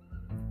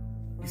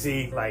 You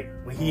see, like,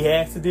 what he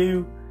has to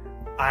do,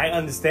 I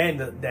understand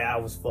that I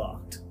was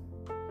fucked.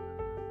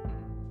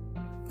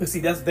 But see,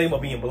 that's the thing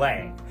about being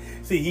black.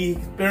 See, he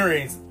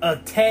experienced a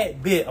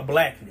tad bit of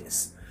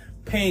blackness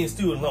paying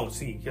student loans.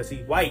 See, because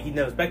he's white, he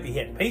never expected he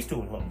had to pay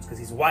student loans because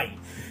he's white.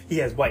 He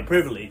has white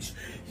privilege.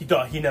 He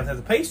thought he never had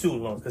to pay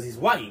student loans because he's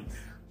white.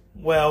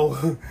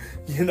 Well,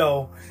 you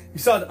know, you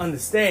start to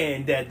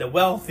understand that the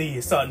wealthy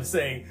is starting to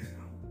say,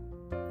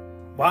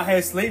 why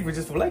have slavery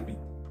just for black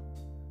people?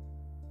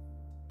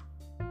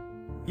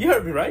 You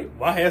heard me right.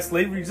 Why have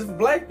slavery just for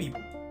black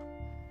people?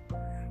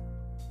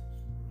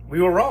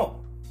 We were wrong.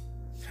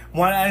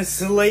 Why not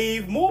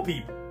enslave more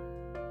people?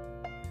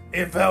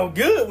 It felt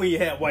good when you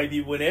had white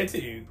people in there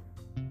too.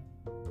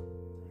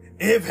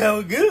 It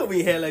felt good when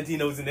you had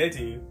Latinos in there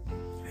too.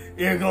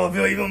 It's gonna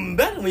feel even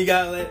better when you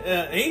got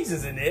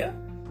Asians in there.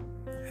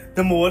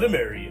 The more the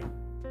merrier.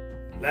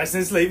 Let's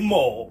enslave them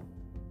all.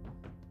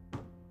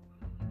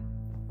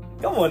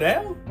 Come on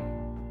now.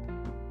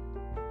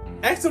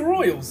 Ask the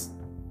Royals.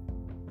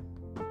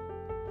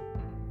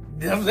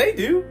 That's what they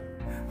do.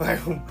 Like,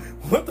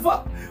 what the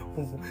fuck?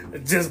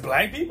 Just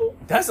black people?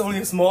 That's only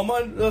a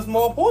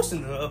small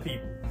portion of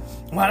people.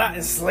 Why not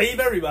enslave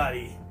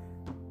everybody?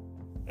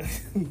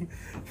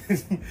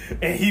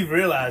 And he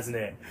realizing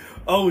that.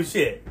 Oh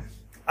shit,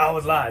 I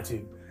was lied to.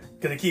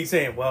 Cause they keep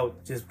saying, well,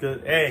 just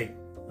because, hey,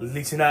 at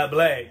least you're not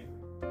black.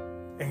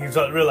 And you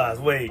start to realize,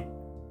 wait,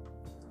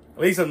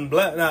 at least I'm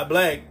not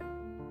black.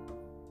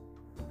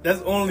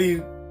 That's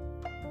only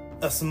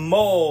a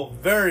small,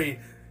 very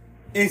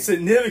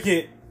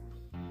insignificant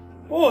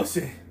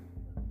portion.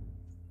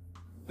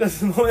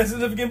 That's a small,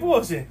 insignificant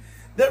portion.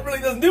 That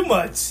really doesn't do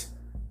much.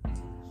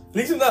 At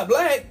least I'm not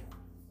black.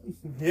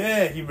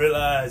 Yeah, he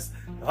realized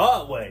the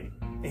hard way.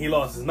 And he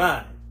lost his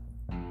mind.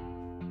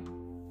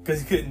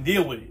 Because he couldn't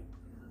deal with it.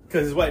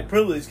 Because his white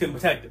privilege couldn't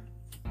protect him.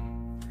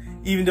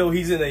 Even though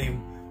he's in a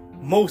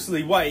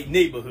mostly white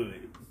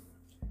neighborhood.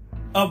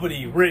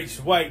 Uppity, rich,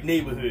 white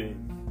neighborhood.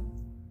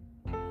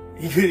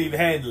 He couldn't even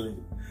handle it.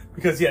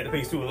 Because he had to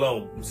pay student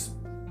loans.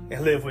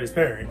 And live with his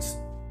parents.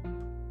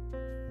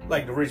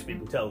 Like the rich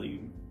people tell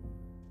you.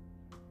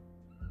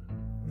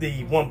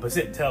 The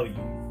 1% tell you.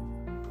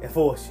 And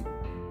force you.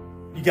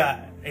 You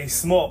got a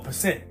small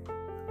percent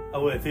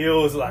of what it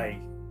feels like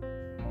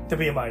to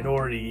be a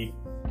minority.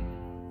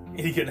 And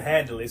he couldn't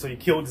handle it, so he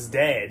killed his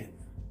dad.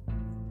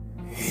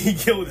 He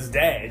killed his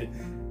dad.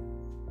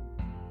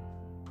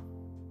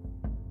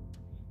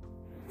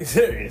 It's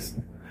serious.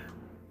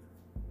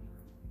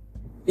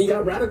 He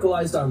got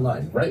radicalized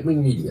online,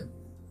 right-wing media.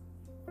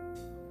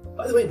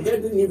 By the way, the guy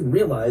didn't even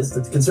realize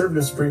that the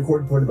conservative Supreme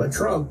Court appointed by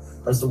Trump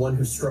was the one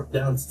who struck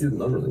down student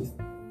loan relief.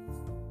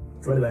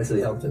 Which might have actually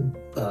helped him.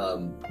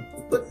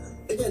 But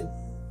again,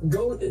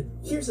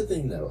 here's the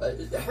thing though.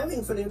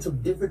 Having financial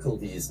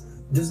difficulties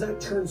does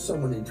not turn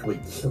someone into a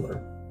killer,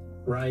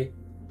 right?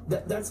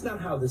 That's not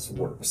how this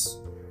works.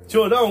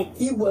 Sure don't.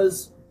 He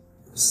was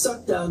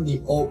sucked down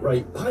the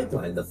alt-right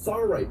pipeline, the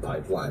far-right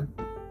pipeline,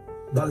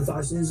 by the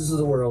Fox Newses of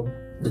the world,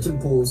 the Tim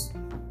Pools,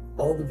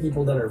 all the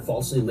people that are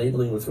falsely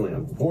labeling what's going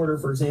on at the border,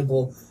 for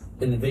example,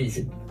 an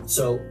invasion.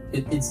 So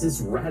it's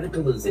this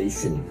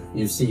radicalization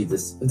you see,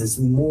 this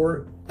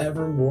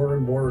ever more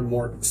and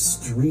more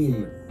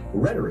extreme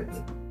rhetoric,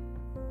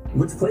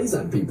 which plays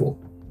on people.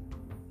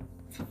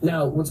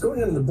 Now, what's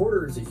going on in the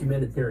border is a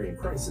humanitarian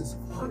crisis,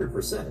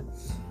 100%.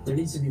 There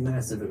needs to be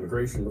massive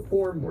immigration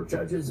reform, more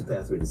judges, a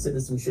pathway to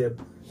citizenship,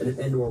 and an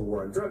end to our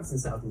war on drugs in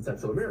South and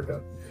Central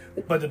America.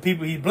 But the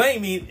people he's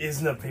blaming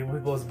isn't the people he's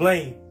supposed to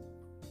blame.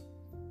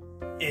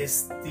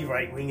 It's the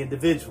right-wing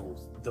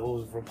individuals,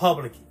 those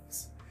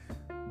Republicans.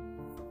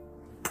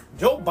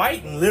 Joe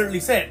Biden literally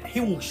said he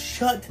will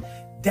shut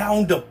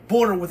down the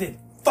border within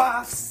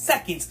 5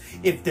 seconds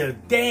if the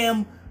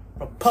damn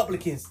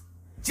Republicans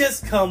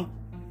just come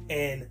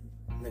and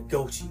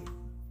negotiate.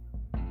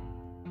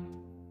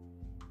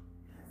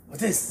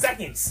 Within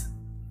seconds.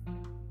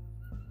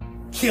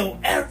 kill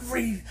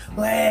every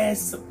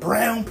last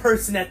brown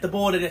person at the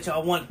border that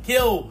y'all want to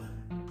kill.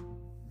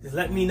 Just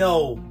let me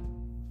know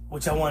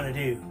what y'all want to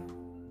do.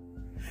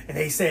 And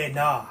they said,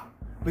 nah,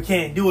 we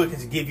can't do it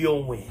because it give you a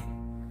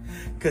win.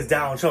 Because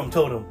Donald Trump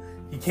told them,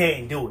 you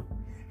can't do it.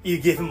 You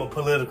give him a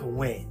political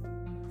win.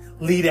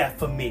 Leave that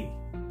for me.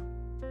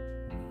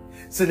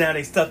 So now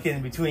they stuck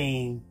in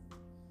between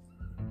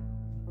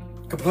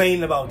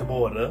complaining about the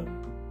border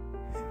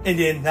and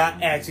then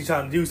not actually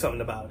trying to do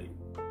something about it.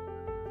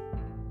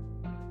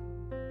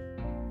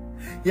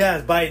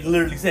 Yes, Biden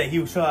literally said he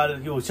will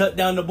shut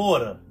down the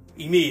border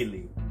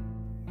immediately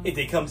if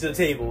they come to the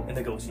table and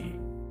negotiate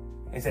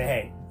and say,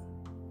 hey,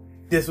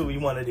 this is what we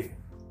want to do.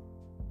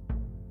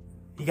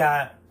 He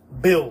got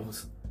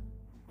bills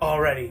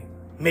already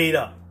made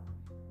up.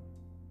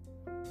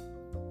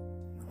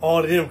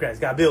 All the Democrats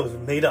got bills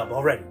made up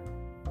already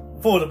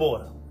for the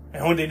border.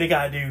 And only thing they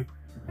gotta do,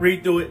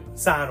 read through it,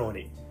 sign on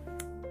it.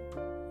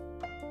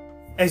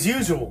 As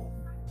usual.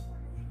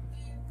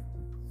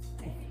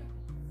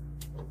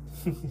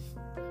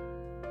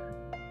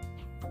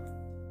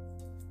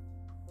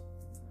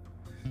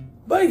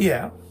 But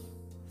yeah,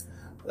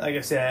 like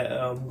I said,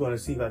 I'm going to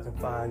see if I can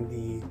find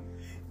the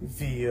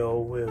video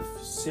with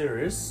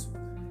Cirrus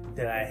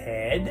that I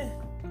had.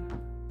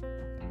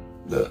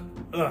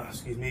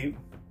 Excuse me.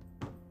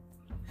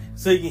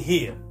 So you can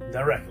hear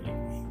directly.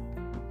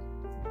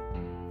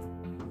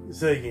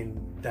 So you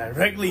can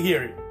directly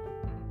hear it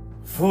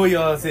for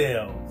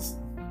yourselves.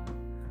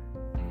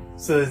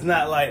 So it's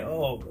not like,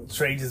 oh,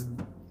 Trey just,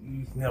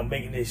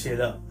 making this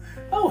shit up.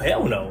 Oh,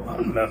 hell no.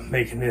 I'm not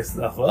making this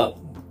stuff up.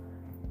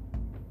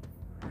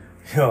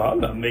 I'm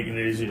not making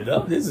this shit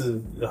up. This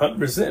is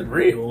 100%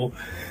 real.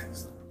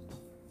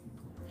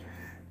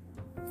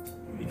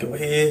 Let me go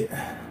ahead.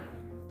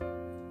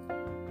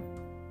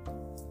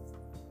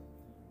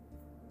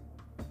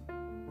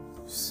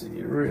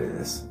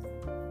 Serious.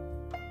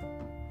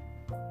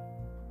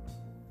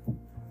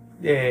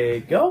 There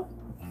you go.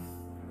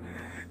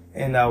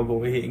 And I'll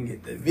go ahead and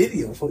get the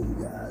video for you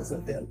guys.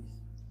 Let that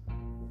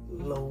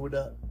load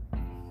up.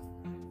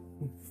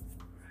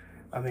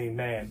 I mean,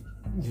 man.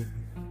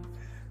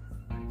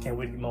 Can't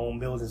wait to get my own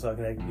building so I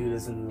can actually do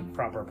this in the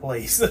proper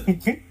place.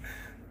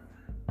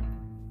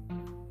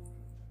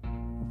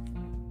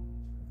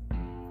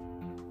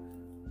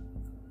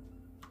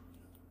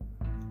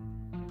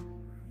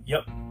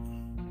 Yep.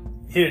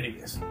 Here it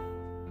is.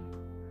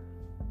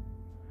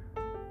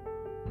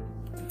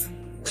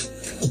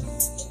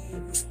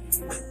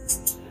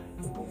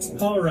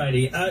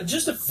 Alrighty,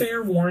 just a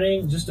fair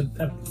warning, just a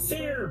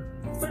fair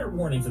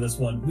warning for this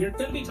one. We're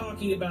going to be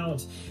talking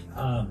about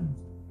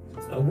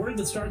a word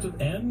that starts with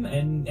M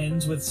and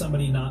ends with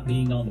somebody not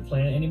being on the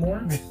planet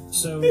anymore.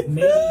 So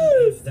maybe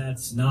if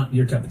that's not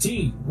your cup of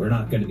tea, we're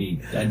not going to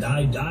be. And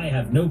I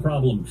have no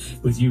problem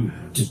with you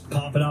just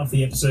popping off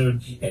the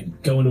episode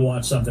and going to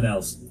watch something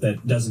else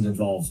that doesn't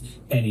involve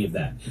any of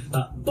that.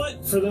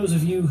 But for those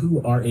of you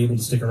who are able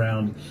to stick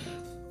around,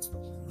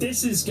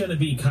 this is going to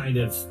be kind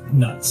of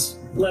nuts.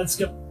 Let's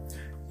go.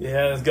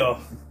 Yeah, let's go.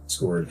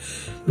 Scored.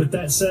 With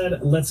that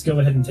said, let's go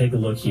ahead and take a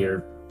look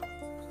here.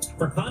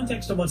 For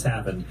context on what's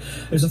happened,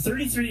 there's a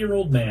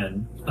 33-year-old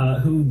man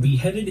who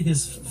beheaded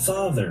his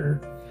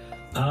father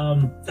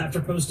after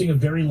posting a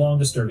very long,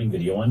 disturbing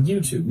video on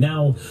YouTube.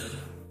 Now,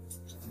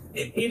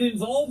 it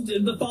involved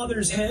the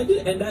father's head,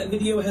 and that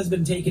video has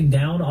been taken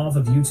down off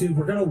of YouTube.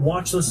 We're going to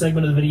watch the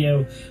segment of the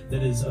video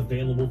that is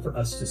available for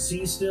us to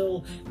see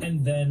still,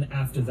 and then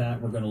after that,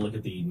 we're going to look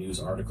at the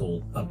news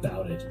article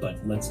about it.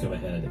 But let's go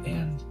ahead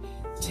and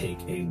take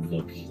a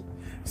look.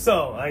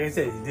 So, like I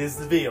said, this is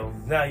the video.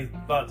 Now he's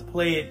about to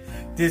play it.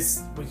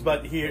 This, what you're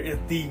about to hear, is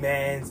the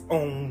man's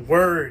own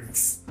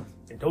words.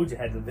 I told you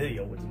I had the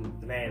video with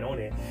the man on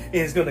it. And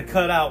it's going to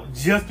cut out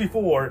just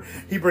before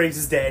he brings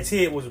his dad's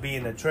head, which will be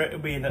in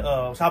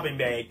the shopping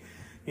bag,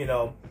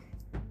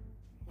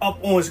 up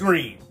on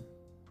screen.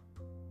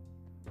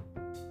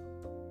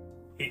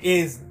 It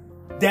ends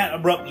that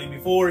abruptly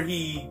before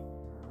he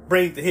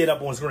brings the head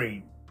up on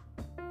screen.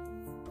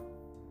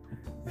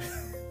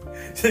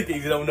 Just in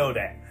case you don't know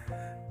that.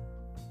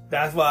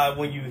 That's why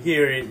when you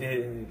hear it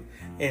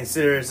and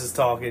Sirius is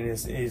talking,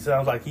 it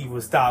sounds like he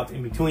was stopped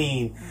in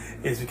between.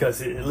 It's because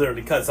it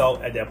literally cuts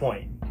out at that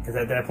point. Because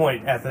at that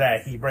point, after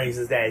that, he brings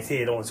his dad's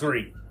head on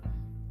screen.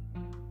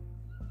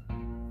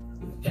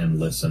 And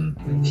listen.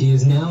 He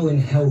is now in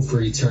hell for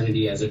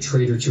eternity as a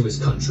traitor to his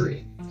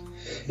country.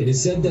 It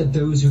is said that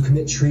those who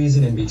commit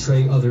treason and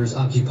betray others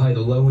occupy the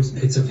lowest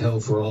pits of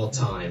hell for all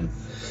time.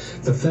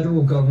 The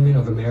federal government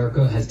of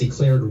America has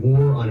declared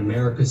war on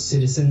America's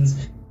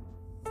citizens.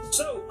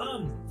 So,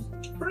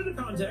 further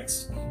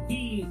context,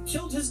 he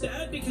killed his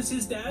dad because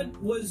his dad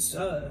was,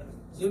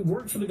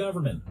 worked for the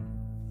government.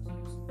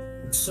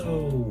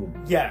 So...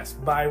 Yes,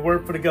 by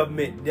work for the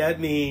government, that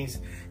means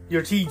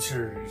your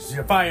teachers,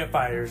 your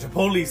firefighters, your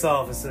police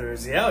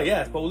officers. Yeah,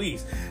 it's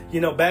police.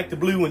 Back to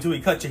blue until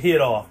he cut your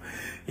head off.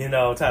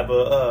 Type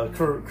of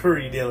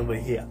crew you're dealing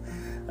with here.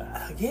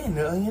 again,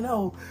 you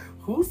know,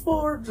 who's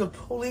for the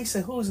police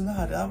and who's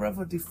not? I'd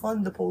rather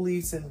defund the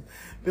police and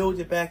build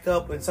it back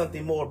up in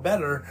something more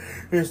better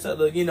instead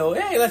of, you know,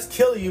 hey, let's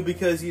kill you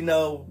because, you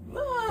know,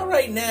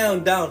 right now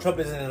Donald Trump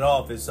isn't in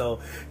office, so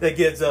that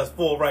gives us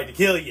full right to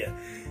kill you.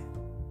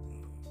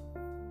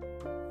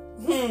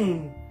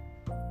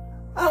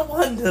 I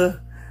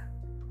wonder,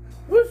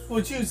 which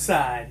would you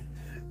side?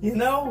 You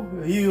know,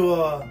 you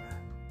are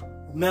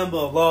a member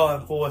of law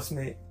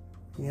enforcement,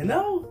 you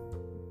know?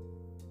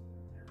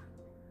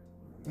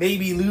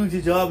 Maybe lose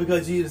your job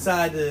because you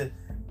decide to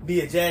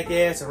be a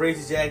jackass, a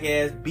racist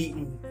jackass,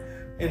 beaten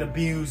and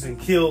abuse and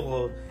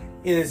kill an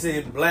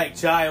innocent black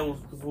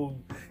child who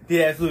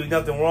did absolutely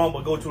nothing wrong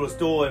but go to a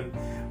store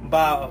and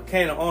buy a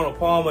can of Arnold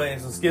Palmer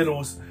and some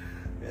Skittles.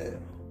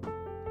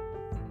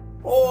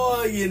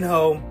 Or, you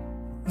know,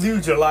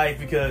 lose your life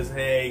because,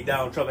 hey,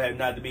 Donald Trump had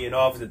not to be in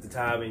office at the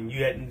time and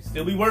you had to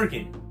still be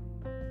working.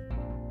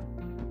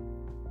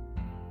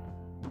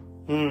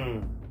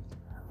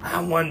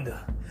 I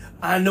wonder.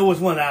 I know it's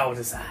one hour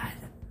to decide.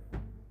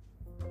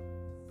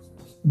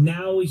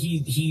 Now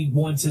he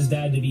wants his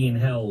dad to be in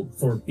hell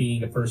for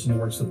being a person who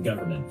works for the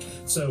government.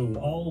 So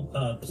all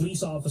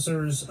police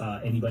officers,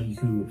 anybody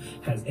who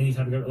has any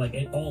type of government,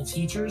 like all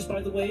teachers,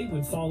 by the way,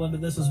 would fall under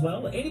this as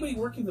well. Anybody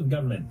working for the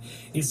government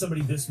is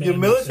somebody this man the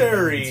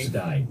military needs to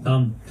die.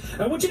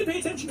 I want you to pay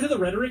attention to the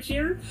rhetoric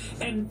here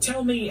and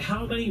tell me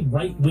how many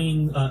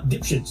right-wing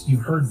dipshits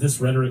you've heard this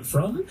rhetoric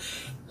from,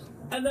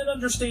 and then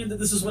understand that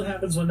this is what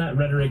happens when that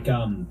rhetoric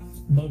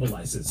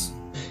mobilizes.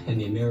 And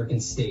the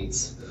American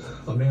states.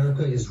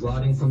 America is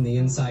rotting from the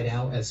inside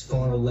out as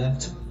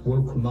far-left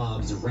woke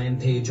mobs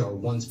rampage our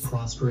once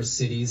prosperous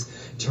cities,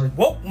 turning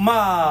woke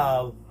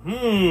mob,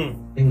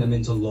 them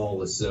into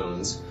lawless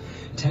zones.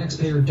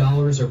 Taxpayer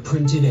dollars are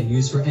printed and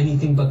used for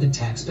anything but the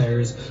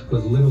taxpayers,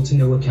 with little to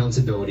no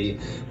accountability,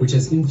 which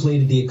has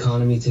inflated the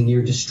economy to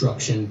near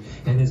destruction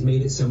and has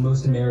made it so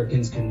most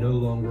Americans can no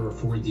longer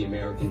afford the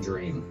American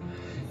dream.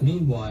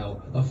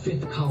 Meanwhile, a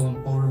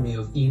fifth-column army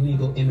of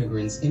illegal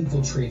immigrants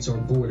infiltrates our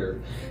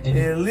border. And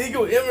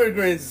illegal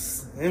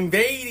immigrants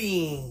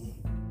invading.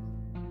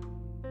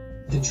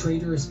 The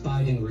traitorous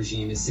Biden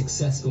regime is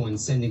successful in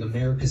sending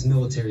America's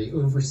military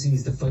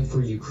overseas to fight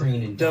for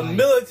Ukraine and the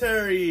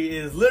military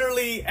is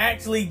literally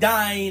actually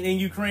dying in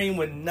Ukraine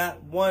when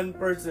not one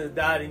person has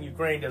died in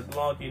Ukraine that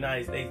belongs to the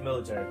United States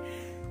military.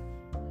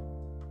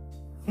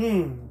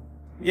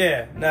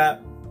 Yeah,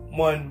 not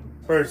one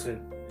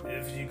person.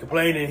 If you're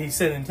complaining he's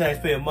sending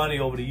taxpayer money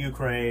over to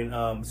Ukraine,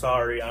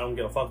 sorry, I don't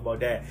give a fuck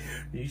about that.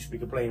 You should be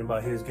complaining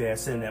about his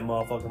gas sending that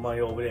motherfucking money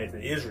over there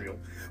to Israel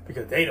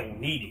because they don't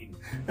need it.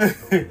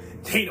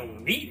 They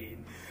don't need it.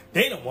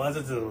 They don't want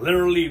it to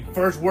literally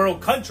first world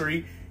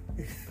country.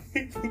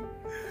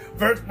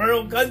 First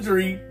world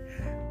country.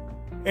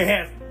 It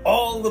has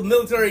all the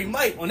military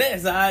might on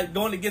that side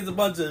going against a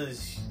bunch of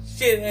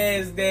shit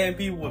ass damn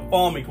people with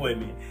farm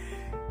equipment.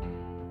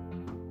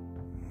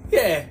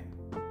 Yeah.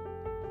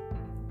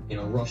 In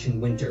a Russian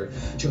winter,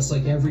 just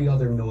like every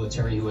other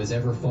military who has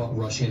ever fought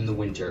Russia in the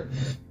winter.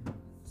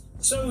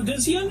 So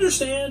does he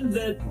understand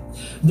that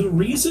the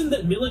reason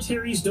that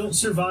militaries don't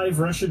survive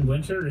Russian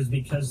winter is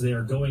because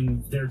they're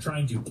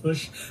trying to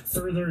push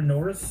further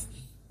north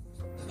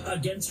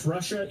against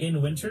Russia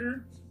in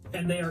winter,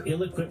 and they are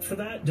ill-equipped for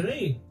that? Do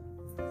they?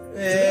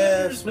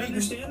 Yeah, do they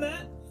understand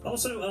that?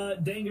 Also,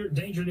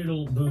 Danger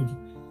Noodle Boob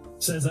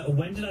says,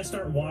 when did I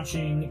start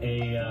watching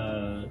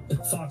a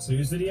Fox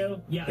News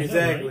video? Yeah, I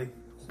exactly. know, right?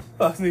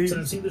 Fox News. So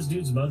I've seen this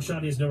dude's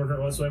mugshot. He has no regret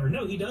whatsoever.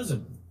 No, he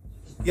doesn't.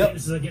 Yep.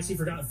 I guess he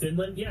forgot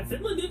Finland. Yeah,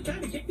 Finland did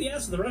kind of kick the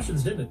ass of the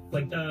Russians, didn't it?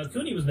 Like,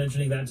 Cooney was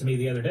mentioning that to me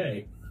the other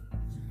day.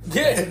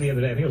 Yeah. The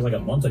other day. I think it was like a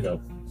month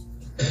ago.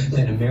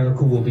 That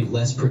America will be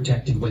less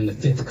protected when the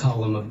fifth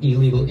column of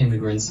illegal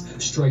immigrants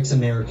strikes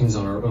Americans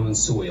on our own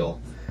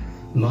soil.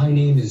 My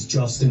name is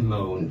Justin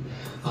Moan.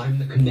 I'm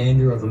the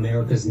commander of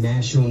America's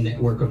national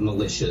network of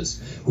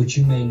militias, which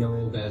you may know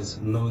of as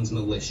Moan's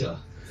Militia.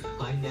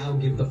 I now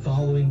give the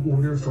following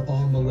order for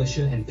all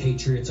militia and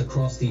patriots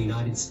across the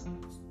United States.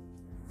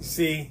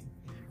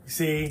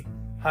 See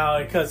how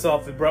it cuts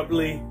off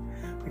abruptly?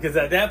 Because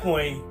at that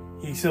point,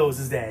 he shows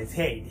his dad's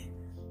head.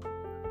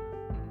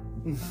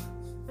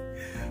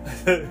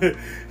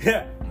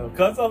 Yeah, it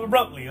cuts off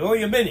abruptly.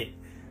 Only a minute.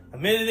 A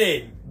minute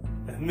in.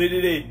 A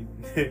minute in.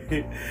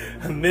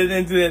 A minute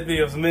into that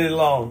video. It's a minute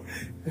long.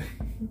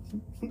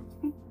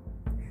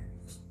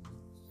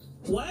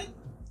 What?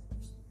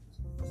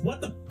 What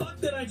the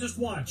fuck did I just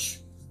watch?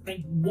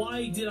 And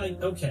why did I...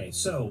 Okay,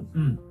 so...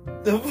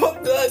 The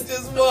fuck did I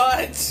just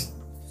watch?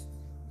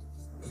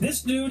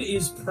 This dude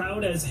is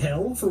proud as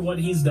hell for what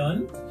he's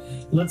done.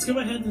 Let's go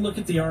ahead and look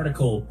at the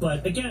article.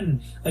 But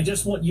again, I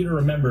just want you to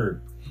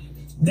remember,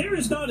 there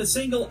is not a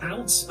single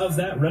ounce of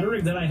that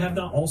rhetoric that I have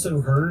not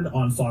also heard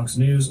on Fox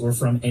News or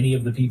from any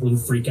of the people who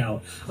freak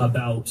out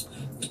about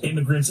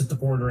immigrants at the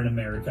border in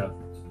America.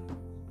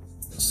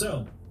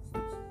 So...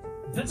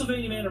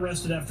 Pennsylvania man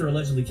arrested after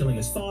allegedly killing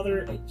his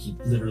father. He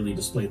literally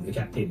displayed the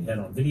decapitated head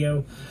on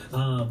video.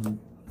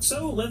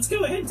 So let's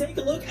go ahead and take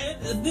a look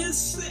at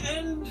this,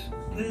 and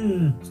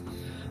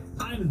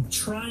I'm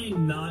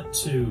trying not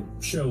to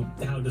show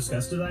how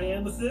disgusted I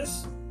am with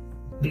this,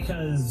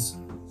 because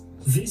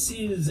this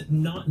is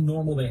not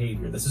normal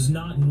behavior. This is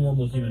not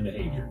normal human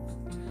behavior.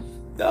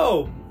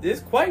 No,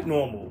 it's quite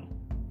normal.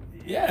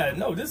 Yeah,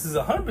 no, this is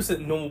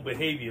 100% normal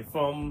behavior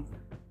from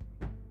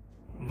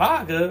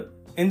MAGA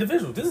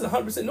individuals. This is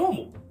 100%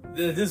 normal.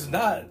 This is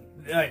not,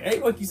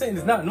 like you're saying,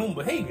 it's not normal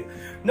behavior.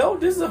 No,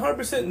 this is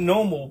 100%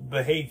 normal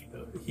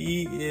behavior.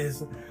 He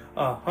is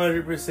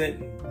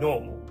 100%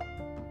 normal.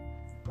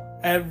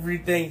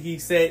 Everything he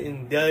said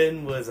and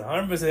done was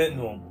 100%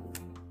 normal.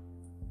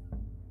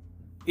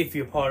 If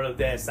you're part of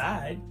that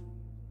side,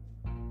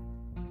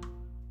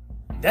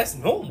 that's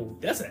normal.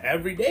 That's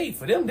everyday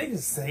for them. They can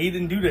say it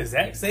and do the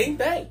exact same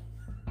thing.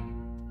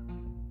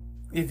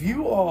 If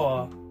you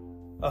are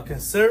a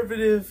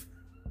conservative,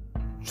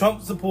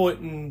 Trump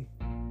supporting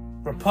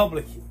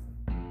Republican,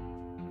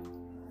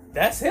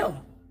 that's him.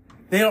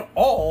 They are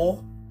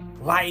all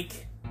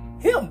like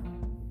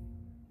him.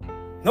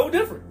 No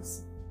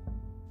difference.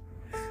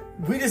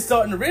 We just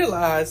starting to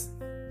realize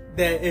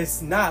that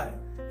it's not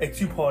a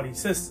two-party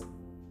system.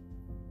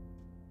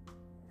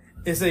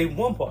 It's a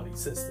one-party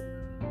system.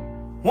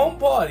 One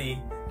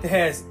party that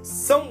has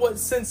somewhat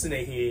sense in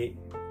their head,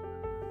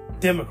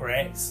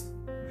 Democrats,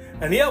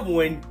 and the other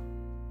one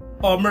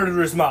are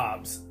murderous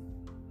mobs.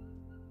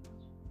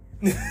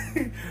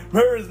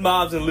 Murderous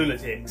mobs and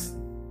lunatics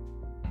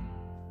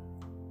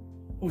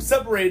who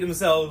separate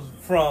themselves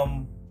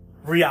from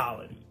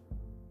reality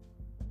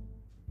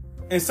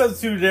and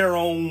substitute their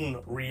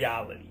own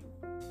reality.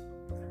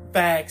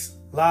 Facts,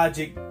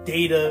 logic,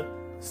 data,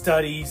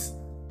 studies,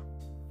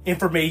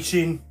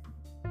 information,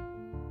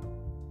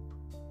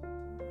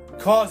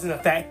 cause and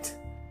effect.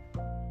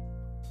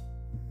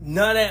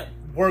 None of that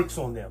works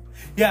on them.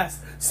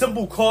 Yes,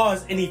 simple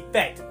cause and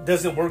effect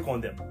doesn't work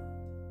on them.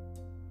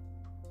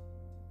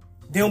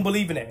 They don't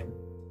believe in that.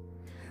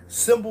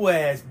 Simple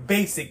as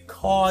basic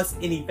cause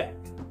and effect.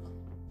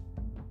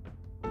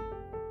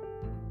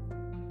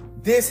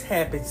 This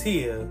happens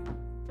here,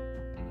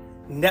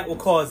 and that will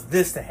cause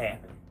this to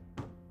happen.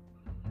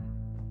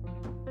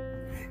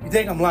 You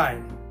think I'm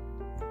lying?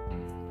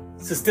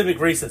 Systemic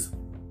racism.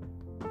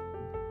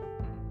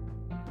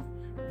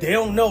 They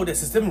don't know that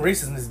systemic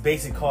racism is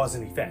basic cause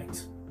and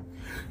effect.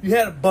 You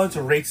had a bunch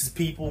of racist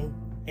people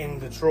in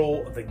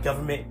control of the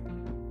government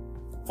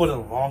for the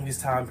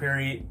longest time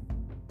period,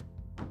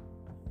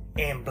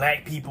 and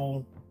black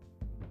people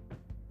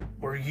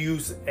were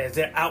used as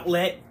their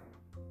outlet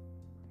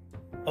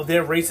of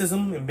their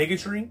racism and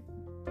bigotry.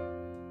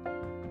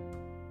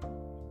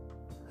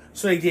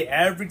 So they did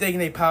everything in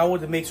their power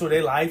to make sure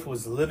their life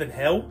was living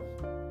hell.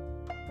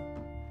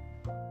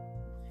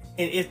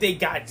 And if they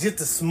got just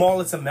the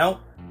smallest amount,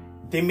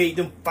 they made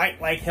them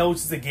fight like hell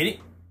just to get it.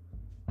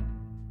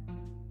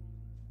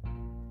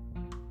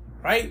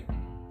 Right?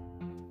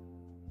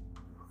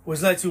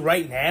 Which led to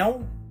right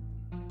now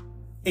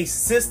a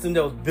system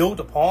that was built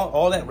upon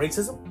all that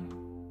racism.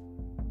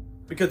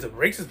 Because the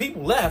racist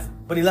people left,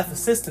 but he left a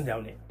system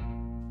down there.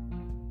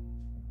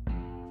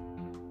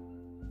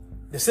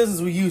 The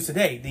systems we use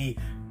today, the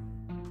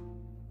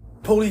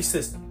police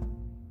system,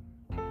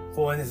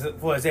 for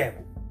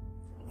example,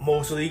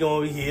 mostly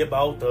going to be here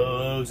about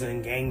thugs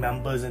and gang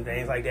members and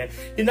things like that.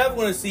 You're never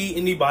going to see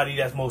anybody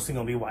that's mostly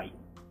going to be white.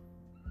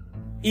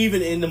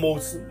 Even in the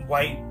most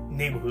white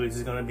neighborhoods,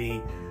 it's going to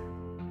be,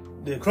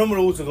 the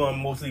criminals are going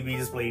to mostly be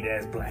displayed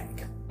as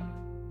black.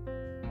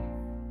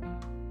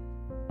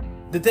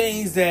 The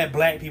things that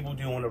black people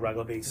do on a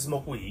regular basis,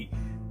 smoke weed,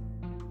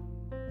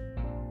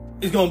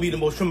 is going to be the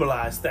most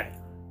criminalized thing.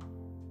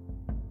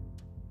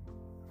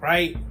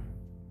 Right?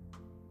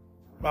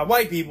 By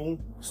white people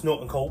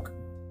snorting coke,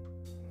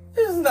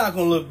 this is not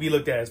going to be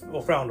looked at as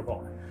or frowned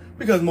upon,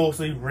 because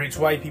mostly rich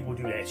white people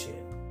do that shit.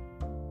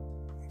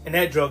 And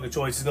that drug of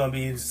choice is going to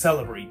be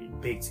celebrated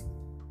big.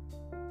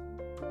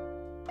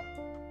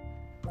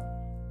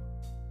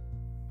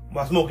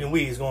 While smoking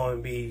weed is going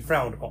to be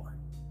frowned upon.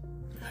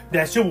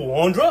 That's your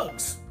war on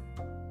drugs.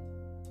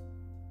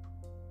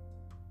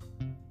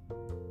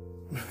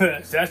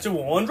 That's your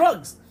war on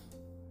drugs.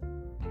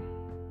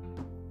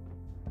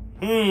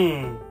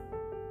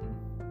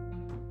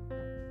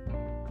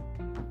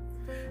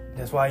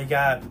 That's why you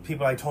got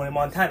people like Tony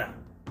Montana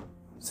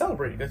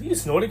celebrating, because he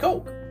snorted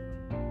coke.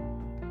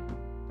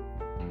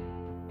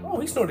 Oh,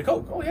 he snorted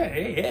coke. Oh,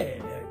 yeah.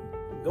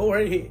 Go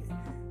right ahead.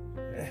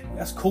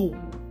 That's cool.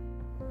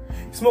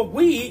 You smoke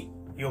weed,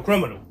 you're a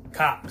criminal.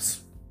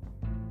 Cops.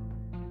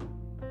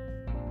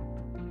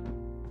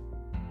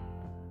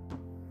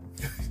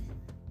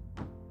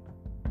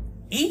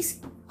 Easy.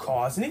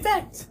 Cause and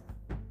effect.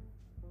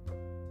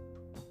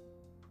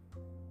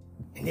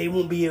 And they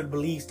won't be able to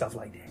believe stuff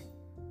like that.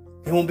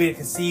 They won't be able to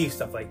conceive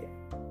stuff like that.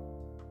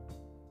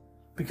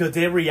 Because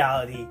their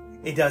reality,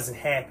 it doesn't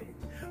happen.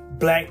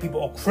 Black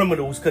people are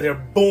criminals because they're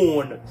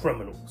born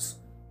criminals.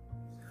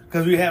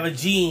 Because we have a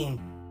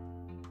gene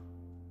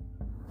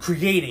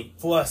created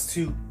for us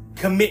to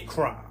commit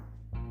crime.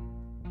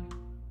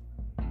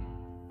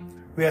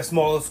 We have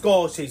smaller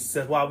skull shapes.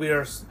 That's why we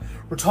are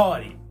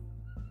retarded,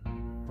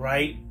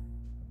 right?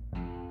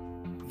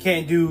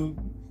 Can't do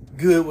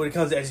good when it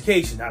comes to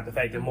education. Not the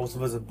fact that most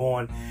of us are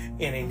born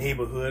in a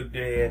neighborhood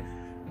where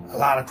a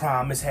lot of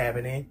crime is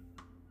happening.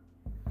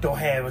 Don't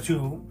have a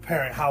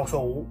two-parent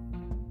household.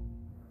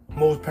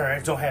 Most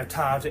parents don't have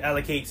time to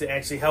allocate to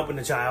actually helping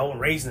the child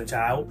and raising the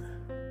child.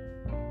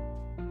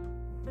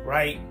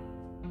 Right?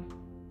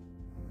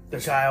 The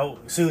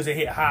child, as soon as they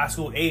hit high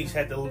school age,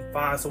 had to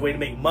find some way to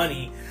make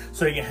money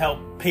so they can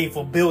help pay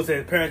for bills that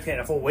their parents can't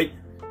afford.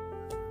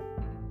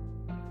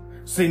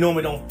 So they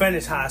normally don't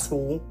finish high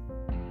school.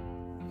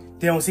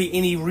 They don't see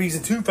any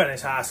reason to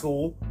finish high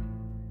school.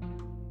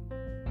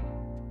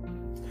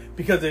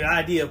 Because the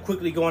idea of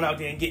quickly going out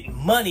there and getting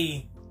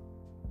money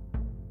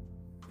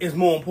is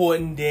more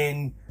important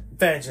than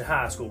finishing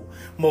high school.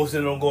 Most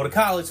of them don't go to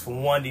college. For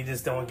one, they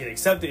just don't get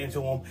accepted into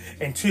them.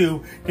 And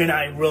two, they're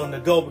not even willing to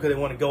go because they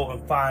want to go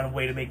and find a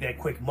way to make that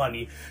quick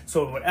money.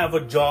 So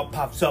whatever job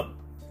pops up,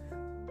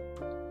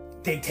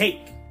 they take.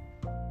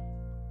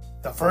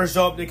 The first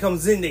job that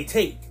comes in, they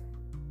take.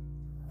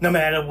 No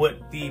matter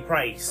what the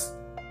price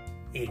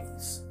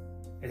is.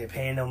 And they're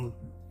paying them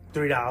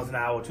 $3 an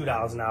hour,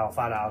 $2 an hour,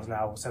 $5 an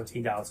hour,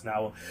 $17 an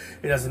hour.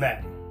 It doesn't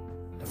matter.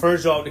 The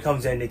first job that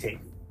comes in, they take.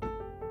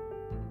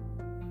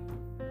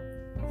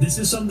 This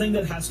is something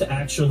that has to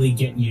actually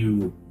get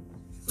you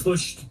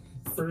pushed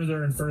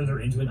further and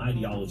further into an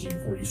ideology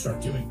before you start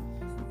doing.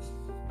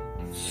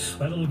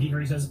 My little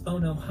geekery says, "Oh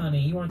no, honey,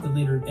 you aren't the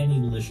leader of any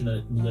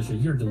militia.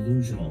 You're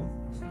delusional."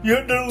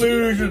 You're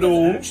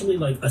delusional. There's actually,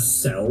 like, a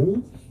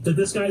cell that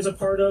this guy's a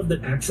part of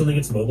that actually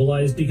gets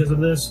mobilized because of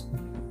this.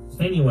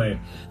 Anyway,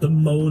 the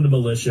Moan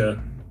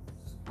Militia.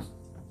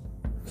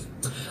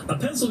 A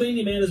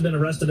Pennsylvania man has been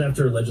arrested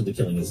after allegedly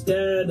killing his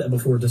dad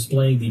before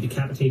displaying the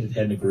decapitated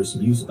head in a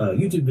gruesome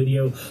YouTube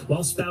video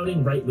while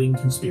spouting right-wing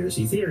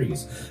conspiracy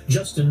theories.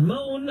 Justin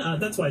Moan,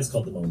 that's why it's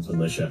called the Moan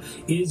Militia,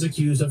 is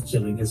accused of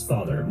killing his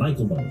father,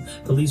 Michael Moan,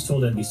 police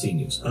told NBC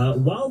News.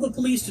 While the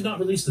police did not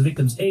release the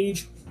victim's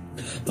age,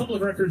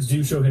 public records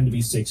do show him to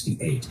be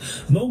 68.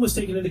 Moan was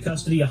taken into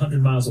custody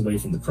 100 miles away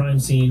from the crime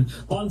scene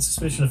on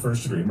suspicion of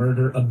first-degree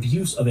murder,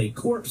 abuse of a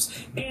corpse,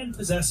 and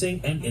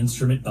possessing an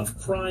instrument of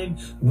crime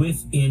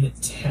with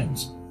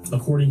intent,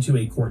 according to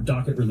a court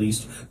docket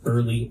released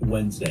early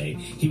Wednesday.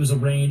 He was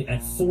arraigned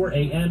at 4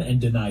 a.m. and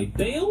denied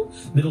bail.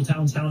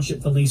 Middletown Township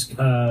Police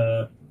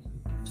Captain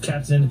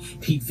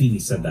Pete Feeney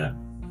said that.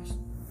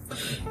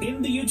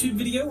 In the YouTube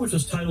video, which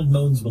was titled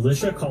Moan's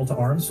Militia, Call to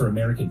Arms for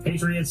American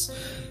Patriots,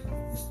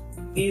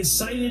 is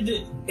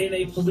cited in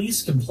a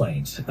police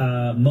complaint.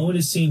 Moan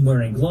is seen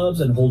wearing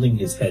gloves and holding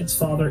his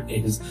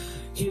father's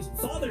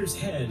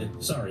head,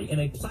 in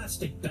a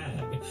plastic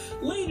bag.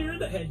 Later,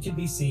 the head can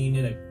be seen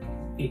in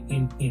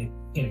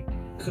a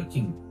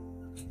cooking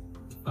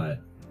pot.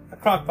 A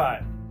crock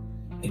pot.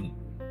 In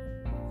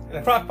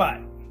a crock pot.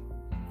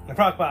 A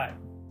crock pot.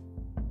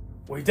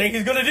 What do you think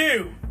he's gonna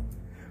do?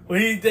 What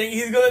do you think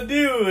he's gonna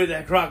do with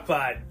that crock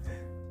pot?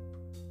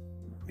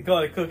 They call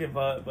it a cooking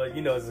pot, but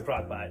you know it's a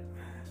crock pot.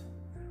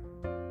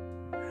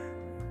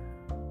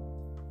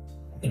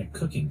 In a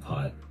cooking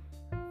pot.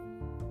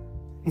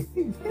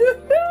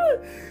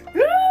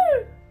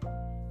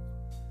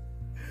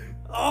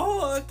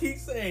 Oh, I keep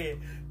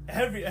saying,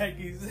 every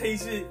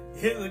accusation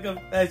is a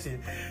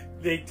confession.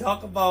 They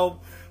talk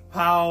about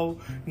how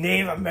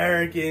Native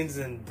Americans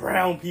and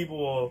brown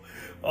people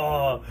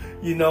are,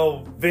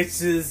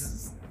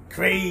 vicious,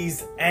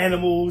 crazed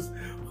animals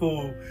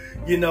who,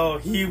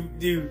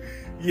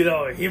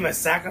 human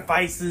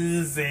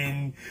sacrifices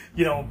and,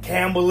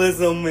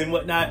 cannibalism and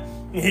whatnot.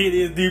 Here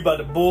this dude about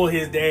to boil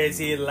his dad's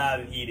head alive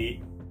and eat it.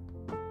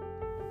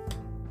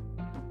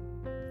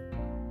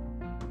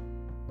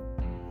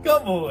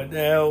 Come on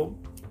now.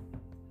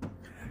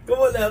 Come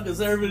on now,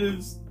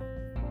 conservatives.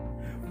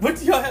 What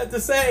do y'all have to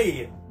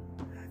say?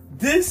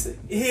 This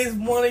is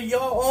one of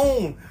your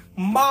own.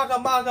 MAGA,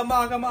 MAGA,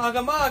 MAGA,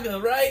 MAGA, MAGA,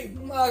 right?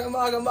 MAGA,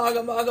 MAGA,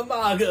 MAGA, MAGA,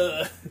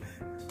 MAGA.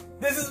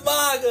 This is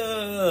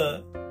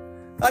MAGA.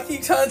 I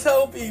keep trying to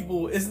tell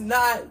people it's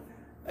not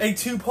a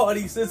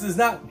two-party system. It's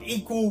not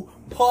equal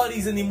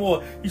parties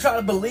anymore. You try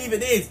to believe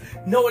it is.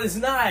 No, it is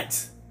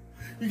not.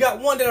 You got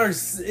one that are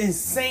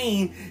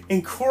insane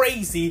and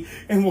crazy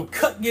and will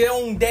cut your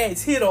own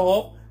dad's head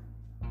off.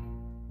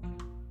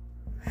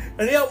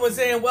 And the other one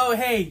saying, well,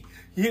 hey,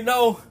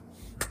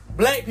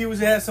 black people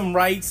should have some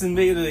rights and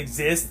be able to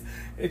exist.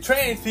 And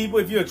trans people,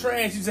 if you're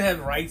trans, you should have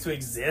the right to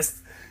exist.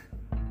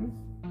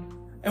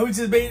 And we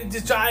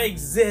just try to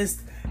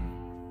exist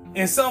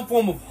in some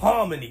form of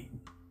harmony.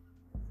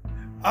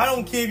 I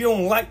don't care if you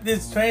don't like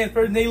this trans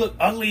person, they look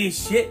ugly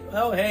as shit.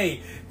 Well,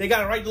 hey, they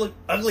got a right to look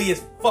ugly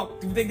as fuck.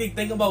 Do you think they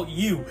think about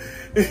you?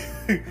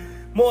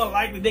 More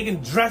likely they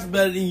can dress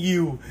better than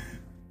you.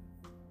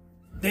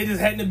 They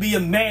just had to be a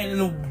man in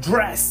a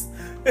dress.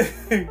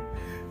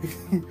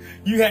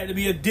 You had to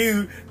be a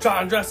dude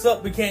trying to dress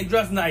up but can't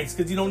dress nice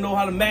because you don't know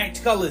how to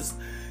match colors.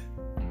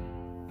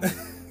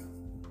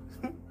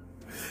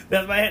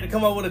 That's why I had to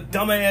come up with a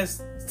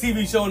dumbass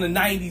TV show in the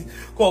 90s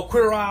called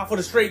Queer Eye for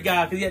the Straight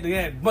Guy, because he had to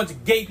have a bunch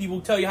of gay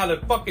people tell you how to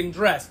fucking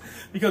dress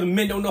because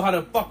men don't know how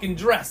to fucking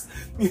dress.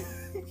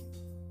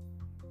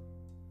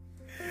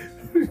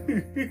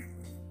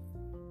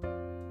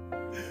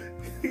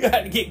 You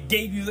gotta get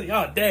gay people like,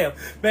 oh damn,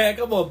 man,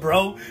 come on,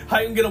 bro. How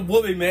you gonna get a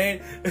woman,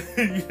 man?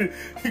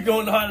 You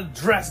don't know how to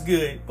dress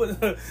good.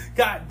 But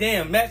god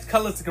damn, match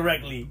colors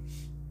correctly.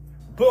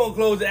 Put on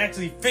clothes that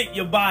actually fit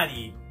your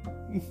body.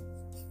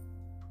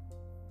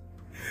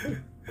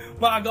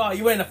 My god,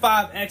 you wearing a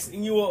 5X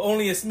and you were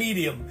only a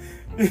medium.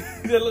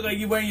 It look like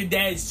you wearing your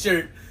dad's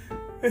shirt.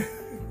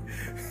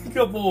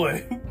 Come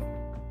on.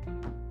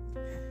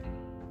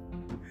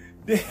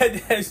 They had to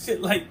have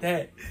shit like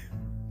that.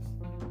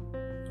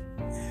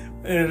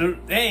 And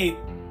hey,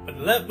 but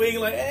the left wing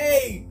like,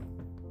 hey,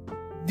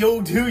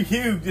 don't do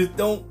you. Just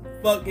don't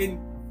fucking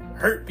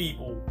hurt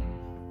people.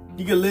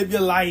 You can live your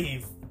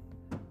life.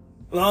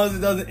 As long as it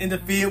doesn't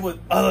interfere with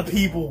other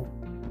people.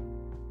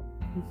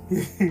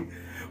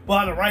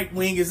 While the right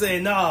wing is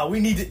saying, nah, we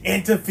need to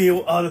interfere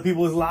with other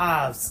people's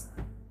lives.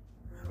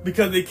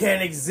 Because they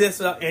can't exist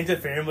without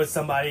interfering with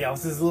somebody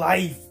else's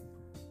life.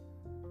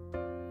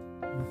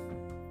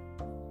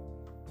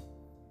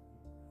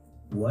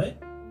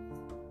 What?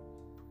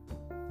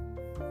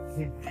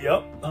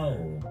 Yep.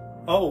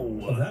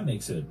 Oh, that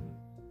makes it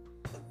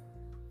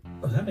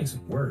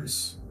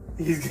worse.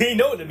 He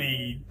know what it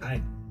means.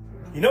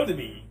 You know what it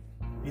means.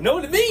 You know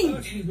what it means.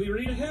 Okay, we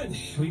read ahead.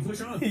 We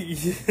push on.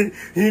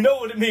 You know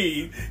what it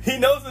means. He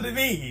knows what it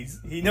means.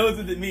 He knows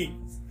what it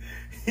means.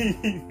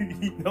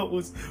 He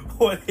knows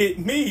what it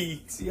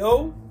means,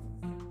 yo.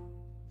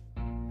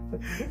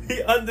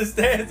 He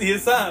understands the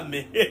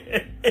assignment.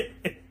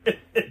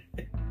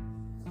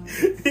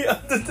 He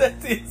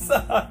understands the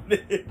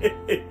assignment.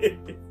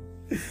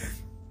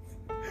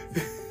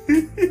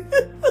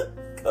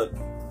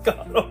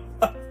 God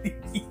Almighty.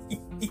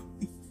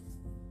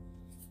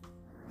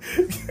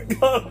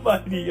 God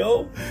Almighty,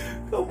 yo.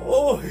 Come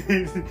on.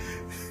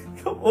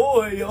 Come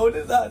on, yo.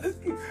 This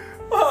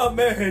oh,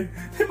 man.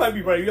 They might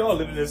be right. Y'all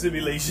living in a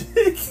simulation.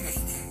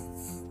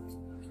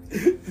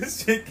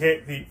 This shit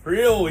can't be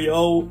real,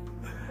 yo.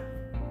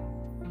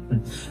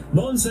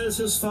 Mullen says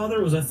his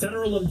father was a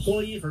federal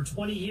employee for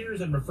 20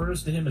 years and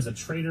refers to him as a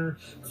traitor,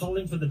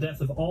 calling for the death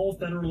of all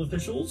federal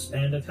officials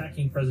and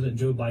attacking President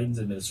Joe Biden's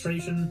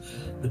administration,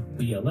 the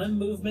BLM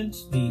movement,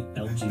 the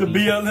LGBT... The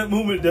BLM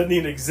movement doesn't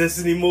even exist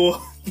anymore.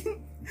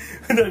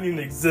 It doesn't even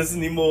exist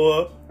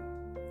anymore.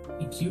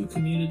 Q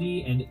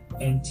community and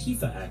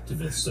Antifa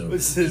activists. So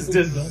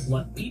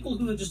people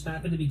who just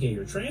happen to be gay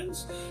or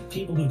trans,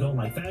 people who don't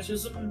like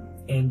fascism,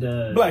 and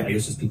Black I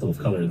guess just people of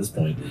color at this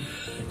point.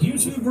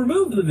 YouTube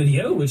removed the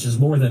video, which is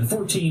more than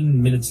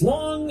 14 minutes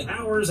long,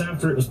 hours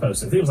after it was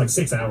posted. I think it was like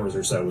 6 hours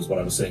or so is what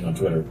I was saying on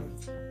Twitter.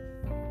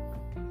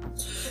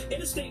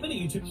 In a statement, a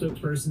YouTube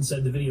spokesperson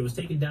said the video was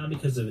taken down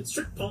because of its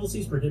strict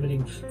policies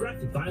prohibiting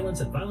graphic violence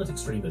and violent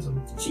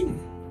extremism. Gee.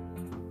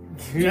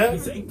 Yeah. You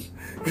think?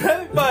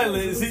 Graphic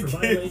violence. He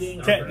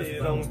violating can't do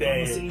his own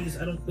dad.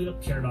 We don't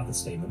care about the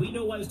statement. We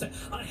know why it was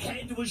a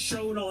head was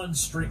shown on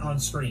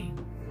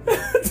screen.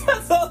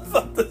 That's all I was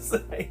about to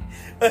say.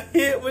 I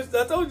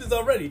told you this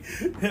already.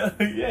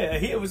 Yeah,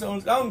 he was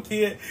on. I don't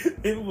care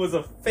if it was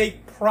a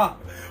fake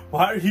prop.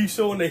 Why are you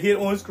showing the hit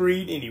on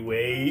screen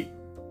anyway?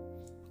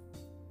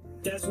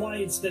 That's why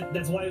it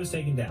was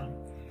taken down.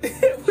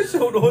 It was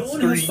shown on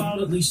screen. Mullen has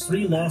filed at least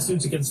 3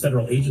 lawsuits against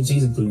federal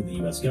agencies, including the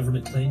U.S.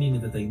 government,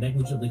 claiming that they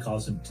negligently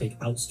caused him to take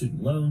out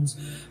student loans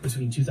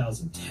between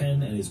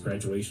 2010 and his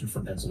graduation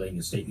from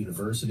Pennsylvania State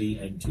University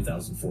in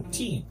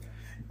 2014.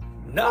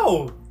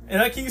 No,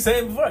 and I keep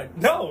saying before,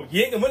 no,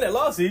 you ain't gonna win that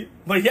lawsuit.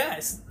 But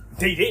yes,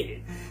 they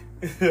did.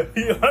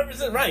 You're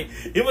 100% right.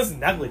 It was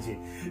negligent.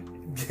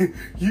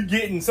 You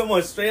getting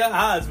someone straight out of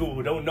high school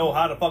who don't know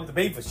how to fuck to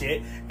pay for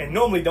shit and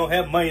normally don't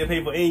have money to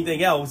pay for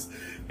anything else,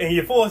 and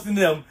you're forcing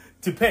them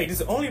to pay.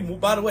 This is only,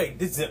 by the way,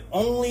 this is the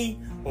only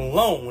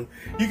loan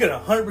you can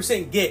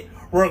 100% get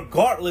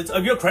regardless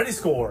of your credit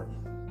score.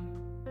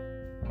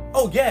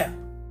 Oh yeah,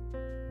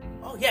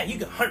 you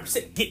can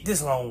 100% get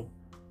this loan.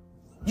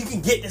 You can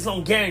get this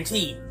loan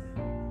guaranteed.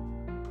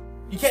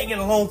 You can't get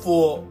a loan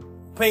for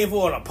paying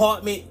for an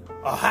apartment,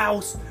 a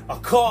house, a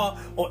car,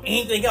 or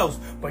anything else,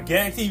 but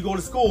guarantee you go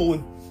to school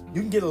and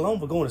you can get a loan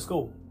for going to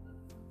school.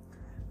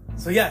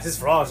 So yes, it's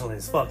fraudulent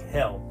as fucking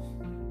hell.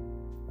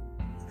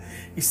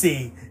 You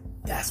see,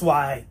 that's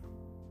why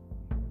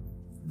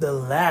the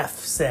left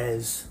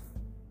says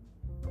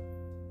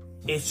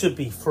it should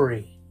be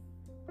free.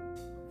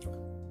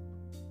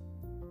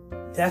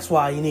 That's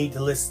why you need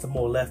to listen to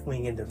more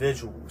left-wing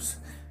individuals.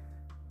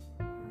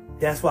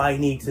 That's why you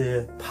need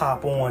to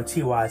pop on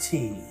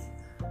TYT.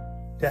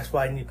 That's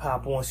why you need to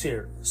pop on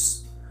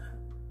Sirius,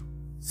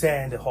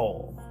 Sandy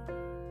Hall,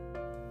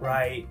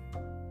 right?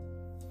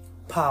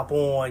 Pop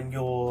on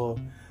your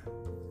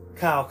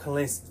Kyle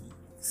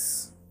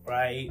Kalinski's,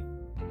 right?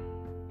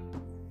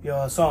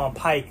 Your Sean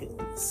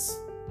Pikers.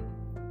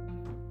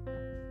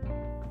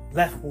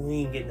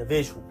 Left-wing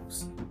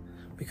individuals.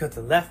 Because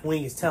the left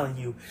wing is telling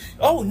you,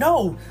 oh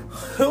no,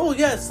 oh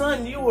yes,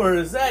 son, you were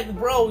exactly,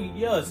 bro,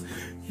 yes,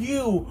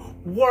 you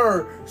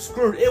were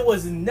screwed. It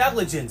was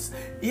negligence.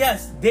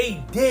 Yes,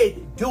 they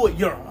did do it.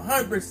 You're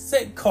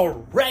 100%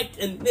 correct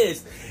in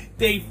this.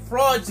 They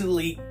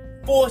fraudulently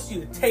forced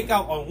you to take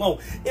out a loan.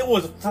 It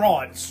was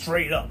fraud,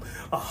 straight up,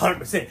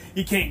 100%.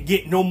 You can't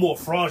get no more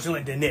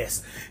fraudulent than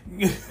this.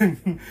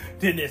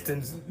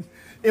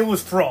 It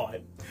was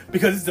fraud.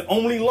 Because it's the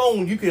only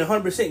loan you can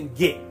 100%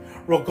 get,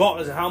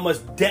 regardless of how much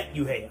debt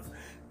you have.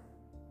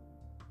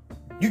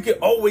 You can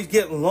always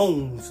get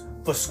loans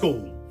for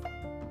school,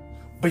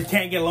 but you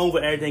can't get a loan for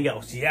everything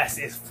else. Yes,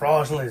 it's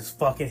fraudulent as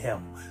fucking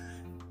hell.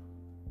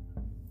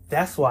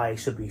 That's why it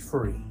should be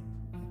free.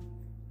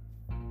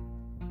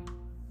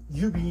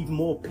 You'd be even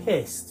more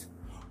pissed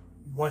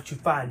once you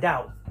find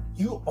out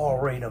you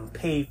already done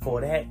paid for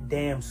that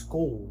damn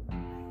school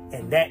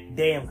and that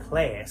damn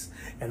class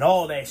and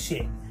all that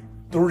shit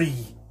 3,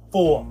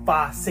 4,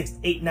 5, 6,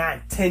 8,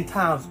 9, 10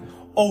 times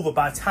over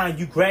by the time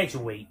you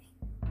graduate.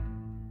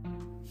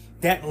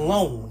 That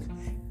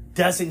loan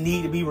doesn't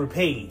need to be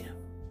repaid.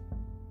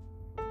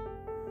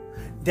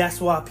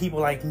 That's why people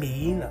like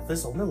me and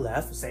others on the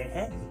left say,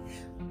 hey,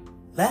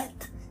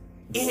 let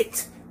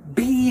it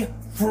be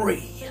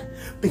free.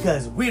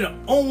 Because we're the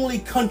only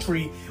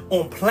country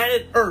on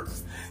planet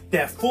Earth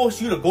that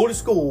force you to go to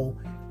school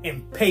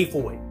and pay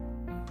for it.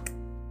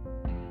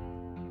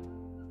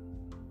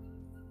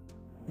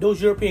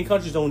 Those European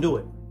countries don't do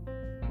it.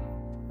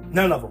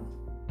 None of them.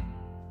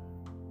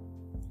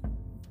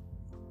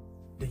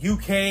 The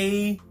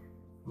UK,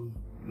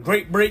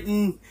 Great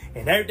Britain,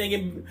 and everything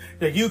in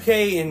the UK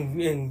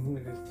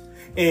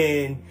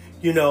and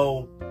you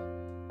know,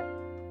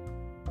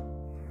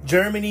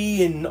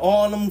 Germany and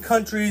all them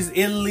countries,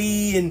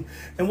 Italy and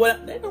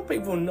what, they don't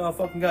pay for no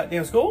fucking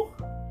goddamn school.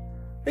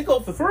 They go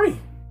for free.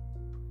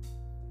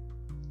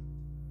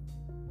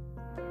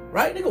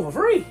 Right? They go for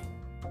free.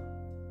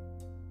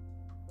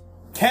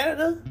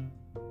 Canada,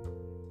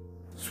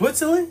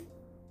 Switzerland,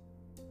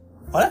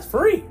 oh, that's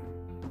free.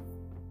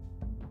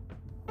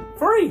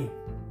 Free.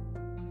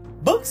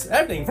 Books,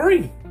 everything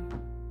free.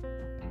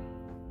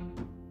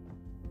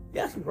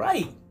 Yes, you're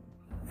right.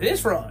 It is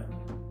fraud.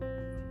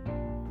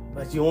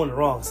 But you're on the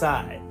wrong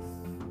side.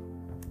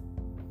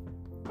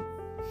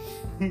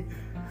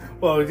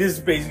 Well, this is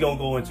basically gonna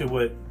go into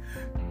what,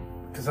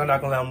 because I'm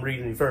not gonna let them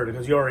read any further,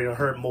 because you already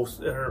heard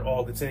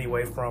all this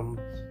anyway from,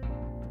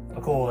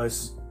 of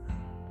course,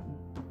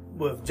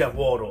 with Jeff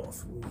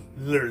Waldorf.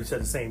 Literally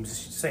said the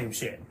same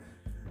shit.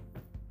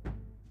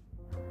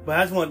 But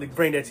I just wanted to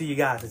bring that to you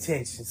guys'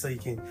 attention so you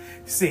can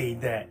see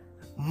that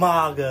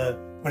MAGA,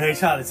 when they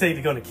try to say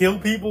they're gonna kill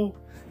people,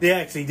 they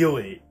actually do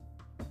it.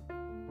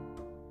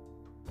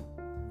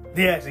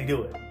 They actually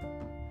do it.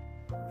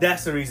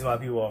 That's the reason why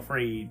people are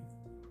afraid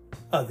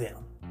of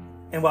them.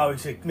 And why we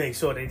should make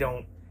sure they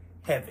don't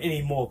have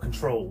any more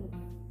control.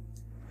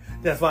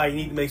 That's why you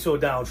need to make sure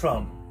Donald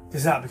Trump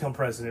does not become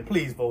president.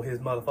 Please vote his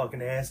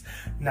motherfucking ass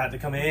not to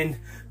come in.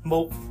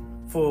 Vote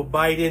for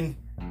Biden,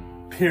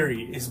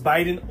 period. It's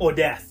Biden or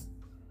death.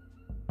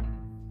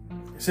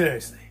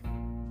 Seriously.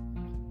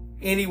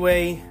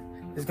 Anyway,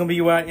 it's gonna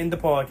be where I end the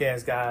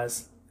podcast,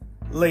 guys.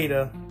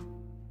 Later.